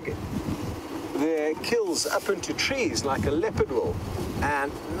drag their kills up into trees like a leopard will.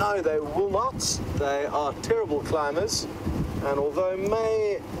 And no, they will not. They are terrible climbers. and although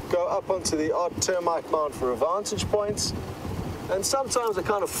may go up onto the odd termite mound for a vantage point, and sometimes a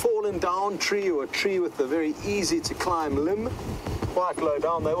kind of fallen down tree or a tree with a very easy to climb limb, quite low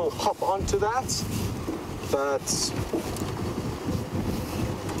down, they will hop onto that, but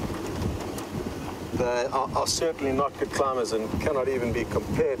they are certainly not good climbers and cannot even be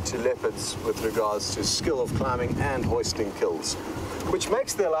compared to leopards with regards to skill of climbing and hoisting kills, which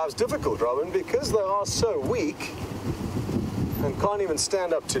makes their lives difficult, Robin, because they are so weak and can't even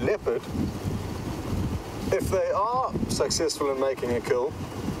stand up to leopard. If they are successful in making a kill,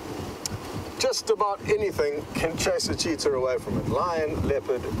 just about anything can chase a cheetah away from it. Lion,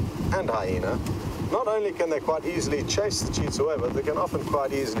 leopard, and hyena. Not only can they quite easily chase the cheetah away, but they can often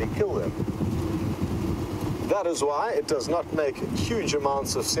quite easily kill them. That is why it does not make huge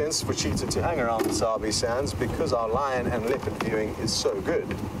amounts of sense for cheetah to hang around the Sabi Sands, because our lion and leopard viewing is so good.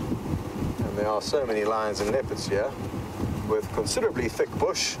 And there are so many lions and leopards here. With considerably thick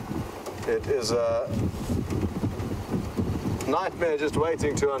bush, it is a nightmare just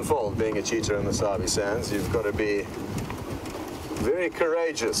waiting to unfold being a cheetah in the Sabi Sands. You've got to be very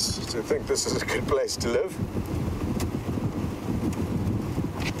courageous to think this is a good place to live.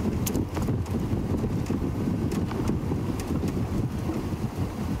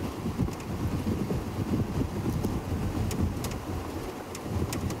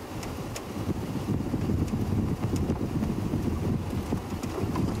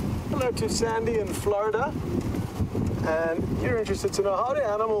 Hello to Sandy in Florida. And you're interested to know, how do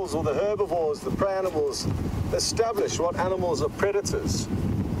animals, or the herbivores, the prey animals, establish what animals are predators?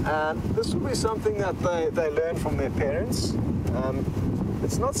 And this will be something that they learn from their parents.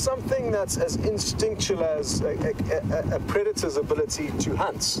 It's not something that's as instinctual as a predator's ability to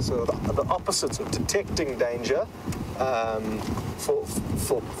hunt. So the opposite of detecting danger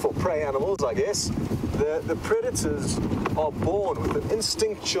for prey animals, I guess. The predators are born with an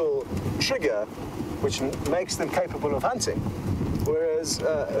instinctual trigger which makes them capable of hunting. Whereas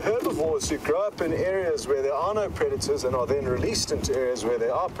herbivores who grow up in areas where there are no predators and are then released into areas where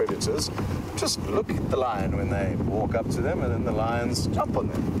there are predators, just look at the lion when they walk up to them, and then the lions jump on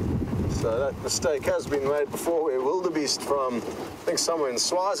them. So that mistake has been made before, where wildebeest from, I think somewhere in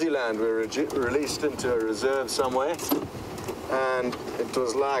Swaziland, were released into a reserve somewhere, and it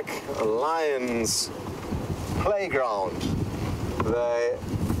was like a lion's playground. They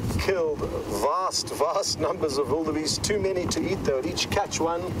killed vast numbers of wildebeest, too many to eat. They would each catch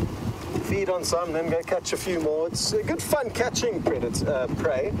one, feed on some, then go catch a few more. It's a good fun catching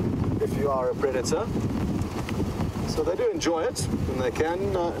prey if you are a predator. So they do enjoy it, and they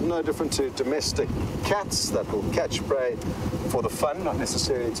can. No different to domestic cats that will catch prey for the fun, not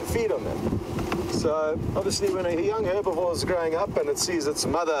necessarily to feed on them. So obviously when a young herbivore is growing up and it sees its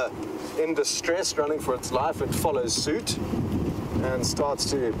mother in distress running for its life, it follows suit and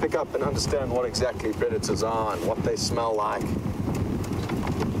starts to pick up and understand what exactly predators are and what they smell like.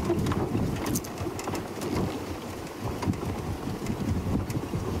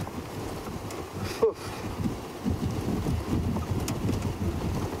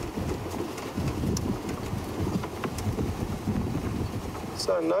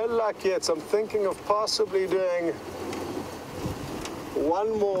 So no luck yet. I'm thinking of possibly doing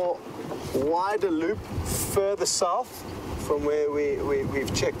one more wider loop further south from where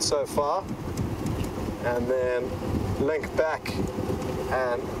we've checked so far, and then link back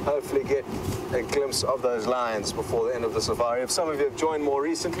and hopefully get a glimpse of those lions before the end of the safari. If some of you have joined more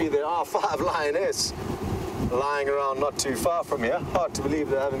recently, there are 5 lioness lying around not too far from here. Hard to believe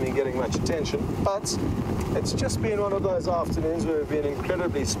they haven't been getting much attention, but it's just been one of those afternoons where we've been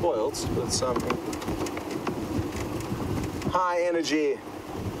incredibly spoiled with some high energy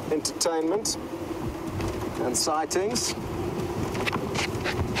entertainment and sightings.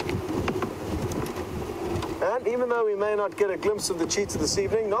 And even though we may not get a glimpse of the cheetah this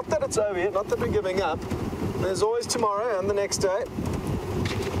evening, not that it's over yet, not that we're giving up, there's always tomorrow and the next day.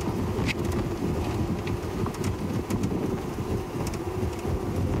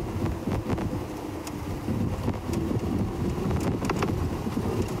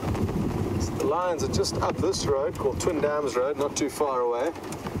 So the lions are just up this road called Twin Dams Road, not too far away.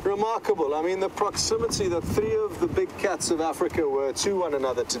 Remarkable. I mean, the proximity that 3 of the big cats of Africa were to one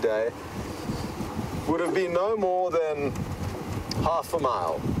another today would have been no more than half a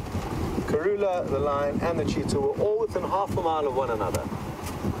mile. Karula, the lion, and the cheetah were all within half a mile of one another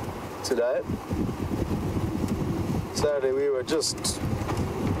today. Saturday we were just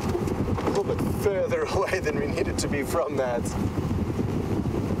a little bit further away than we needed to be from that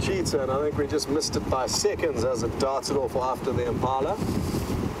cheetah, and I think we just missed it by seconds as it darted off after the impala.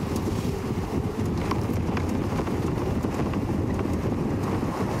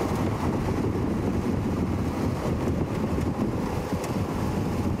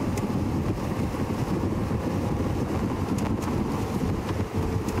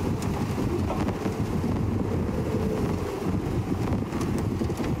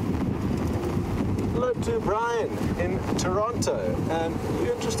 Brian in Toronto, and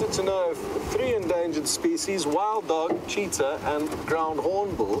you're interested to know if 3 endangered species, wild dog, cheetah, and ground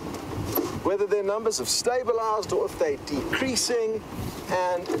hornbill, whether their numbers have stabilized or if they're decreasing.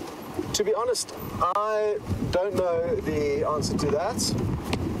 And to be honest, I don't know the answer to that.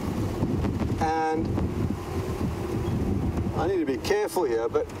 And I need to be careful here,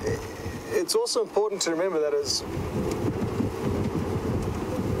 but it's also important to remember that as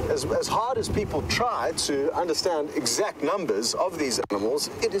hard as people try to understand exact numbers of these animals,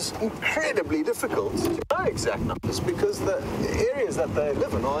 it is incredibly difficult to know exact numbers because the areas that they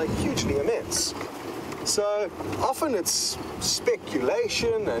live in are hugely immense. So often it's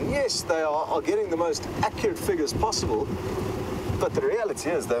speculation, and yes, they are getting the most accurate figures possible, but the reality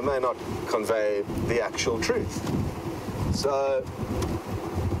is they may not convey the actual truth. So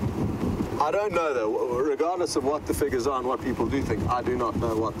I don't know, though, regardless of what the figures are and what people do think, I do not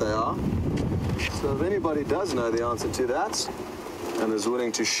know what they are. So if anybody does know the answer to that and is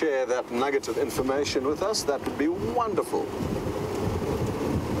willing to share that nugget of information with us, that would be wonderful.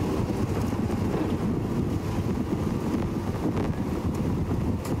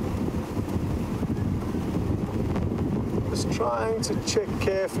 Just trying to check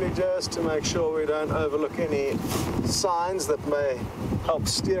carefully just to make sure we don't overlook any signs that may help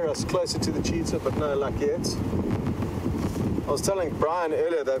steer us closer to the cheetah, but no luck yet. I was telling Brian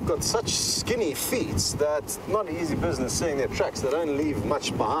earlier they've got such skinny feet that it's not easy business seeing their tracks. They don't leave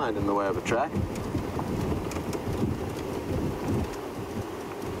much behind in the way of a track.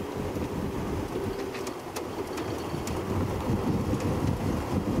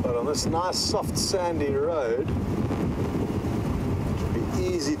 But on this nice soft sandy road,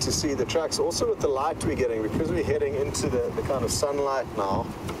 easy to see the tracks. Also with the light we're getting, because we're heading into the kind of sunlight now,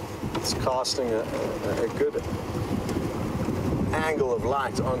 it's casting a good angle of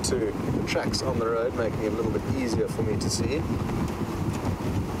light onto the tracks on the road, making it a little bit easier for me to see.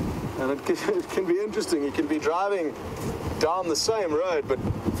 And it can be interesting. You can be driving down the same road, but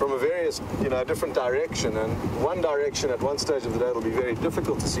from a various, different direction. And one direction at one stage of the day will be very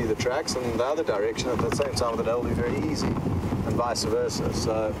difficult to see the tracks, and the other direction at the same time of the day will be very easy, and vice versa.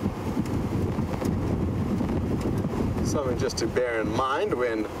 So something just to bear in mind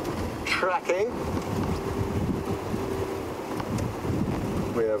when tracking.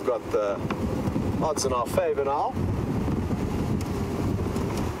 We have got the odds in our favor now.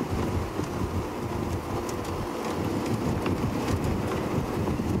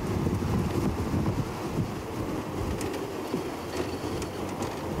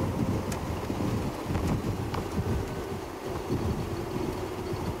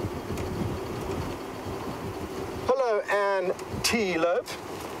 Hello, antelope.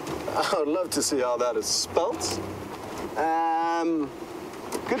 I would love to see how that is spelt.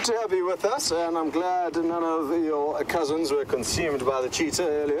 Good to have you with us, and I'm glad none of your cousins were consumed by the cheetah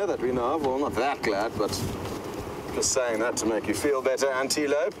earlier that we know of. Well, not that glad, but just saying that to make you feel better,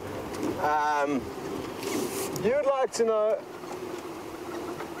 antelope. You'd like to know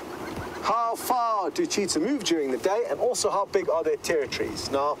how far do cheetah move during the day, and also how big are their territories.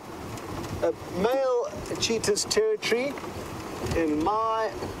 Now, a male cheetah's territory, in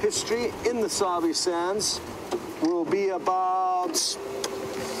my history, in the Sabi Sands, will be about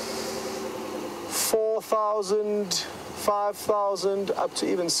 4,000, 5,000, up to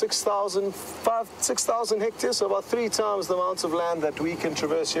even 6,000 hectares, so about 3 times the amount of land that we can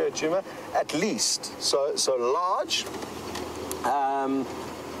traverse here at Djuma, at least. So large.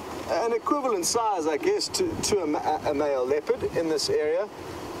 An equivalent size, I guess, to a male leopard in this area,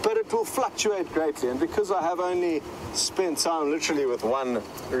 but it will fluctuate greatly. And because I have only spent time literally with one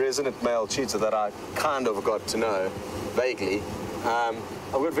resident male cheetah that I kind of got to know vaguely,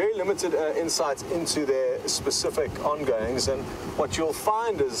 I've got very limited insights into their specific ongoings, and what you'll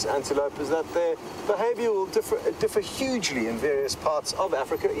find as antelope is that their behavior will differ hugely in various parts of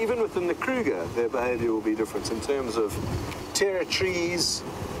Africa. Even within the Kruger, their behavior will be different in terms of territories.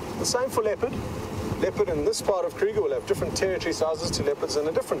 The same for leopard. Leopard in this part of Kruger will have different territory sizes to leopards in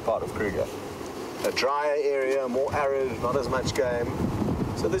a different part of Kruger. A drier area, more arid, not as much game.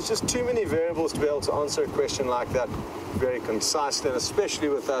 So there's just too many variables to be able to answer a question like that very concisely, and especially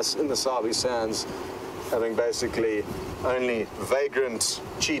with us in the Sabi Sands, having basically only vagrant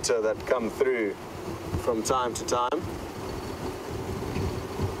cheetah that come through from time to time.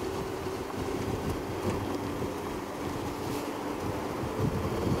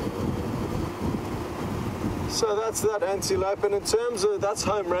 So that's that antelope, and in terms of, that's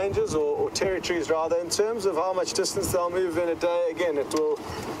home ranges or territories rather, in terms of how much distance they'll move in a day, again, it will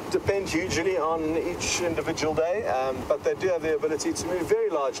depend hugely on each individual day, but they do have the ability to move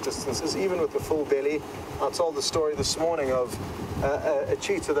very large distances, even with the full belly. I told the story this morning of a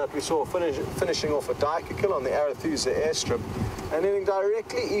cheetah that we saw finishing off a Daikakil on the Arathusa airstrip, and heading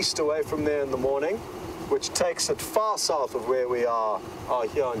directly east away from there in the morning, which takes it far south of where we are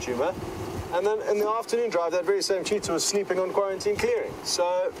here on Juma. And then in the afternoon drive, that very same cheetah was sleeping on quarantine clearing.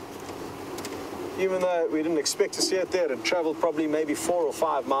 So even though we didn't expect to see it there, it had traveled probably maybe 4 or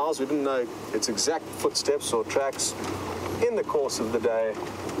 5 miles. We didn't know its exact footsteps or tracks in the course of the day.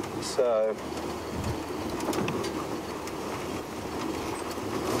 So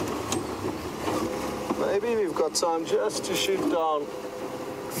maybe we've got time just to shoot down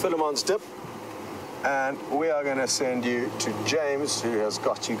Philemon's dip. And we are going to send you to James, who has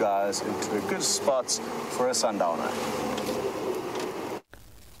got you guys into a good spot for a sundowner.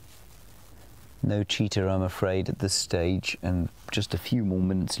 No cheetah, I'm afraid, at this stage, and just a few more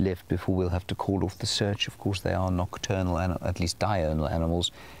minutes left before we'll have to call off the search. Of course, they are nocturnal, at least diurnal animals,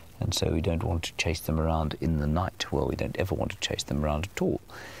 and so we don't want to chase them around in the night. Well, we don't ever want to chase them around at all.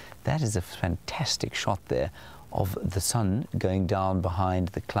 That is a fantastic shot there of the sun going down behind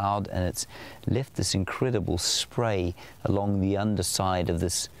the cloud, and it's left this incredible spray along the underside of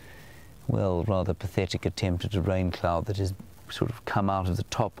this, well, rather pathetic attempt at a rain cloud that has sort of come out of the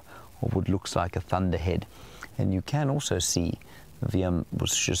top of what looks like a thunderhead. And you can also see, Viam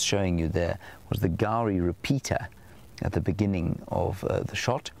was just showing you there, was the Gowrie repeater at the beginning of the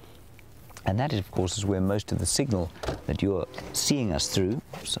shot. And that, of course, is where most of the signal that you're seeing us through.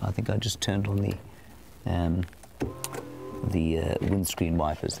 So I think I just turned on the windscreen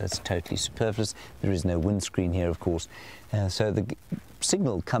wipers. That's totally superfluous. There is no windscreen here, of course. So the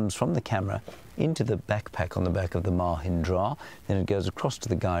signal comes from the camera into the backpack on the back of the Mahindra, then it goes across to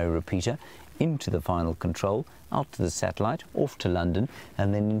the Gowrie repeater, into the final control, out to the satellite, off to London,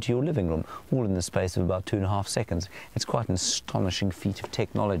 and then into your living room, all in the space of about 2.5 seconds. It's quite an astonishing feat of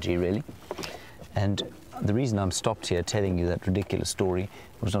technology, really. And the reason I'm stopped here telling you that ridiculous story,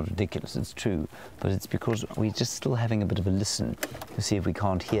 it was not ridiculous, it's true, but it's because we're just still having a bit of a listen to see if we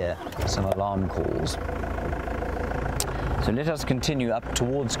can't hear some alarm calls. So let us continue up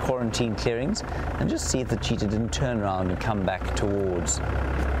towards quarantine clearings and just see if the cheetah didn't turn around and come back towards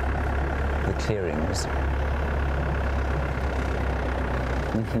the clearings.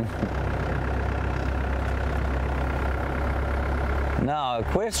 Now, a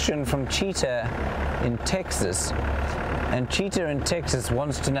question from Cheetah in Texas. And Cheetah in Texas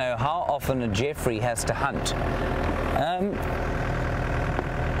wants to know how often a Jeffrey has to hunt.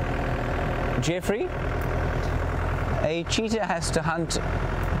 Jeffrey, a cheetah has to hunt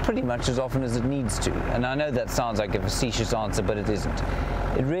pretty much as often as it needs to. And I know that sounds like a facetious answer, but it isn't.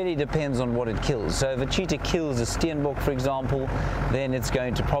 It really depends on what it kills. So if a cheetah kills a steenbok, for example, then it's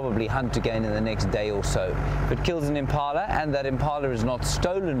going to probably hunt again in the next day or so. If it kills an impala and that impala is not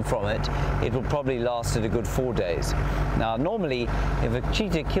stolen from it, it will probably last it a good 4 days. Now, normally, if a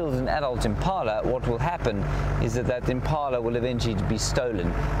cheetah kills an adult impala, what will happen is that that impala will eventually be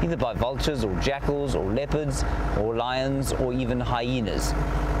stolen, either by vultures or jackals or leopards or lions or even hyenas.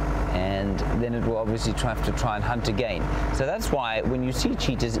 And then it will obviously have to try and hunt again. So that's why when you see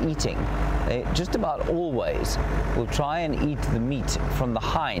cheetahs eating, they just about always will try and eat the meat from the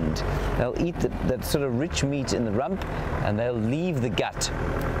hind. They'll eat that sort of rich meat in the rump, and they'll leave the gut.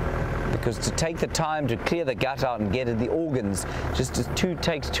 Because to take the time to clear the gut out and get at the organs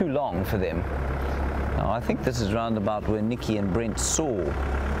takes too long for them. Now, I think this is round about where Nikki and Brent saw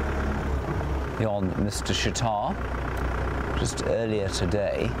yon Mr. Shatar just earlier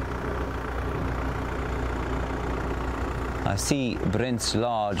today. I see Brent's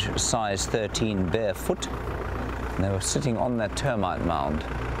large size 13 barefoot, and they were sitting on that termite mound.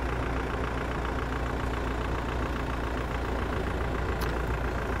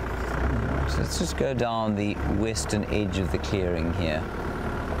 So let's just go down the western edge of the clearing here.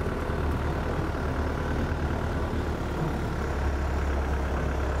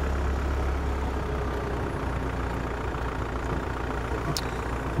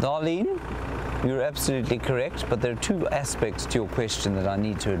 Darlene, you're absolutely correct, but there are two aspects to your question that I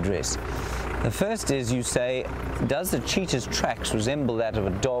need to address. The first is, you say, does the cheetah's tracks resemble that of a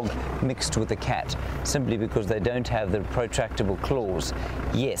dog mixed with a cat, simply because they don't have the protractable claws?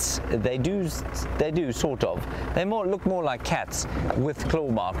 Yes, they do sort of. They look more like cats with claw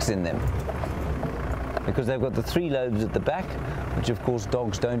marks in them, because they've got the 3 lobes at the back, which of course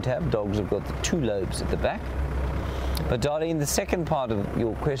dogs don't have. Dogs have got the 2 lobes at the back. But Darlene, the second part of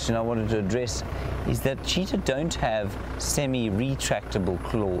your question I wanted to address is that cheetah don't have semi-retractable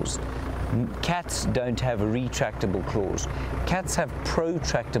claws. Cats don't have retractable claws. Cats have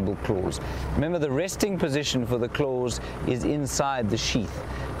protractable claws. Remember, the resting position for the claws is inside the sheath.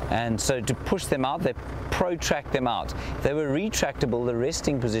 And so to push them out, they protract them out. If they were retractable, the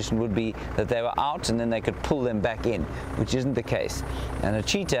resting position would be that they were out and then they could pull them back in, which isn't the case. And a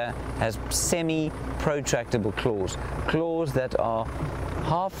cheetah has semi-protractable claws. Claws that are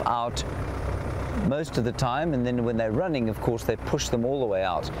half out most of the time, and then when they're running, of course, they push them all the way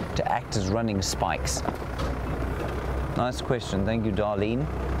out to act as running spikes. Nice question. Thank you, Darlene.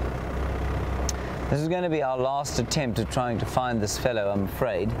 This is going to be our last attempt at trying to find this fellow, I'm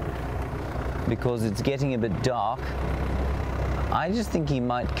afraid, because it's getting a bit dark. I just think he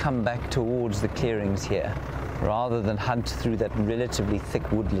might come back towards the clearings here rather than hunt through that relatively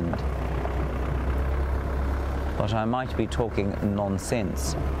thick woodland. But I might be talking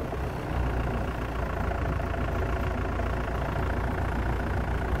nonsense.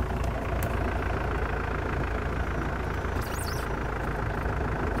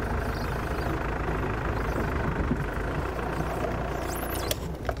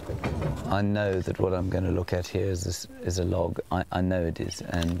 I know that what I'm going to look at here is a log. I know it is,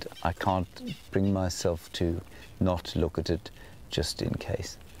 and I can't bring myself to not look at it just in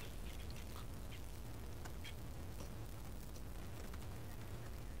case.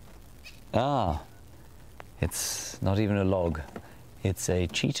 Ah, it's not even a log. It's a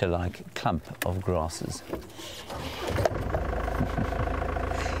cheetah-like clump of grasses.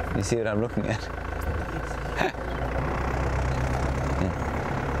 You see what I'm looking at?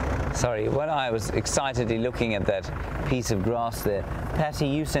 Sorry, when I was excitedly looking at that piece of grass there, Patty,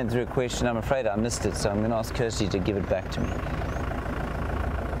 you sent through a question. I'm afraid I missed it, so I'm going to ask Kirsty to give it back to me.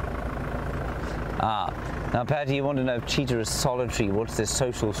 Now Patty, you want to know if cheetah is solitary. What's their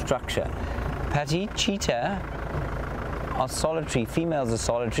social structure? Patty, cheetah are solitary. Females are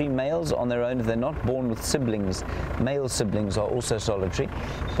solitary. Males on their own, if they're not born with siblings. Male siblings are also solitary,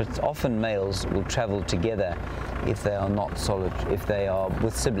 but often males will travel together if they are not solitary, if they are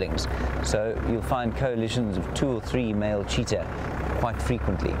with siblings. So you'll find coalitions of 2 or 3 male cheetah quite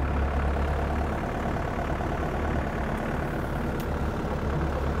frequently.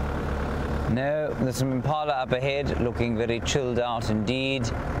 No, there's some impala up ahead, looking very chilled out indeed.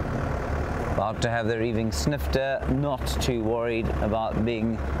 About to have their evening snifter, not too worried about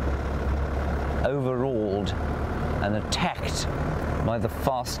being overawed and attacked by the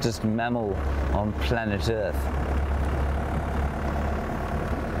fastest mammal on planet Earth.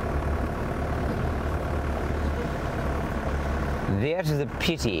 There's the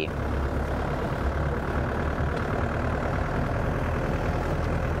pity.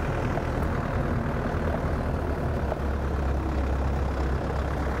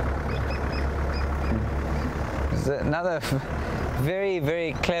 Another very,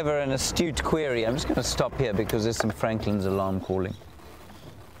 very clever and astute query. I'm just going to stop here because there's some Franklin's alarm calling.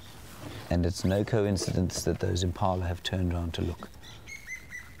 And it's no coincidence that those impala have turned around to look.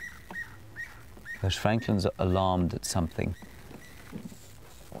 Those Franklins are alarmed at something.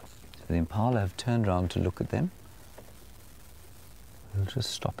 So the impala have turned around to look at them. We'll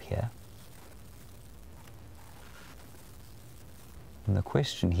just stop here. And the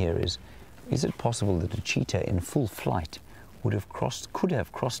question here is it possible that a cheetah in full flight could have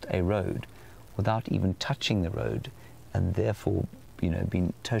crossed a road without even touching the road and therefore,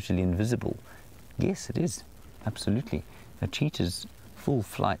 been totally invisible? Yes, it is. Absolutely. A cheetah's full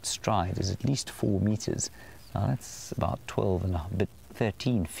flight stride is at least 4 meters. Now that's about 12 and a bit,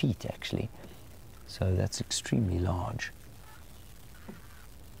 13 feet actually. So that's extremely large.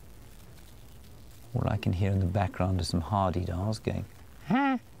 All I can hear in the background is some hardy-dars going,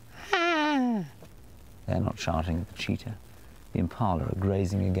 ha, ha. They're not shouting at the cheetah. The impala are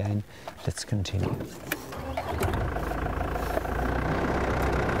grazing again. Let's continue.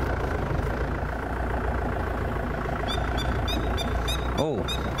 Oh,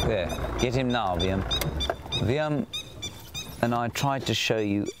 there. Get him now, Viam. Viam and I tried to show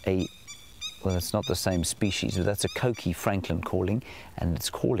you well, it's not the same species, but that's a Coqui Franklin calling, and it's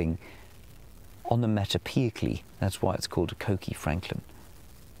calling onomatopoeically. That's why it's called a Coqui Franklin.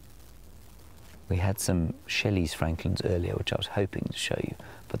 We had some Shelley's Franklins earlier, which I was hoping to show you,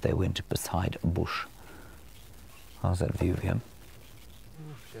 but they went beside a bush. How's that view, Viam?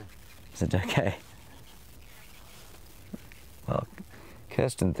 Okay. Is it okay? Well,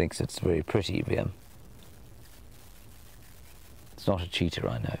 Kirsten thinks it's very pretty, Viam. It's not a cheetah,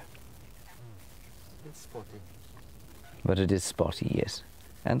 I know. It's spotty. But it is spotty, yes.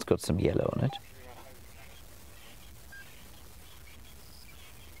 And it's got some yellow on it.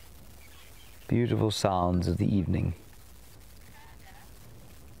 Beautiful sounds of the evening.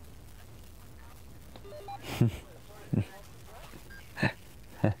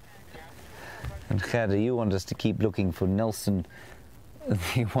 And Gerda, you want us to keep looking for Nelson,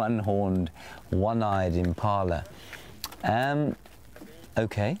 the one-horned, one-eyed impala.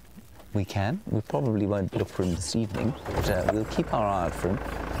 Okay, we can. We probably won't look for him this evening, but we'll keep our eye out for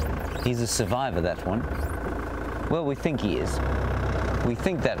him. He's a survivor, that one. Well, we think he is. We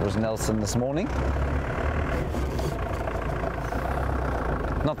think that was Nelson this morning.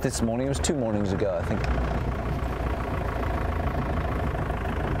 Not this morning, it was 2 mornings ago, I think.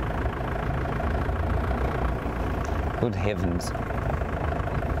 Good heavens.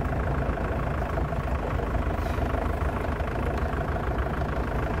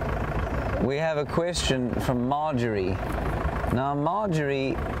 We have a question from Marjorie. Now,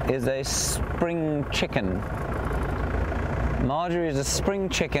 Marjorie is a spring chicken. Marjorie is a spring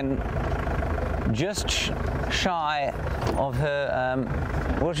chicken just shy of her,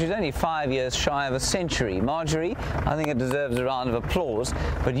 well, she's only 5 years shy of a century. Marjorie, I think it deserves a round of applause,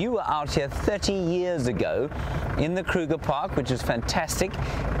 but you were out here 30 years ago in the Kruger Park, which is fantastic,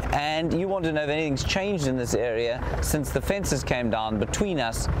 and you want to know if anything's changed in this area since the fences came down between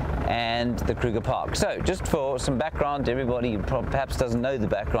us and the Kruger Park. So, just for some background, everybody perhaps doesn't know the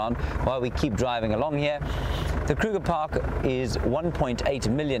background while we keep driving along here. The Kruger Park is 1.8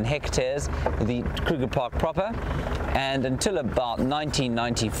 million hectares, the Kruger Park proper, and until about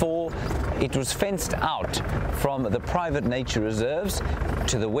 1994 it was fenced out from the private nature reserves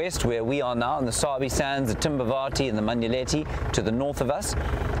to the west, where we are now, in the Sabi Sands, the Timbavati and the Manyeleti to the north of us.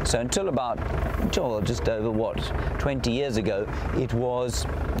 So until about, just over what, 20 years ago, it was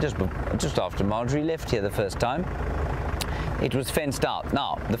just after Marjorie left here the first time, it was fenced out.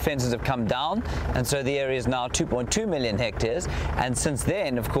 Now, the fences have come down, and so the area is now 2.2 million hectares, and since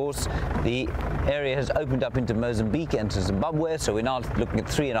then, of course, the area has opened up into Mozambique and to Zimbabwe, so we're now looking at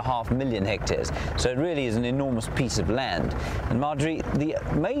 3.5 million hectares. So it really is an enormous piece of land. And Marjorie, the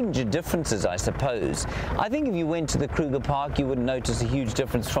major differences, I suppose, I think if you went to the Kruger Park, you wouldn't notice a huge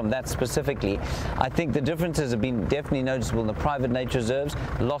difference from that specifically. I think the differences have been definitely noticeable in the private nature reserves,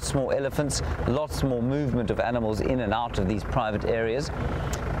 lots more elephants, lots more movement of animals in and out of these private areas.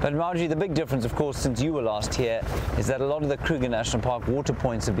 But Marjorie, the big difference, of course, since you were last here, is that a lot of the Kruger National Park water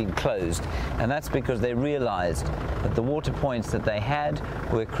points have been closed, and that's because they realized that the water points that they had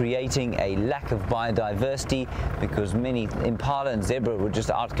were creating a lack of biodiversity, because many impala and zebra were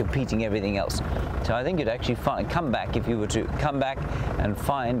just out competing everything else. So I think you'd actually come back, if you were to come back and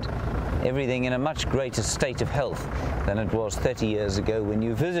find everything in a much greater state of health than it was 30 years ago when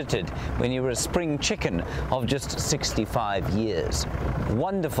you visited, when you were a spring chicken of just 65 years.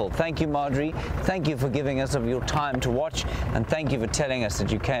 Wonderful. Thank you, Marjorie. Thank you for giving us of your time to watch, and thank you for telling us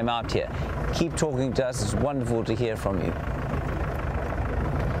that you came out here. Keep talking to us. It's wonderful to hear from you.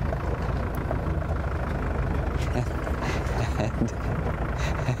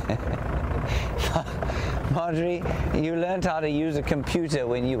 Marjorie, you learned how to use a computer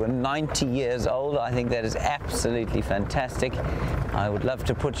when you were 90 years old. I think that is absolutely fantastic. I would love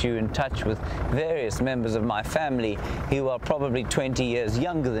to put you in touch with various members of my family who are probably 20 years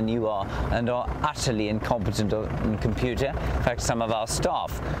younger than you are and are utterly incompetent in computer. In fact, some of our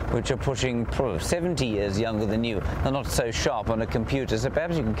staff, which are pushing 70 years younger than you, are not so sharp on a computer. So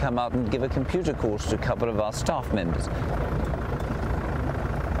perhaps you can come out and give a computer course to a couple of our staff members.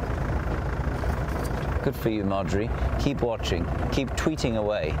 Good for you, Marjorie. Keep watching. Keep tweeting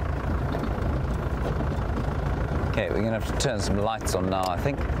away. Okay, we're going to have to turn some lights on now, I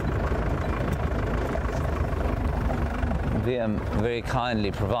think. VM very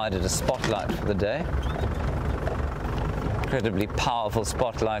kindly provided a spotlight for the day. Incredibly powerful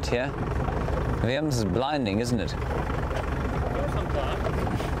spotlight here. VM, this is blinding, isn't it?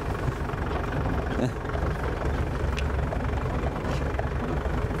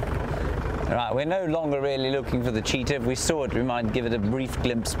 Right, we're no longer really looking for the cheetah. If we saw it, we might give it a brief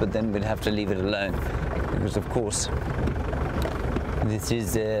glimpse, but then we'd have to leave it alone. Because, of course, this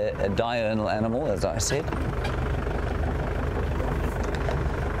is a diurnal animal, as I said.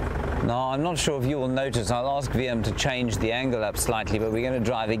 Now, I'm not sure if you will notice, I'll ask VM to change the angle up slightly, but we're going to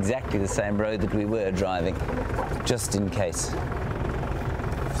drive exactly the same road that we were driving, just in case.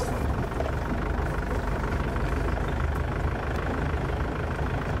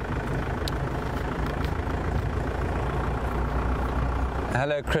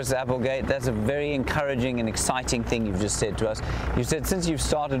 Hello, Chris Applegate. That's a very encouraging and exciting thing you've just said to us. You said since you've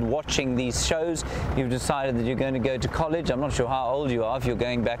started watching these shows, you've decided that you're going to go to college. I'm not sure how old you are, if you're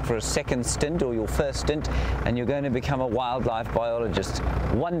going back for a second stint or your first stint, and you're going to become a wildlife biologist.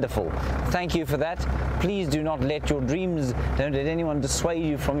 Wonderful. Thank you for that. Please do not let your dreams, don't let anyone dissuade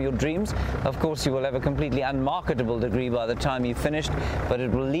you from your dreams. Of course, you will have a completely unmarketable degree by the time you've finished, but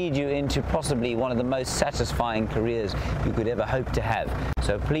it will lead you into possibly one of the most satisfying careers you could ever hope to have.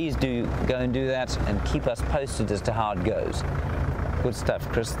 So please do go and do that and keep us posted as to how it goes. Good stuff,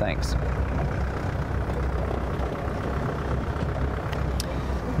 Chris. Thanks.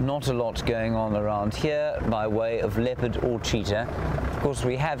 Not a lot going on around here by way of leopard or cheetah. Of course,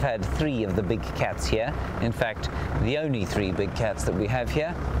 we have had 3 of the big cats here. In fact, the only 3 big cats that we have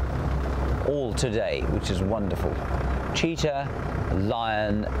here, all today, which is wonderful. Cheetah,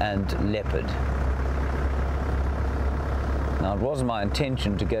 lion and leopard. Now, it was my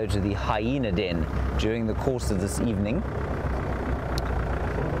intention to go to the hyena den during the course of this evening,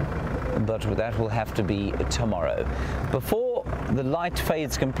 but that will have to be tomorrow. Before the light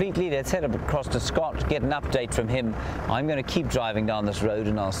fades completely, let's head up across to Scott, get an update from him. I'm going to keep driving down this road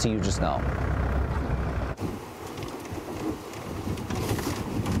and I'll see you just now.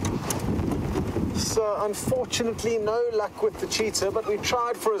 So unfortunately, no luck with the cheetah, but we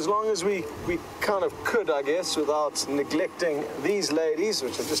tried for as long as we kind of could, I guess, without neglecting these ladies,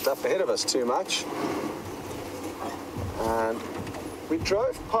 which are just up ahead of us too much. And we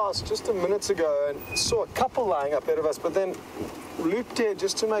drove past just a minute ago and saw a couple lying up ahead of us, but then looped in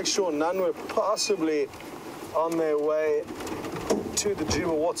just to make sure none were possibly on their way to the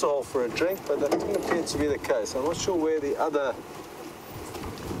Djuma waterhole for a drink, but that didn't appear to be the case. I'm not sure where the other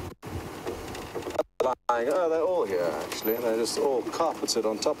lying. Oh, they're all here, actually. They're just all carpeted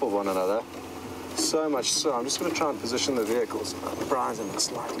on top of one another. So much so. I'm just going to try and position the vehicles. Brian's in a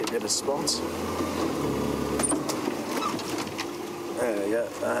slightly better spot. There we go.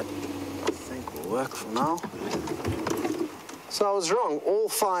 That, I think, will work for now. So I was wrong. All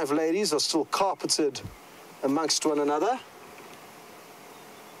 5 ladies are still carpeted amongst one another.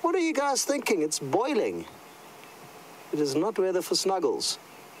 What are you guys thinking? It's boiling. It is not weather for snuggles.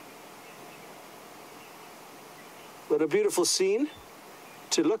 But a beautiful scene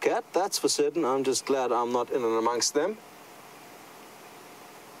to look at, that's for certain. I'm just glad I'm not in and amongst them.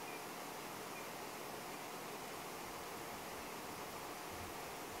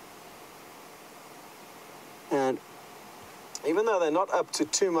 And even though they're not up to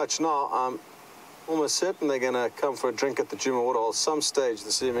too much now, I'm almost certain they're going to come for a drink at the Djuma waterhole some stage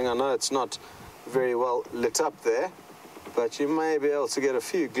this evening. I know it's not very well lit up there, but you may be able to get a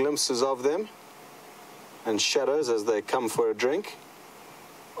few glimpses of them and shadows as they come for a drink.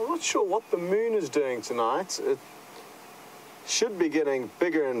 I'm not sure what the moon is doing tonight. It should be getting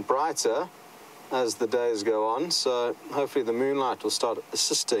bigger and brighter as the days go on, so hopefully the moonlight will start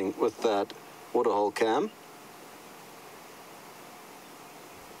assisting with that waterhole cam.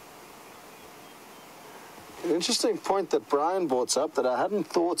 An interesting point that Brian brought up that I hadn't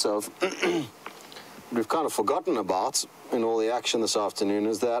thought of, we've kind of forgotten about in all the action this afternoon,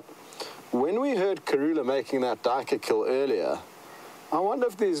 is that when we heard Karula making that duiker kill earlier, I wonder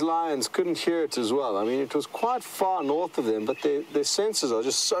if these lions couldn't hear it as well. I mean, it was quite far north of them, but their senses are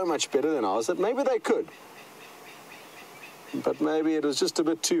just so much better than ours that maybe they could. But maybe it was just a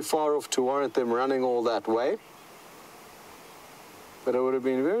bit too far off to warrant them running all that way. But it would have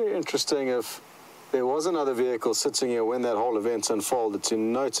been very interesting if there was another vehicle sitting here when that whole event unfolded to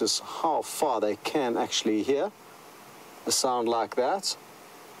notice how far they can actually hear a sound like that.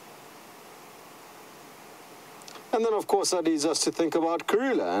 And then, of course, that leads us to think about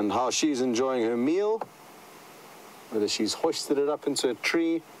Karula and how she's enjoying her meal, whether she's hoisted it up into a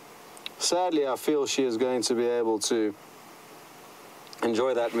tree. Sadly, I feel she is going to be able to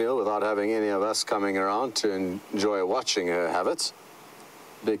enjoy that meal without having any of us coming around to enjoy watching her have it,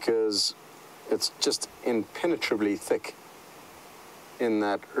 because it's just impenetrably thick in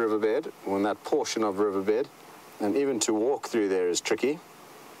that riverbed, or in that portion of riverbed, and even to walk through there is tricky.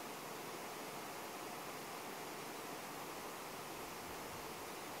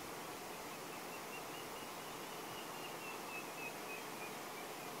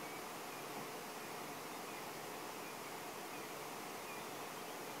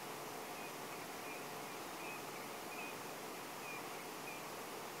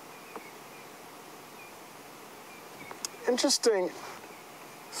 Interesting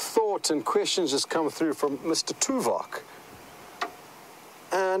thought and questions just come through from Mr. Tuvok.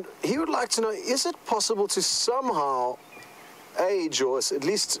 And he would like to know, is it possible to somehow age or at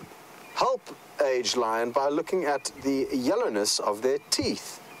least help age lion by looking at the yellowness of their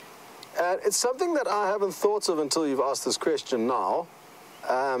teeth. And it's something that I haven't thought of until you've asked this question now.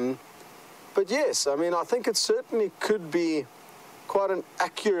 But yes, I mean, I think it certainly could be quite an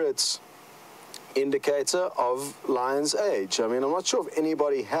accurate indicator of lions' age. I mean, I'm not sure if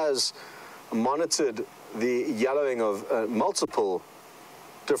anybody has monitored the yellowing of multiple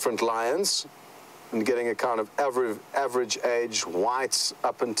different lions and getting a kind of average age. Whites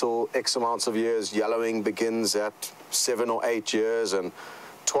up until X amounts of years, yellowing begins at 7 or 8 years, and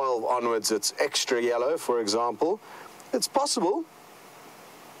 12 onwards it's extra yellow, for example. It's possible,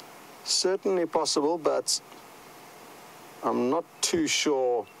 certainly possible, but I'm not too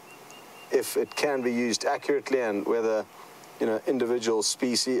sure if it can be used accurately, and whether, you know, individual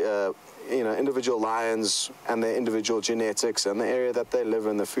species, individual lions and their individual genetics and the area that they live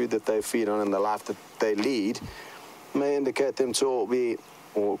in, the food that they feed on, and the life that they lead may indicate them to all be,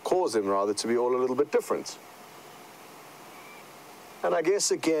 or cause them rather, to be all a little bit different. And I guess,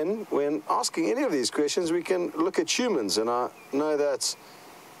 again, when asking any of these questions, we can look at humans, and I know that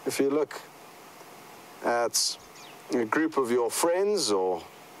if you look at a group of your friends or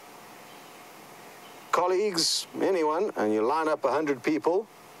colleagues, anyone, and you line up 100 people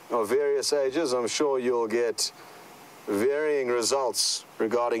of various ages, I'm sure you'll get varying results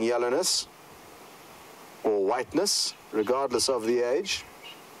regarding yellowness or whiteness, regardless of the age.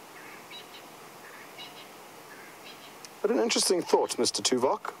 But an interesting thought, Mr.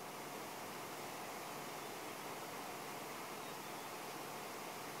 Tuvok.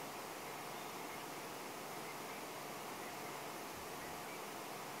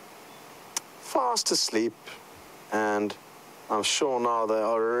 Fast asleep, and I'm sure now they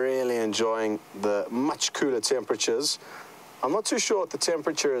are really enjoying the much cooler temperatures. I'm not too sure what the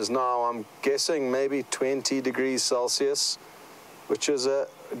temperature is now. I'm guessing maybe 20 degrees Celsius, which is a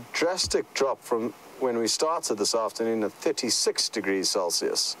drastic drop from when we started this afternoon at 36 degrees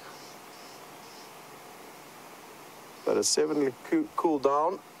Celsius. But it's definitely cooled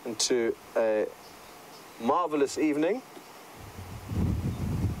down into a marvelous evening.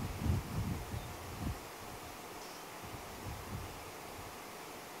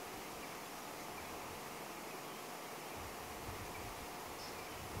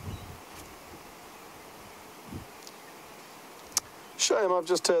 Shame, I've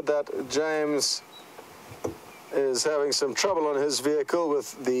just heard that James is having some trouble on his vehicle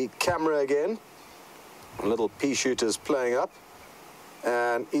with the camera again. A little pea shooter's playing up,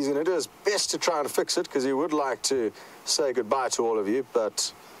 and he's going to do his best to try and fix it, because he would like to say goodbye to all of you,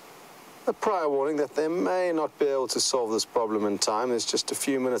 but a prior warning that they may not be able to solve this problem in time. There's just a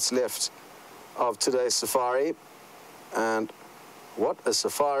few minutes left of today's safari, and what a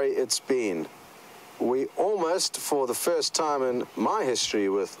safari it's been. We almost, for the first time in my history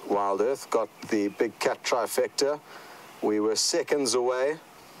with Wild Earth, got the big cat trifecta. We were seconds away,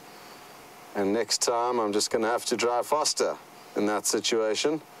 and next time I'm just going to have to drive faster in that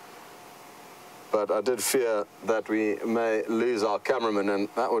situation. But I did fear that we may lose our cameraman, and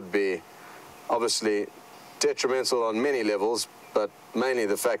that would be obviously detrimental on many levels, but mainly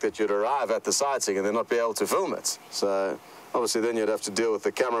the fact that you'd arrive at the sighting and then not be able to film it. So obviously then you'd have to deal with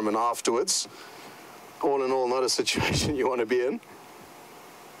the cameraman afterwards. All in all, not a situation you want to be in.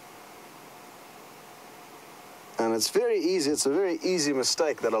 And it's very easy, it's a very easy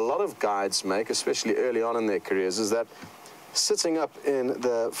mistake that a lot of guides make, especially early on in their careers, is that sitting up in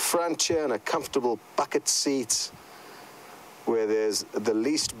the front chair in a comfortable bucket seat where there's the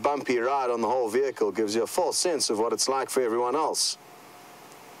least bumpy ride on the whole vehicle gives you a false sense of what it's like for everyone else.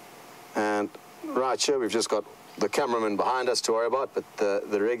 And right here, we've just got the cameraman behind us to worry about, but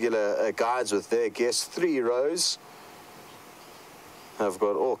the regular guides with their guests, 3 rows, have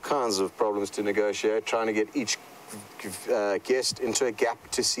got all kinds of problems to negotiate, trying to get each guest into a gap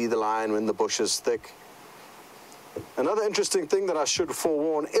to see the lion when the bush is thick. Another interesting thing that I should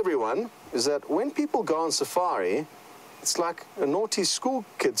forewarn everyone is that when people go on safari, it's like a naughty school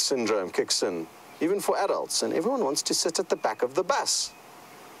kid syndrome kicks in, even for adults, and everyone wants to sit at the back of the bus.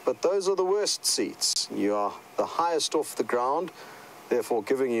 But those are the worst seats. You are the highest off the ground, therefore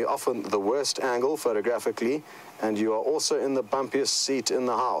giving you often the worst angle photographically, and you are also in the bumpiest seat in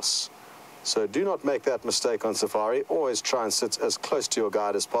the house. So do not make that mistake on safari. Always try and sit as close to your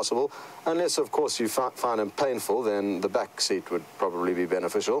guide as possible, unless, of course, you find him painful, then the back seat would probably be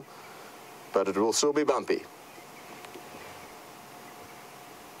beneficial, but it will still be bumpy.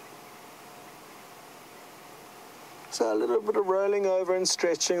 So a little bit of rolling over and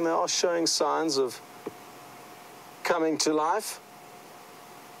stretching. They are showing signs of coming to life.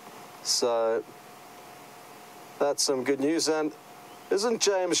 So that's some good news. And Isn't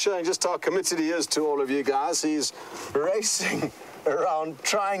James showing just how committed he is to all of you guys? He's racing around,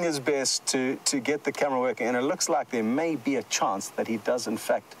 trying his best to get the camera working, and it looks like there may be a chance that he does, in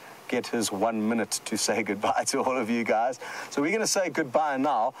fact, get his 1 minute to say goodbye to all of you guys. So we're going to say goodbye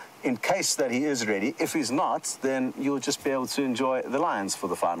now in case that he is ready. If he's not, then you'll just be able to enjoy the lions for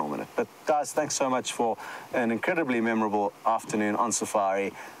the final minute. But guys, thanks so much for an incredibly memorable afternoon on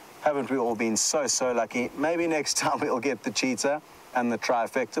safari. Haven't we all been so lucky? Maybe next time we'll get the cheetah and the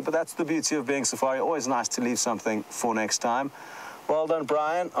trifecta, but that's the beauty of being safari. Always nice to leave something for next time. Well done,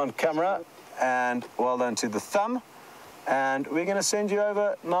 Brian, on camera, and well done to the thumb. And we're going to send you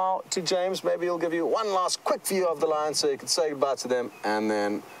over now to James. Maybe he'll give you one last quick view of the lions so you can say goodbye to them, and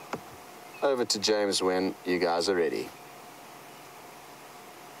then over to James when you guys are ready.